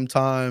rages.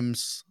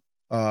 Sometimes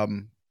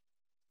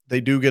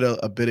they do get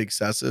a bit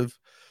excessive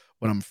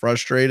when I'm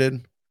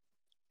frustrated.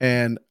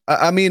 And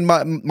I mean,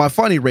 my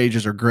funny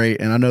rages are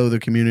great, and I know the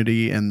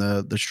community and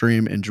the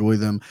stream enjoy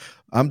them.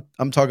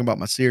 I'm talking about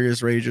my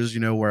serious rages,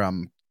 where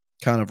I'm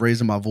kind of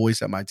raising my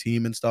voice at my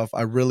team and stuff.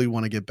 I really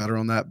want to get better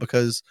on that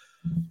because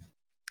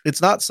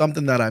it's not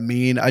something that I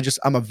mean.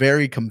 I'm a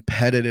very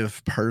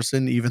competitive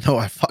person, even though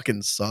I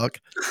fucking suck.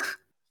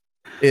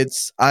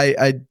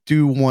 I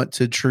do want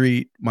to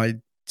treat my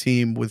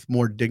team with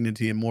more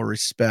dignity and more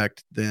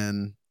respect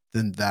than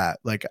that.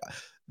 Like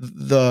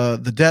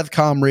the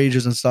Deathcom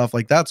rages and stuff,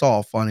 like that's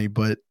all funny,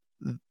 but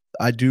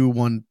I do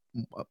want,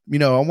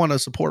 I want to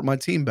support my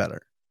team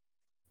better.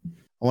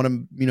 I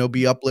want to,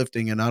 be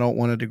uplifting, and I don't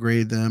want to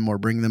degrade them or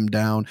bring them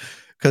down,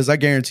 because I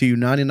guarantee you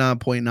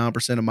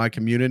 99.9% of my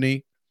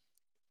community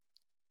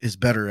is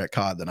better at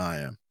COD than I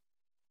am.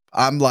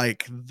 I'm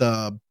like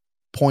the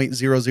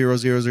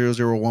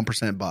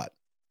 0.00001% bot,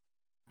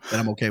 and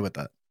I'm okay with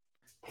that.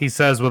 He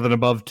says with an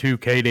above 2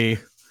 KD.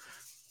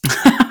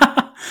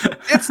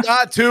 It's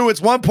not 2, it's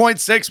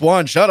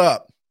 1.61. Shut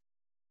up.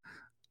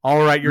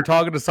 All right, you're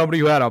talking to somebody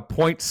who had a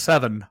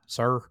 0.7,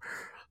 sir.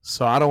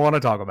 So I don't want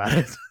to talk about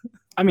it.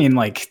 I mean,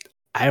 like,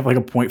 I have like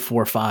a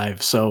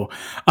 0.45, so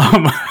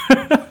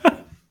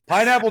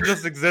Pineapple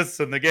just exists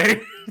in the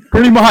game.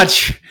 Pretty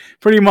much.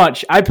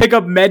 I pick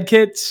up med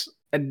kits,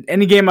 and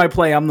any game I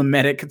play, I'm the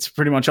medic. It's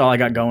pretty much all I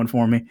got going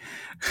for me.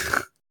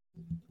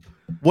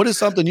 What is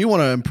something you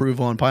want to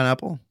improve on,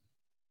 Pineapple?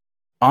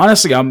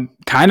 Honestly, I'm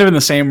kind of in the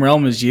same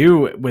realm as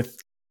you.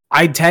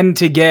 I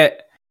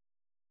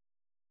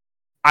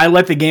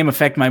let the game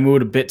affect my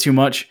mood a bit too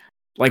much.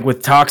 Like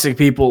with toxic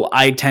people,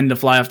 I tend to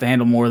fly off the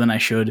handle more than I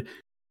should.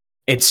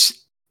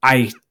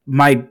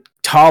 My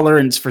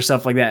tolerance for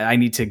stuff like that, I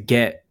need to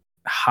get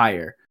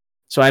higher,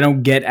 so I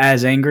don't get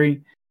as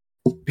angry.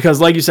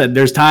 Because like you said,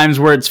 there's times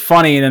where it's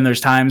funny, and then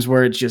there's times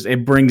where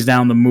it brings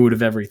down the mood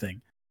of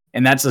everything.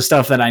 And that's the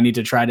stuff that I need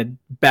to try to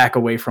back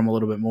away from a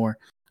little bit more.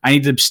 I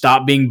need to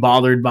stop being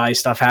bothered by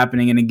stuff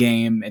happening in a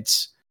game.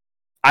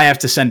 I have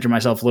to center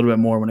myself a little bit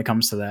more when it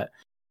comes to that.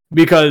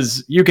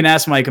 Because you can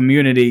ask my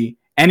community,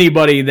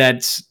 anybody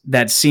that's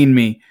seen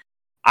me,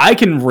 I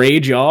can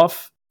rage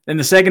off. And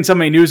the second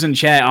somebody news in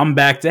chat, I'm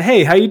back to,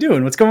 hey, how you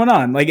doing? What's going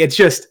on? Like, it's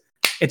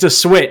a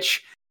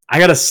switch. I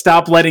got to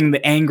stop letting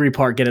the angry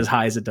part get as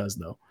high as it does,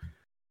 though.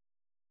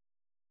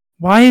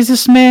 Why is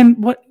this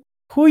man?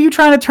 Who are you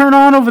trying to turn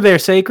on over there,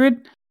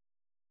 Sacred?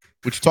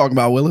 What you talking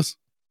about, Willis?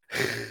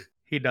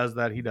 He does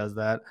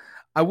that.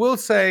 I will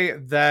say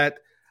that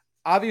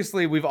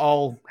obviously we've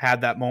all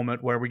had that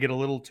moment where we get a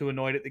little too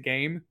annoyed at the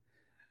game.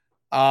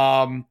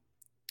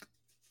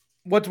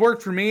 What's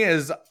worked for me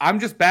is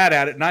I'm just bad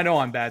at it, and I know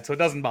I'm bad, so it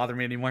doesn't bother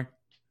me anymore.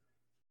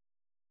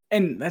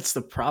 And that's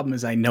the problem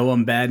is I know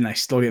I'm bad, and I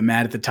still get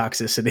mad at the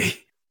toxicity.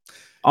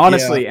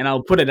 Honestly, and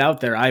I'll put it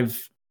out there.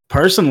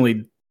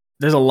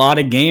 There's a lot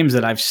of games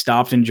that I've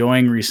stopped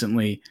enjoying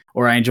recently,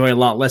 or I enjoy a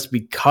lot less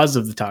because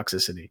of the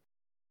toxicity.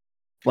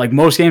 Like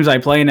most games I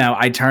play now,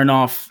 I turn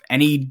off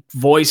any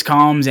voice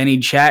comms, any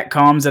chat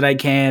comms that I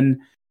can,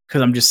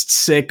 because I'm just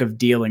sick of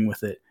dealing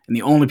with it. And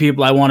the only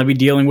people I want to be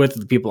dealing with are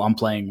the people I'm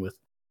playing with.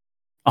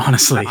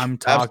 Honestly. I'm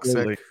toxic.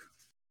 Absolutely.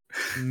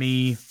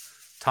 Me.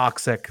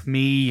 Toxic.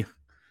 Me.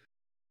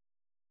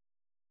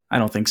 I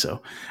don't think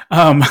so.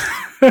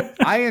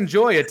 I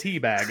enjoy a tea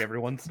bag every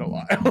once in a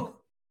while.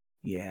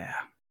 Yeah.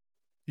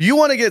 You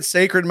want to get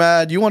Sacred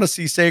mad? You want to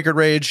see Sacred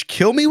rage?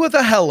 Kill me with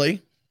a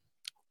heli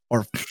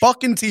or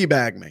fucking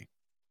teabag me.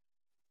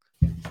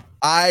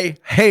 I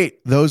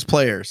hate those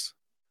players.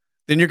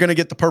 Then you're going to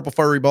get the purple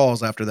furry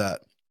balls after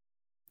that.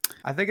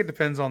 I think it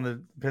depends on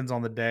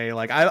the day.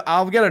 Like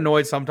I'll get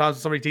annoyed sometimes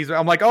when somebody teases me.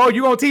 I'm like, oh,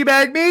 you gonna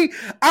teabag me?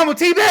 I'm gonna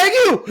teabag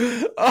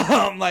you.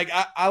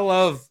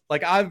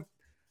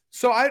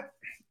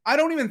 I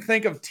don't even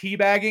think of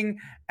teabagging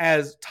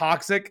as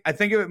toxic. I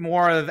think of it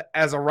more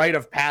as a rite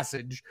of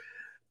passage.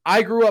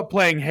 I grew up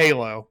playing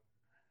Halo.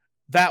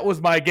 That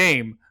was my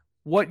game.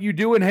 What you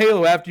do in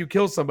Halo after you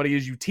kill somebody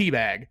is you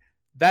teabag.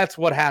 That's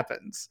what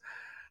happens.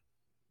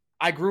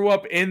 I grew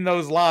up in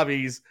those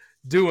lobbies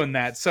doing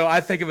that. So I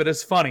think of it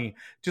as funny.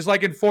 Just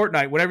like in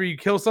Fortnite, whenever you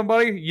kill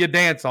somebody, you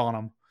dance on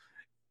them.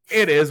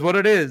 It is what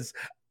it is.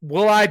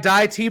 Will I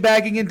die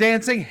teabagging and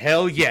dancing?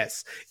 Hell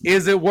yes.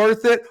 Is it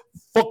worth it?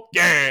 Fuck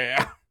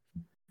yeah.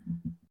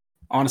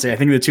 Honestly, I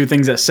think the two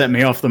things that set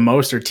me off the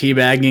most are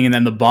teabagging and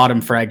then the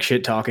bottom frag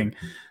shit talking.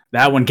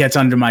 That one gets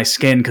under my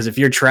skin because if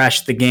you're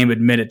trash at the game,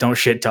 admit it. Don't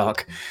shit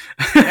talk.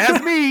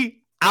 That's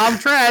me. I'm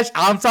trash.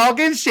 I'm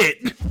talking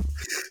shit.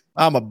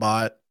 I'm a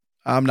bot.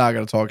 I'm not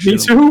gonna talk shit. Me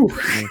too.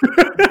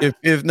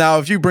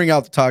 If you bring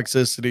out the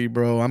toxicity,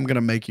 bro, I'm gonna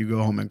make you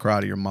go home and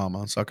cry to your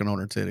mama sucking on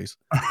her titties.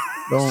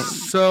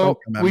 Don't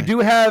we do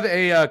have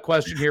a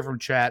question here from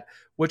chat,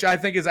 which I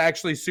think is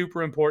actually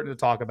super important to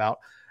talk about.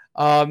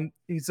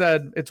 He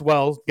said, it's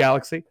Wells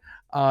Galaxy.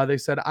 They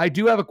said, I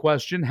do have a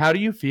question. How do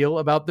you feel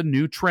about the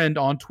new trend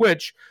on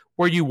Twitch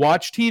where you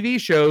watch TV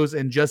shows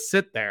and just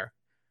sit there?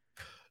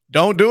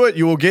 Don't do it.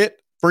 You will get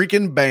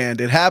freaking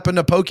banned. It happened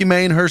to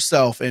Pokimane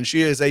herself, and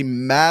she is a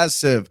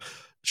massive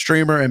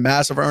streamer and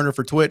massive earner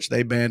for Twitch.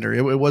 They banned her.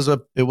 It was a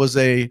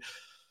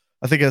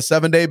I think a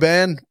 7-day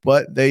ban,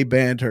 but they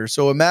banned her.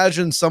 So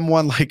imagine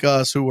someone like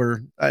us who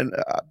were,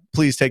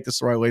 please take this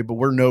the right way, but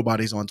we're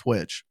nobodies on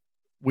Twitch.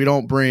 We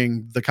don't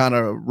bring the kind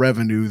of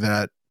revenue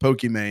that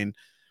Pokimane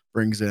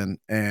brings in,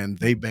 and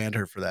they banned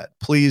her for that.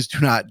 Please do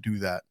not do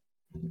that.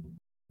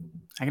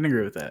 I can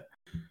agree with that.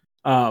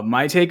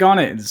 My take on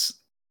it is,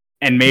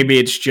 and maybe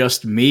it's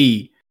just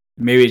me,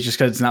 maybe it's just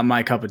because it's not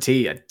my cup of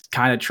tea,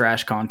 kind of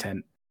trash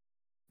content.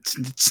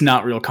 It's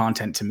not real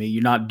content to me.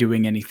 You're not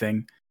doing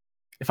anything.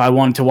 If I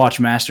wanted to watch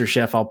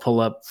MasterChef, I'll pull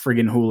up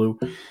friggin' Hulu.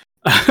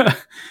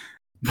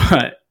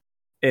 But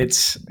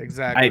it's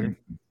exactly.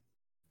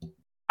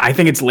 I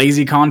think it's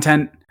lazy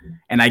content,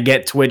 and I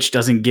get Twitch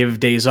doesn't give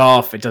days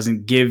off. It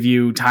doesn't give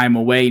you time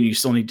away, and you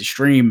still need to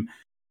stream.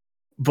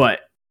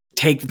 But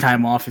take the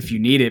time off if you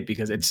need it,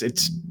 because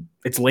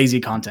it's lazy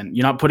content.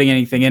 You're not putting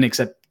anything in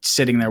except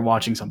sitting there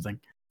watching something.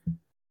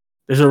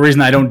 There's a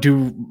reason I don't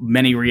do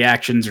many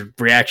reactions or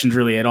reactions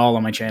really at all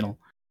on my channel.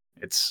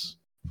 It's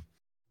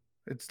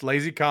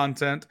lazy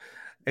content.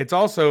 It's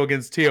also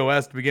against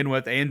TOS to begin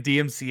with and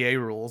DMCA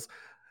rules.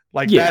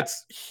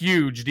 That's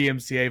huge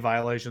DMCA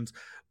violations.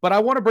 But I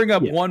want to bring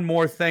up one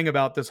more thing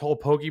about this whole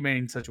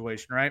Pokimane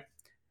situation, right?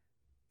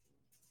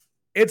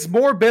 It's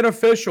more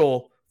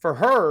beneficial for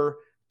her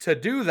to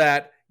do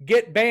that,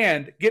 get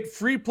banned, get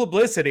free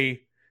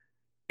publicity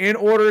in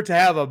order to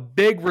have a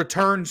big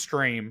return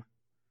stream.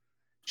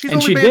 She's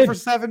only banned for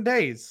 7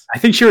 days. I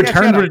think she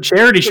returned with a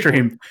charity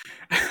stream.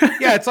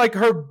 Yeah, it's like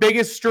her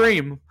biggest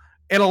stream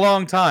in a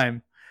long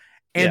time.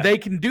 And they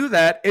can do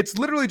that. It's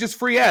literally just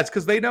free ads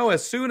because they know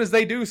as soon as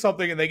they do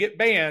something and they get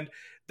banned,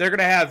 they're going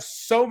to have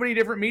so many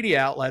different media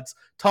outlets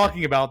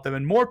talking about them,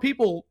 and more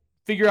people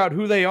figure out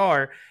who they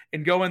are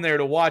and go in there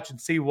to watch and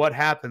see what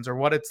happens or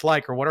what it's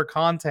like or what her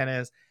content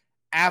is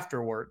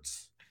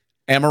afterwards.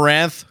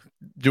 Amaranth,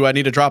 do I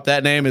need to drop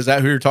that name? Is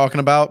that who you're talking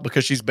about?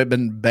 Because she's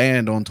been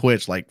banned on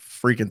Twitch like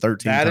freaking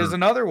 13 times. That is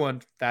another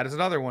one.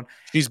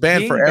 She's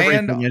banned for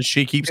everything, and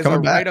she keeps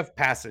coming back. It's a rite of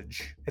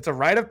passage. It's a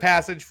rite of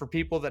passage for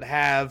people that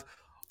have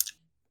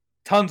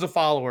tons of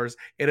followers.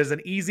 It is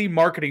an easy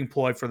marketing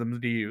ploy for them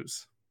to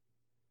use.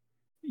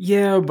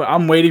 Yeah, but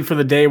I'm waiting for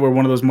the day where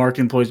one of those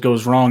marketing ploys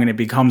goes wrong and it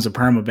becomes a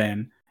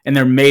permaban, and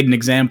they're made an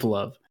example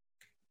of.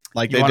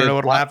 Like You they want to did. know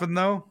what'll happen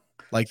though?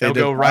 Like they They'll did.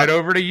 go right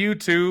over to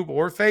YouTube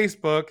or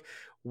Facebook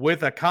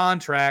with a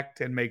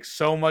contract and make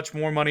so much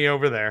more money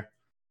over there.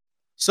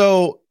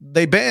 So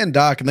they banned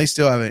Doc, and they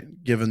still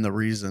haven't given the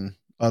reason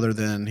other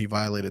than he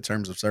violated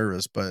terms of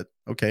service. But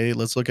okay,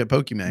 let's look at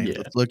Pokemon. Yeah.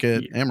 Let's look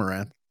at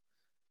Amaranth.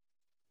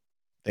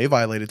 They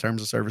violated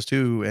terms of service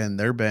too, and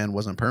their ban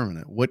wasn't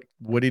permanent. What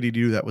did he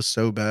do that was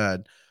so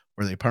bad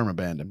where they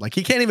permabanned him? Like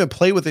he can't even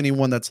play with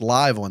anyone that's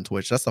live on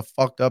Twitch. That's a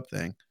fucked up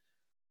thing.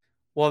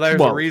 Well,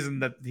 there's a reason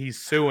that he's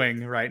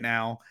suing right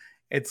now.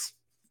 It's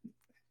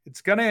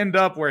going to end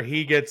up where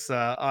he gets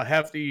a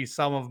hefty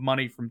sum of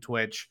money from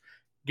Twitch,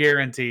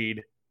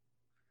 guaranteed.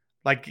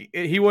 Like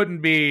he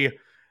wouldn't be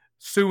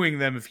suing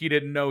them if he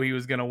didn't know he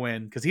was going to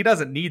win, because he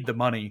doesn't need the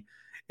money.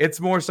 It's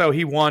more so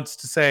he wants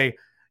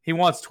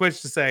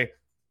Twitch to say,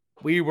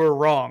 we were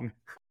wrong.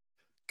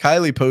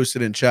 Kylie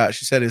posted in chat.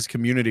 She said his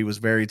community was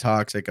very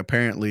toxic.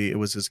 Apparently, it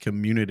was his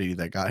community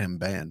that got him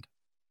banned.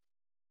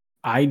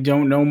 I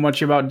don't know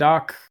much about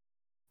Doc,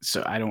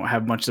 so I don't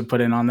have much to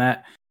put in on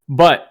that.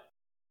 But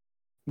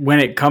when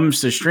it comes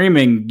to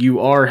streaming,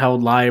 you are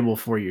held liable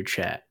for your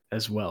chat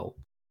as well.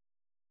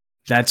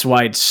 That's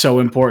why it's so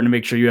important to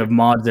make sure you have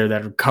mods there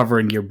that are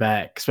covering your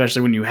back,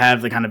 especially when you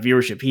have the kind of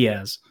viewership he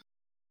has.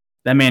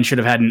 That man should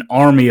have had an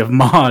army of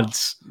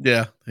mods.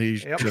 Yeah, he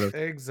should have.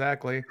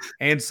 Exactly.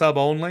 And sub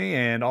only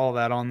and all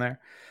that on there.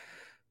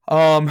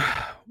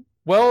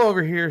 Well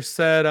over here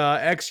said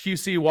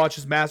XQC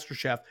watches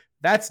MasterChef.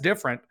 That's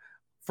different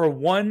for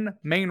one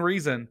main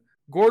reason.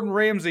 Gordon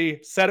Ramsay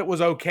said it was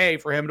okay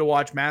for him to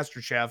watch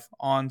MasterChef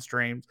on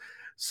streams.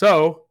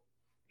 So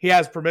he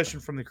has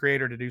permission from the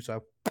creator to do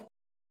so.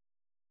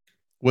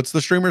 What's the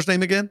streamer's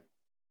name again?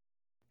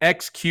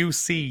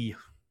 XQC.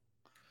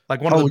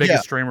 Like one of the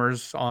biggest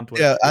streamers on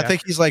Twitch. Yeah, I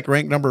think he's like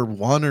ranked number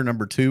 1 or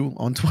number 2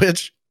 on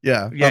Twitch.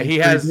 Yeah. Yeah, he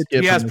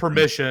has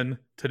permission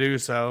to do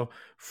so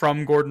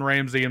from Gordon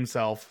Ramsay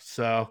himself.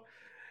 So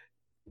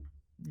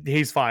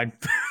he's fine.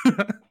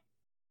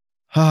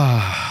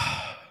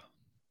 I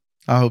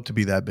hope to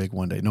be that big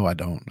one day. No, I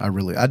don't.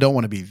 I don't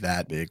want to be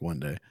that big one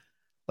day.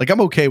 Like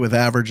I'm okay with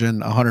averaging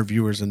 100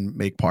 viewers and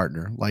make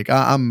partner. Like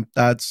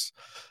that's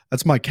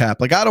my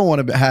cap. Like I don't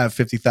want to have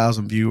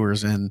 50,000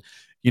 viewers and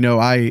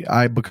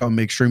I become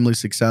extremely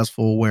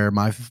successful where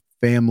my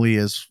family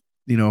is,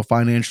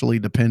 financially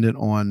dependent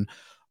on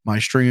my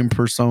stream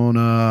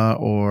persona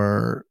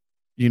or,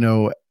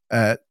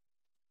 at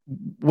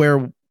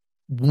where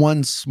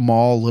one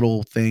small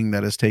little thing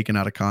that is taken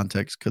out of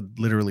context could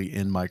literally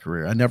end my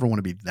career. I never want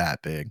to be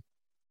that big.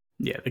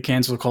 Yeah, the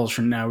cancel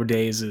culture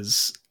nowadays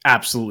is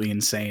absolutely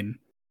insane.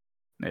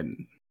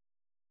 And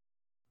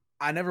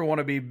I never want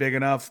to be big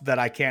enough that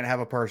I can't have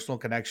a personal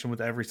connection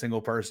with every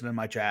single person in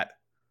my chat.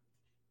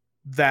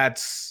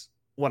 That's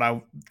what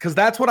I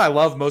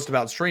love most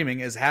about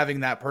streaming is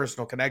having that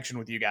personal connection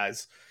with you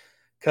guys.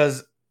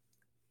 Because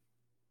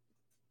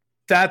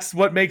that's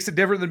what makes it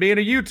different than being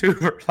a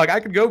YouTuber. Like I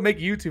could go make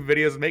YouTube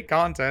videos and make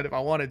content if I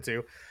wanted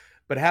to,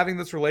 but having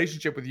this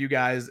relationship with you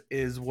guys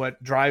is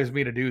what drives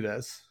me to do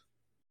this.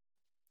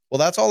 Well,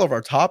 that's all of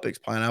our topics,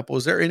 Pineapple.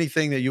 Is there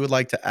anything that you would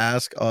like to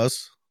ask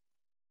us?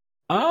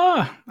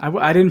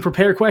 I didn't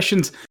prepare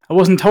questions. I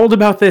wasn't told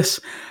about this.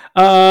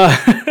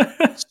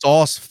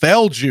 Sauce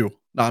failed you.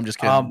 No, I'm just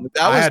kidding.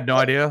 I had no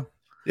idea.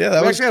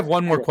 Yeah, we actually have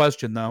one more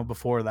question though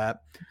before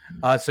that,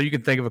 so you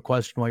can think of a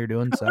question while you're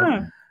doing so.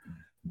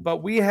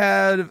 But we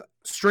have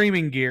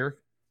streaming gear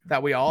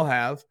that we all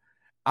have.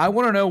 I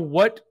want to know,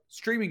 what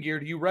streaming gear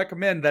do you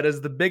recommend that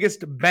is the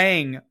biggest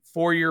bang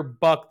for your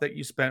buck that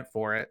you spent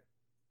for it?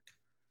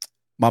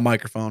 My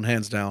microphone,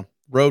 hands down.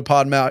 Rode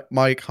Pod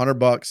mic,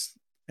 $100,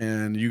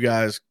 and you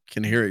guys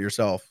can hear it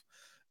yourself.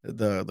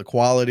 The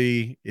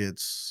quality,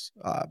 it's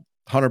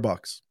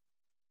 $100.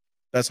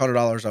 That's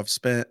 $100 I've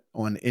spent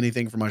on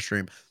anything for my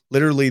stream.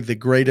 Literally the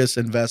greatest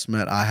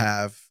investment I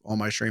have on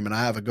my stream. And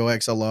I have a Go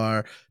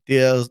XLR,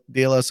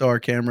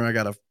 DLSR camera. I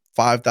got a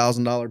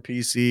 $5,000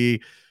 PC,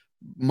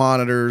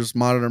 monitors,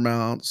 monitor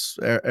mounts,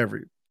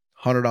 every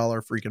 $100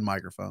 freaking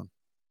microphone.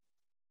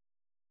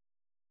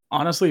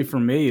 Honestly, for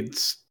me,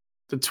 it's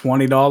the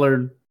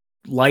 $20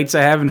 lights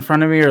I have in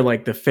front of me or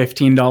like the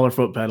 $15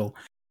 foot pedal.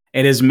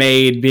 It has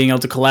made being able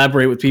to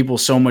collaborate with people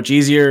so much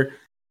easier.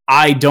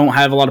 I don't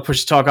have a lot of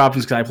push to talk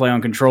options because I play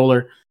on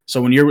controller.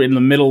 So when you're in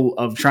the middle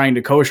of trying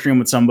to co-stream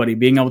with somebody,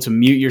 being able to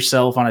mute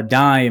yourself on a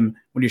dime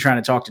when you're trying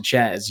to talk to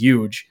chat is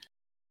huge.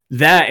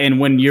 That, and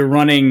when you're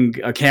running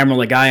a camera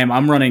like I am,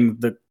 I'm running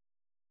the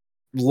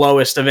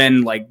lowest of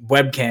end like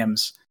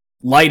webcams.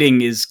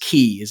 Lighting is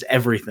key, is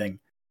everything.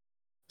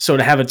 So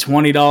to have a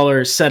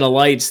 $20 set of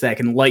lights that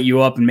can light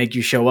you up and make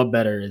you show up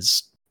better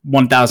is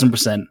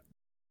 1,000%.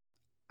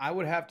 I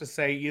would have to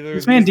say either.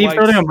 This man deep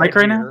throating a mic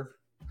right now?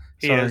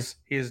 He is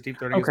deep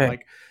throating his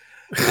mic.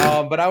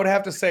 But I would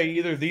have to say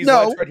either these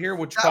lights right here,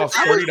 which cost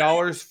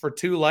 $40 for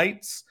 2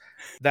 lights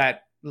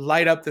that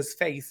light up this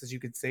face, as you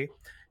can see,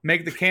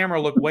 make the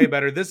camera look way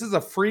better. This is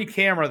a free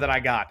camera that I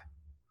got.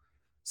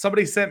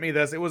 Somebody sent me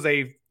this. It was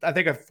I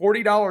think a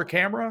 $40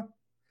 camera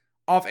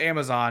off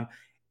Amazon.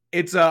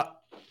 It's a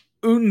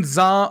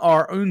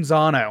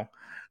Unzano.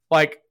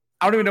 Like,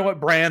 I don't even know what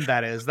brand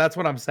that is. That's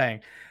what I'm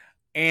saying.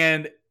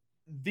 And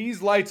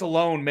these lights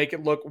alone make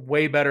it look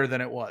way better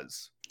than it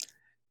was.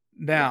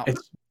 Now,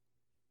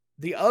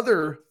 the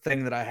other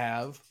thing that I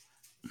have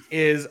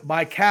is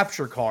my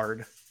capture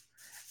card,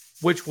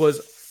 which was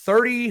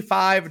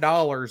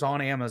 $35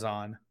 on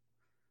Amazon.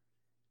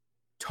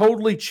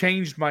 Totally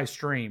changed my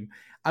stream.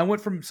 I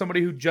went from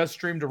somebody who just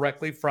streamed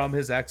directly from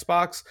his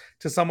Xbox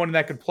to someone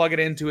that could plug it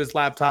into his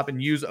laptop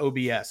and use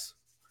OBS.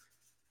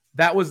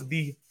 That was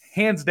the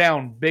hands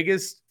down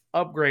biggest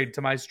upgrade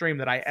to my stream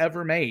that I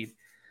ever made.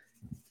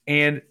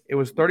 And it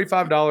was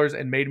 $35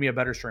 and made me a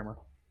better streamer.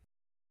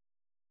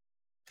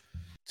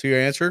 To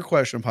answer your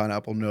question,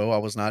 Pineapple, no, I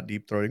was not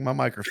deep throating my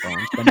microphone.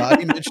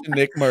 Somebody mentioned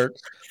Nick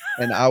Merckx,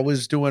 and I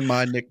was doing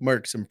my Nick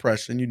Merckx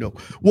impression. You know,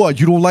 what?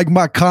 You don't like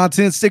my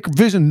content, Sick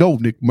Vision? No,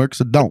 Nick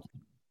Merckx, I don't.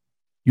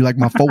 You like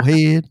my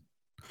forehead?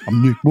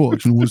 I'm Nick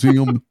Merckx. You know what I'm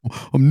saying?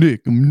 I'm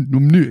Nick. I'm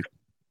Nick.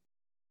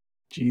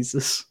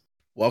 Jesus.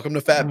 Welcome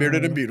to Fat,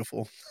 Bearded, and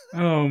Beautiful.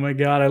 Oh my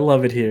God, I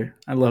love it here.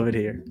 I love it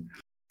here.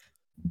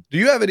 Do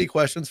you have any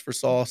questions for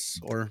Sauce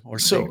or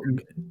So Saker?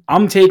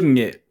 I'm taking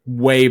it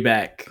way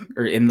back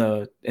or in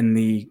the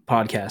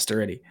podcast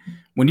already.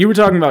 When you were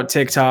talking about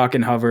TikTok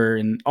and Hover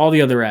and all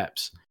the other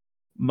apps,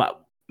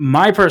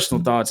 my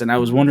personal thoughts, and I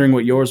was wondering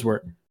what yours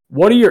were.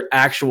 What are your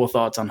actual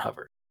thoughts on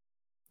Hover?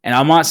 And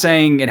I'm not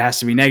saying it has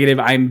to be negative.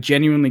 I'm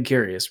genuinely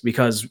curious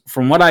because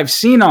from what I've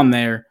seen on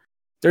there,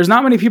 there's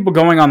not many people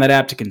going on that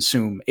app to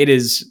consume. It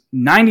is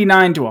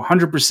 99 to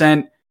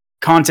 100%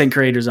 content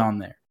creators on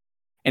there.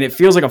 And it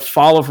feels like a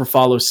follow for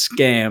follow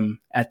scam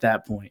at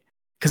that point.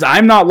 Because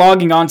I'm not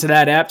logging onto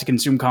that app to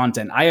consume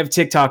content. I have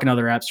TikTok and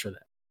other apps for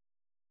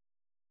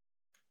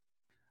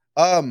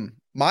that.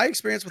 My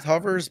experience with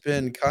Hover has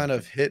been kind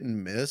of hit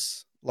and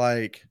miss.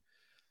 Like,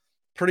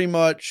 pretty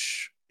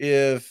much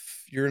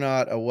if you're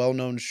not a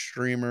well-known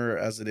streamer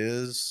as it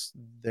is,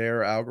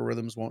 their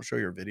algorithms won't show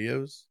your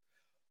videos.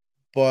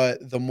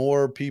 But the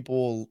more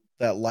people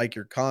that like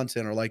your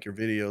content or like your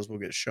videos will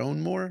get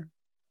shown more.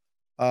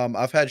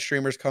 I've had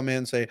streamers come in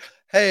and say,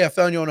 hey, I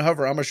found you on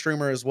Hover. I'm a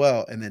streamer as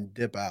well. And then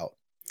dip out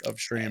of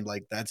stream.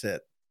 Like, that's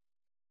it.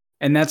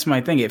 And that's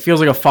my thing. It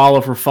feels like a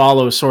follow for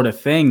follow sort of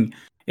thing.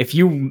 If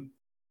you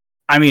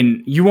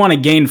want to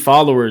gain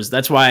followers.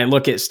 That's why I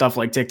look at stuff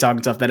like TikTok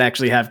and stuff that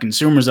actually have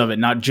consumers of it,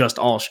 not just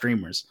all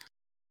streamers.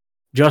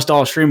 Just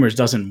all streamers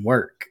doesn't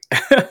work.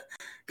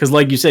 Because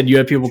like you said, you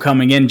have people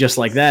coming in just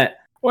like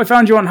that. Oh, I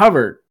found you on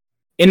Hover.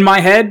 In my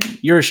head,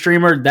 you're a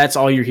streamer. That's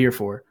all you're here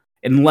for.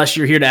 Unless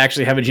you're here to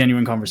actually have a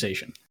genuine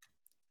conversation.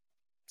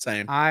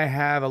 Same. I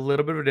have a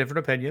little bit of a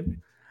different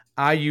opinion.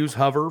 I use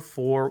Hover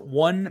for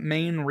one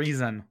main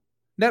reason.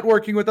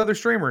 Networking with other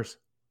streamers.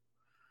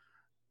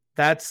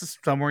 That's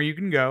somewhere you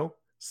can go.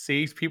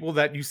 See people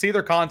that you see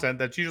their content.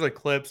 That's usually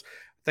clips,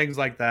 things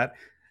like that.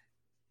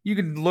 You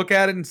can look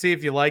at it and see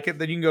if you like it.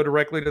 Then you can go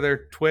directly to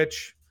their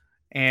Twitch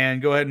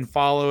and go ahead and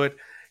follow it.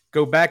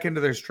 Go back into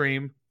their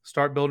stream.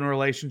 Start building a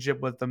relationship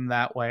with them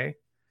that way.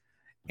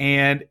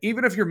 And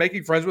even if you're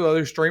making friends with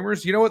other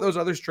streamers, you know what those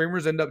other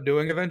streamers end up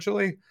doing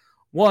eventually?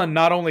 One,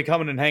 not only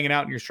coming and hanging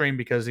out in your stream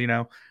because, you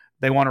know,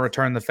 they want to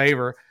return the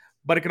favor,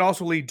 but it can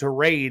also lead to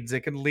raids.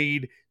 It can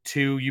lead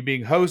to you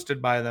being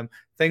hosted by them,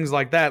 things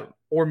like that,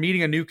 or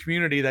meeting a new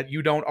community that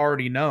you don't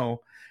already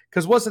know.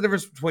 Because what's the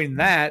difference between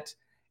that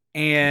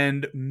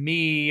and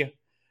me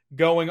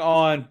going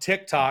on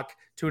TikTok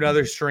to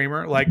another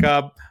streamer like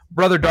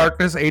Brother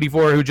Darkness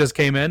 84 who just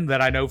came in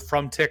that I know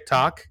from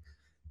TikTok.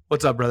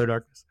 What's up, Brother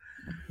Darkness?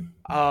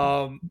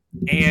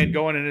 And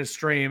going in his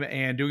stream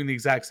and doing the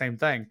exact same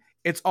thing.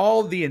 It's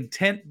all the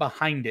intent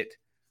behind it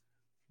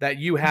that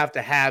you have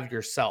to have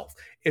yourself.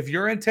 If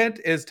your intent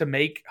is to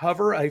make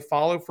Hover a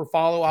follow for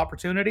follow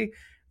opportunity,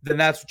 then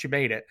that's what you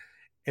made it.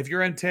 If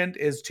your intent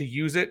is to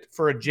use it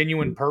for a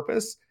genuine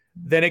purpose,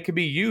 then it can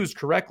be used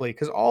correctly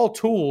because all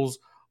tools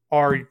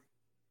are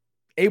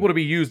able to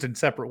be used in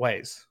separate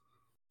ways.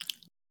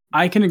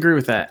 I can agree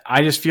with that.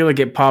 I just feel like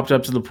it popped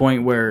up to the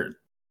point where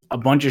a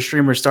bunch of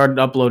streamers started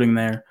uploading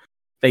there.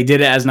 They did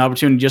it as an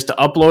opportunity just to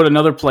upload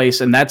another place,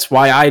 and that's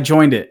why I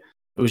joined it.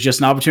 It was just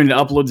an opportunity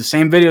to upload the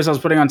same videos I was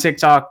putting on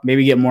TikTok,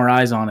 maybe get more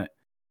eyes on it.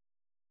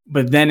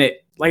 But then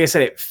it, like I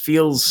said, it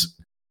feels,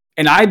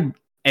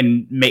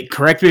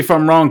 correct me if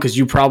I'm wrong, because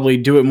you probably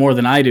do it more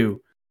than I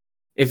do.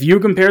 If you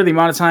compare the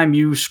amount of time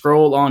you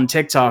scroll on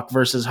TikTok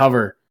versus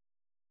Hover,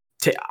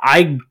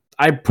 I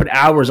put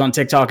hours on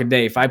TikTok a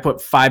day. If I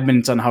put 5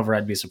 minutes on Hover,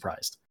 I'd be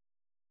surprised.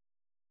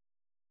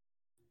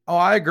 Oh,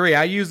 I agree.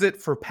 I use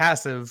it for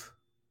passive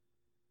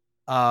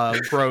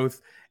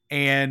growth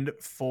and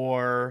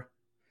for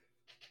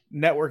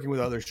networking with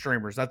other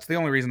streamers. That's the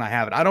only reason I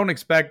have it. I don't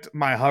expect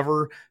my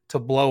Hover to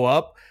blow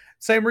up.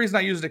 Same reason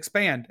I used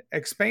Expand.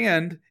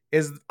 Expand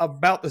is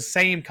about the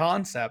same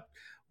concept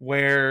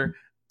where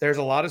There's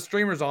a lot of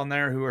streamers on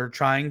there who are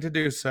trying to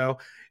do so.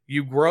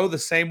 You grow the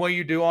same way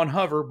you do on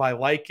Hover by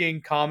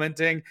liking,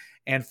 commenting,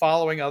 and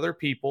following other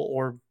people,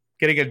 or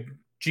getting a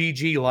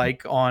GG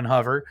like on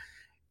Hover.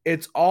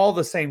 It's all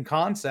the same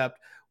concept,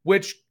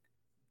 which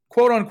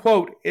quote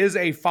unquote is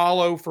a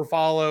follow for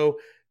follow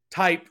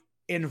type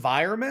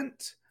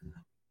environment,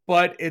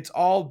 but it's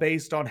all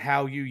based on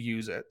how you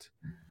use it.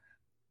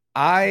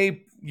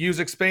 I use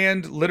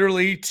Expand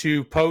literally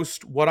to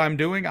post what I'm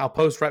doing. I'll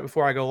post right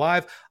before I go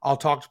live. I'll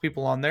talk to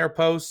people on their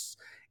posts.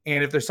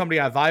 And if there's somebody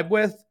I vibe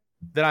with,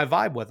 then I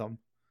vibe with them.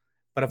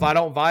 But if I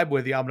don't vibe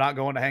with you, I'm not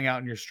going to hang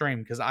out in your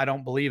stream, because I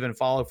don't believe in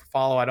follow for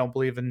follow. I don't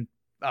believe in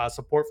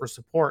support for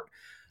support.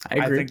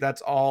 I think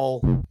that's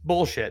all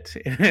bullshit.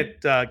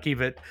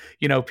 Keep it,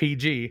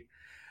 PG.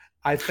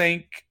 I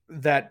think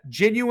that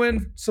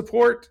genuine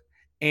support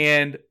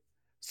and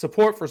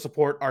support for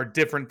support are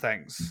different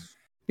things.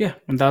 Yeah,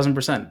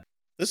 1000%.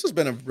 This has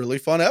been a really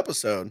fun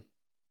episode.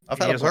 I've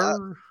had a blast.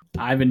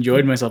 I've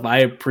enjoyed myself. I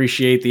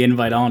appreciate the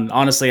invite on.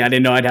 Honestly, I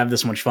didn't know I'd have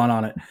this much fun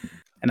on it,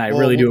 and I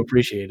really do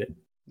appreciate it.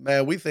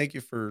 Man, we thank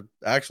you for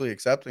actually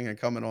accepting and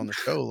coming on the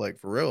show. Like,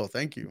 for real,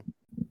 thank you.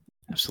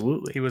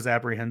 Absolutely. He was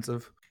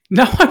apprehensive.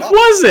 No, I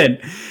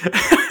wasn't.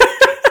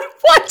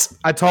 What?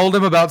 I told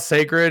him about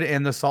Sacred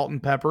and the salt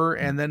and pepper,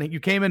 and then you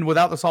came in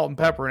without the salt and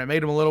pepper, and it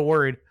made him a little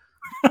worried.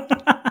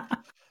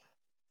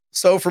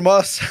 So from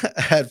us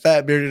at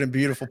Fat Bearded and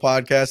Beautiful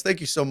Podcast,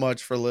 thank you so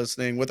much for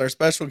listening. With our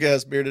special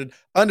guest,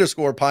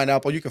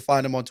 Bearded_Pineapple. You can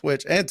find him on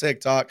Twitch and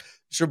TikTok.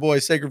 It's your boy,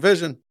 Sacred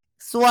Vision.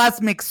 Sauce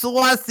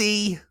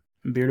McSaucy.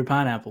 Bearded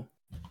Pineapple.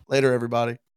 Later, everybody.